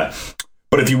area.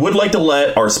 But if you would like to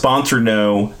let our sponsor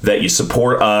know that you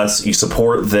support us, you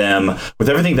support them with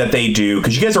everything that they do,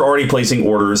 because you guys are already placing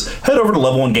orders, head over to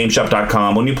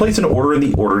level1gameshop.com. When you place an order in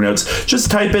the order notes, just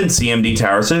type in CMD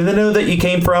Tower so they know that you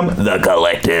came from the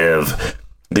collective.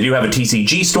 They do have a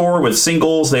TCG store with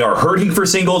singles. They are hurting for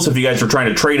singles. So if you guys are trying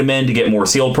to trade them in to get more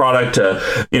sealed product to,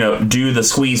 do the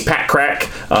squeeze pack crack,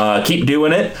 keep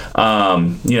doing it.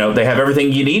 They have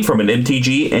everything you need from an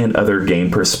MTG and other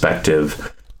game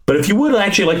perspective. But if you would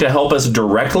actually like to help us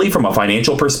directly from a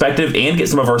financial perspective and get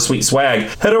some of our sweet swag,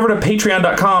 head over to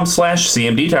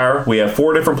patreon.com/CMD Tower. We have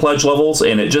 4 different pledge levels,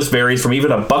 and it just varies from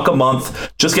even $1 a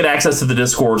month. Just get access to the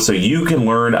Discord so you can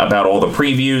learn about all the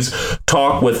previews,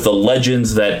 talk with the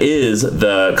legends that is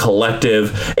the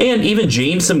collective, and even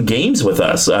jam some games with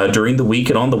us during the week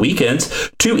and on the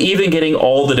weekends, to even getting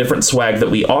all the different swag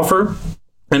that we offer.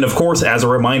 And of course, as a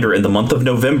reminder, in the month of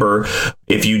November,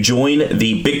 if you join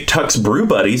the Big Tuck's Brew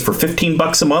Buddies for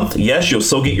 $15 a month, yes, you'll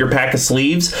still get your pack of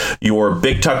sleeves, your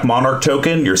Big Tuck Monarch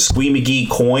token, your Squee McGee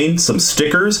coin, some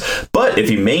stickers. But if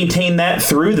you maintain that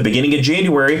through the beginning of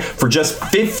January for just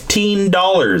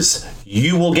 $15,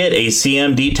 you will get a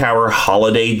CMD Tower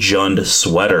Holiday Jund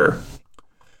sweater.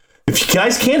 If you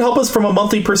guys can't help us from a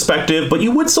monthly perspective, but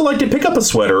you would still like to pick up a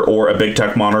sweater or a Big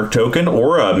Tuck Monarch token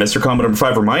or a Mr. Combo number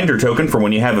 5 reminder token for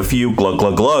when you have a few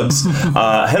glugs,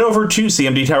 head over to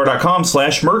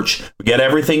cmdtower.com/merch. We get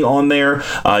everything on there.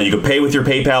 You can pay with your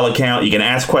PayPal account. You can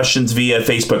ask questions via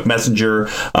Facebook Messenger.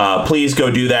 Please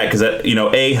go do that because that,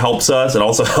 A, helps us. It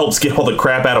also helps get all the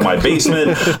crap out of my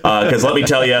basement. Because let me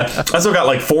tell you, I still got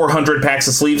like 400 packs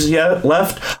of sleeves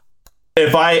left.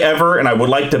 If I ever, and I would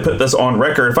like to put this on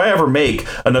record, if I ever make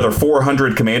another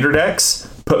 400 Commander decks,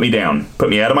 put me down. Put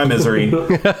me out of my misery.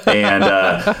 And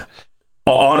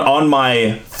on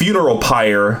my funeral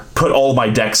pyre, put all my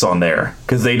decks on there,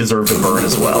 because they deserve to burn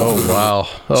as well. Oh,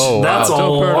 wow. That's a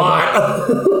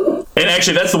lot. And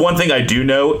actually, that's the one thing I do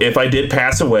know. If I did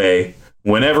pass away,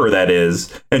 whenever that is,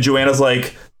 and Joanna's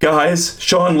like, guys,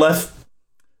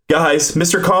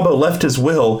 Mr. Combo left his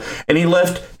will, and he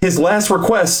left his last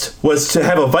request was to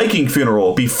have a Viking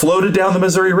funeral be floated down the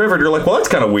Missouri River. And you're like, well, that's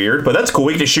kind of weird, but that's cool.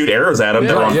 We can just shoot arrows at him.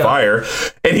 They're on fire.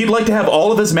 And he'd like to have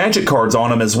all of his magic cards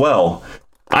on him as well.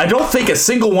 I don't think a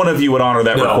single one of you would honor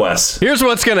that request. Here's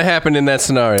what's going to happen in that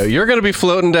scenario. You're going to be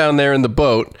floating down there in the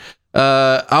boat.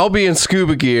 I'll be in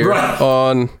scuba gear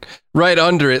right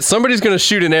under it. Somebody's going to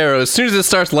shoot an arrow. As soon as it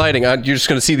starts lighting, you're just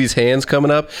going to see these hands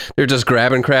coming up. They're just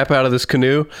grabbing crap out of this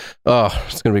canoe. Oh,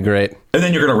 it's going to be great. And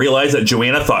then you're going to realize that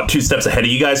Joanna thought 2 steps ahead of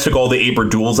you guys, took all the Aber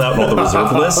Duels out and all the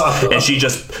reserve lists, and she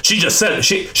just said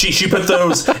she put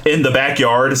those in the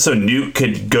backyard so Newt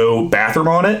could go bathroom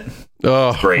on it.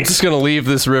 Oh, great. I'm just going to leave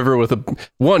this river with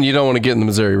one, you don't want to get in the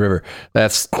Missouri River.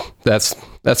 That's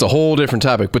a whole different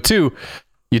topic. But 2,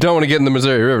 You don't want to get in the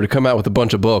Missouri River to come out with a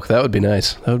bunch of bulk. That would be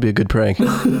nice. That would be a good prank. And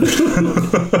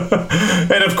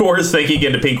of course, thank you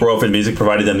again to Pink Royal for the music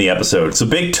provided in the episode. So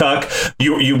Big Tuck,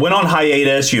 you went on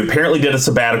hiatus. You apparently did a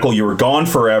sabbatical. You were gone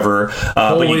forever,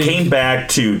 but you came back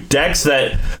to decks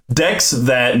that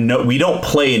we don't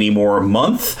play anymore. A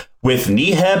month with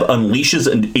Neheb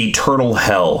Unleashes an Eternal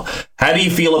Hell. How do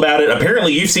you feel about it?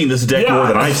 Apparently, you've seen this deck more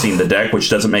than I've seen the deck, which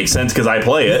doesn't make sense because I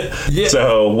play it. Yeah.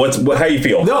 So, how you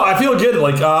feel? No, I feel good.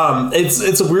 Like,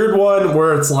 it's a weird one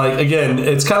where it's like, again,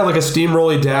 it's kind of like a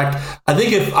steamrolly deck. I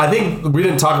think we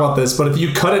didn't talk about this, but if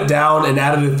you cut it down and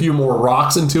added a few more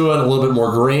rocks into it, a little bit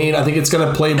more grain, I think it's going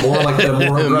to play more like the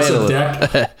more aggressive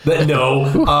deck that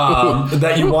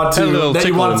you want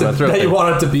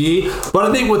it to be. But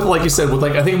I think with, like you said, with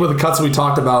the cuts we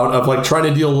talked about of like trying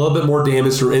to deal a little bit more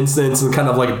damage through instance and kind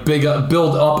of like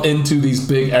build up into these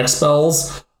big X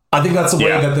spells. I think that's the way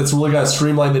that's really going to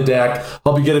streamline the deck.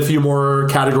 Help you get a few more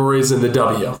categories in the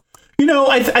W.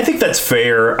 I think that's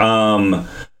fair.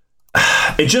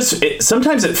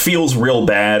 Sometimes it feels real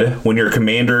bad when your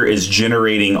commander is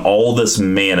generating all this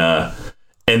mana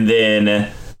and then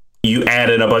you add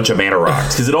in a bunch of mana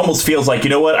rocks, because it almost feels like, you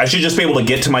know what, I should just be able to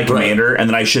get to my commander and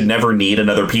then I should never need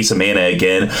another piece of mana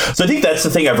again. So I think that's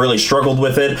the thing I've really struggled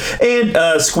with it.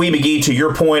 And Squee McGee, to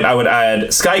your point, I would add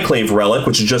Skyclave Relic,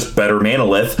 which is just better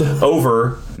Manalith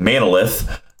over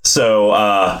Manalith. So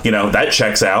that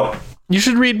checks out. You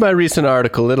should read my recent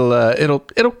article. It'll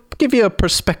give you a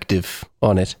perspective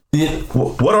on it.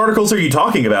 What articles are you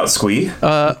talking about, Squee?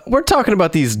 We're talking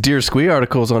about these Dear Squee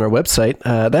articles on our website.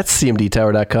 That's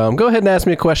cmdtower.com. Go ahead and ask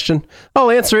me a question.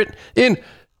 I'll answer it in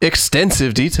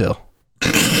extensive detail.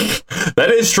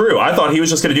 That is true. I thought he was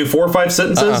just going to do 4 or 5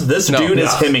 sentences. This dude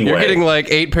is Hemingway. You're getting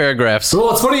like 8 paragraphs. Well,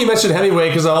 it's funny you mentioned Hemingway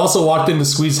because I also walked into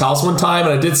Squee's house one time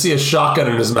and I did see a shotgun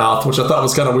in his mouth, which I thought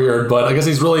was kind of weird. But I guess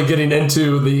he's really getting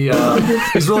into the.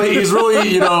 He's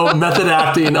really method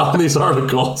acting on these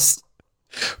articles.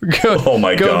 Oh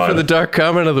my God! Going for the dark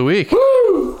comment of the week.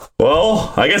 Woo!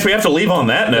 Well, I guess we have to leave on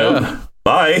that note.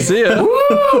 Bye. See ya.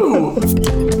 Woo!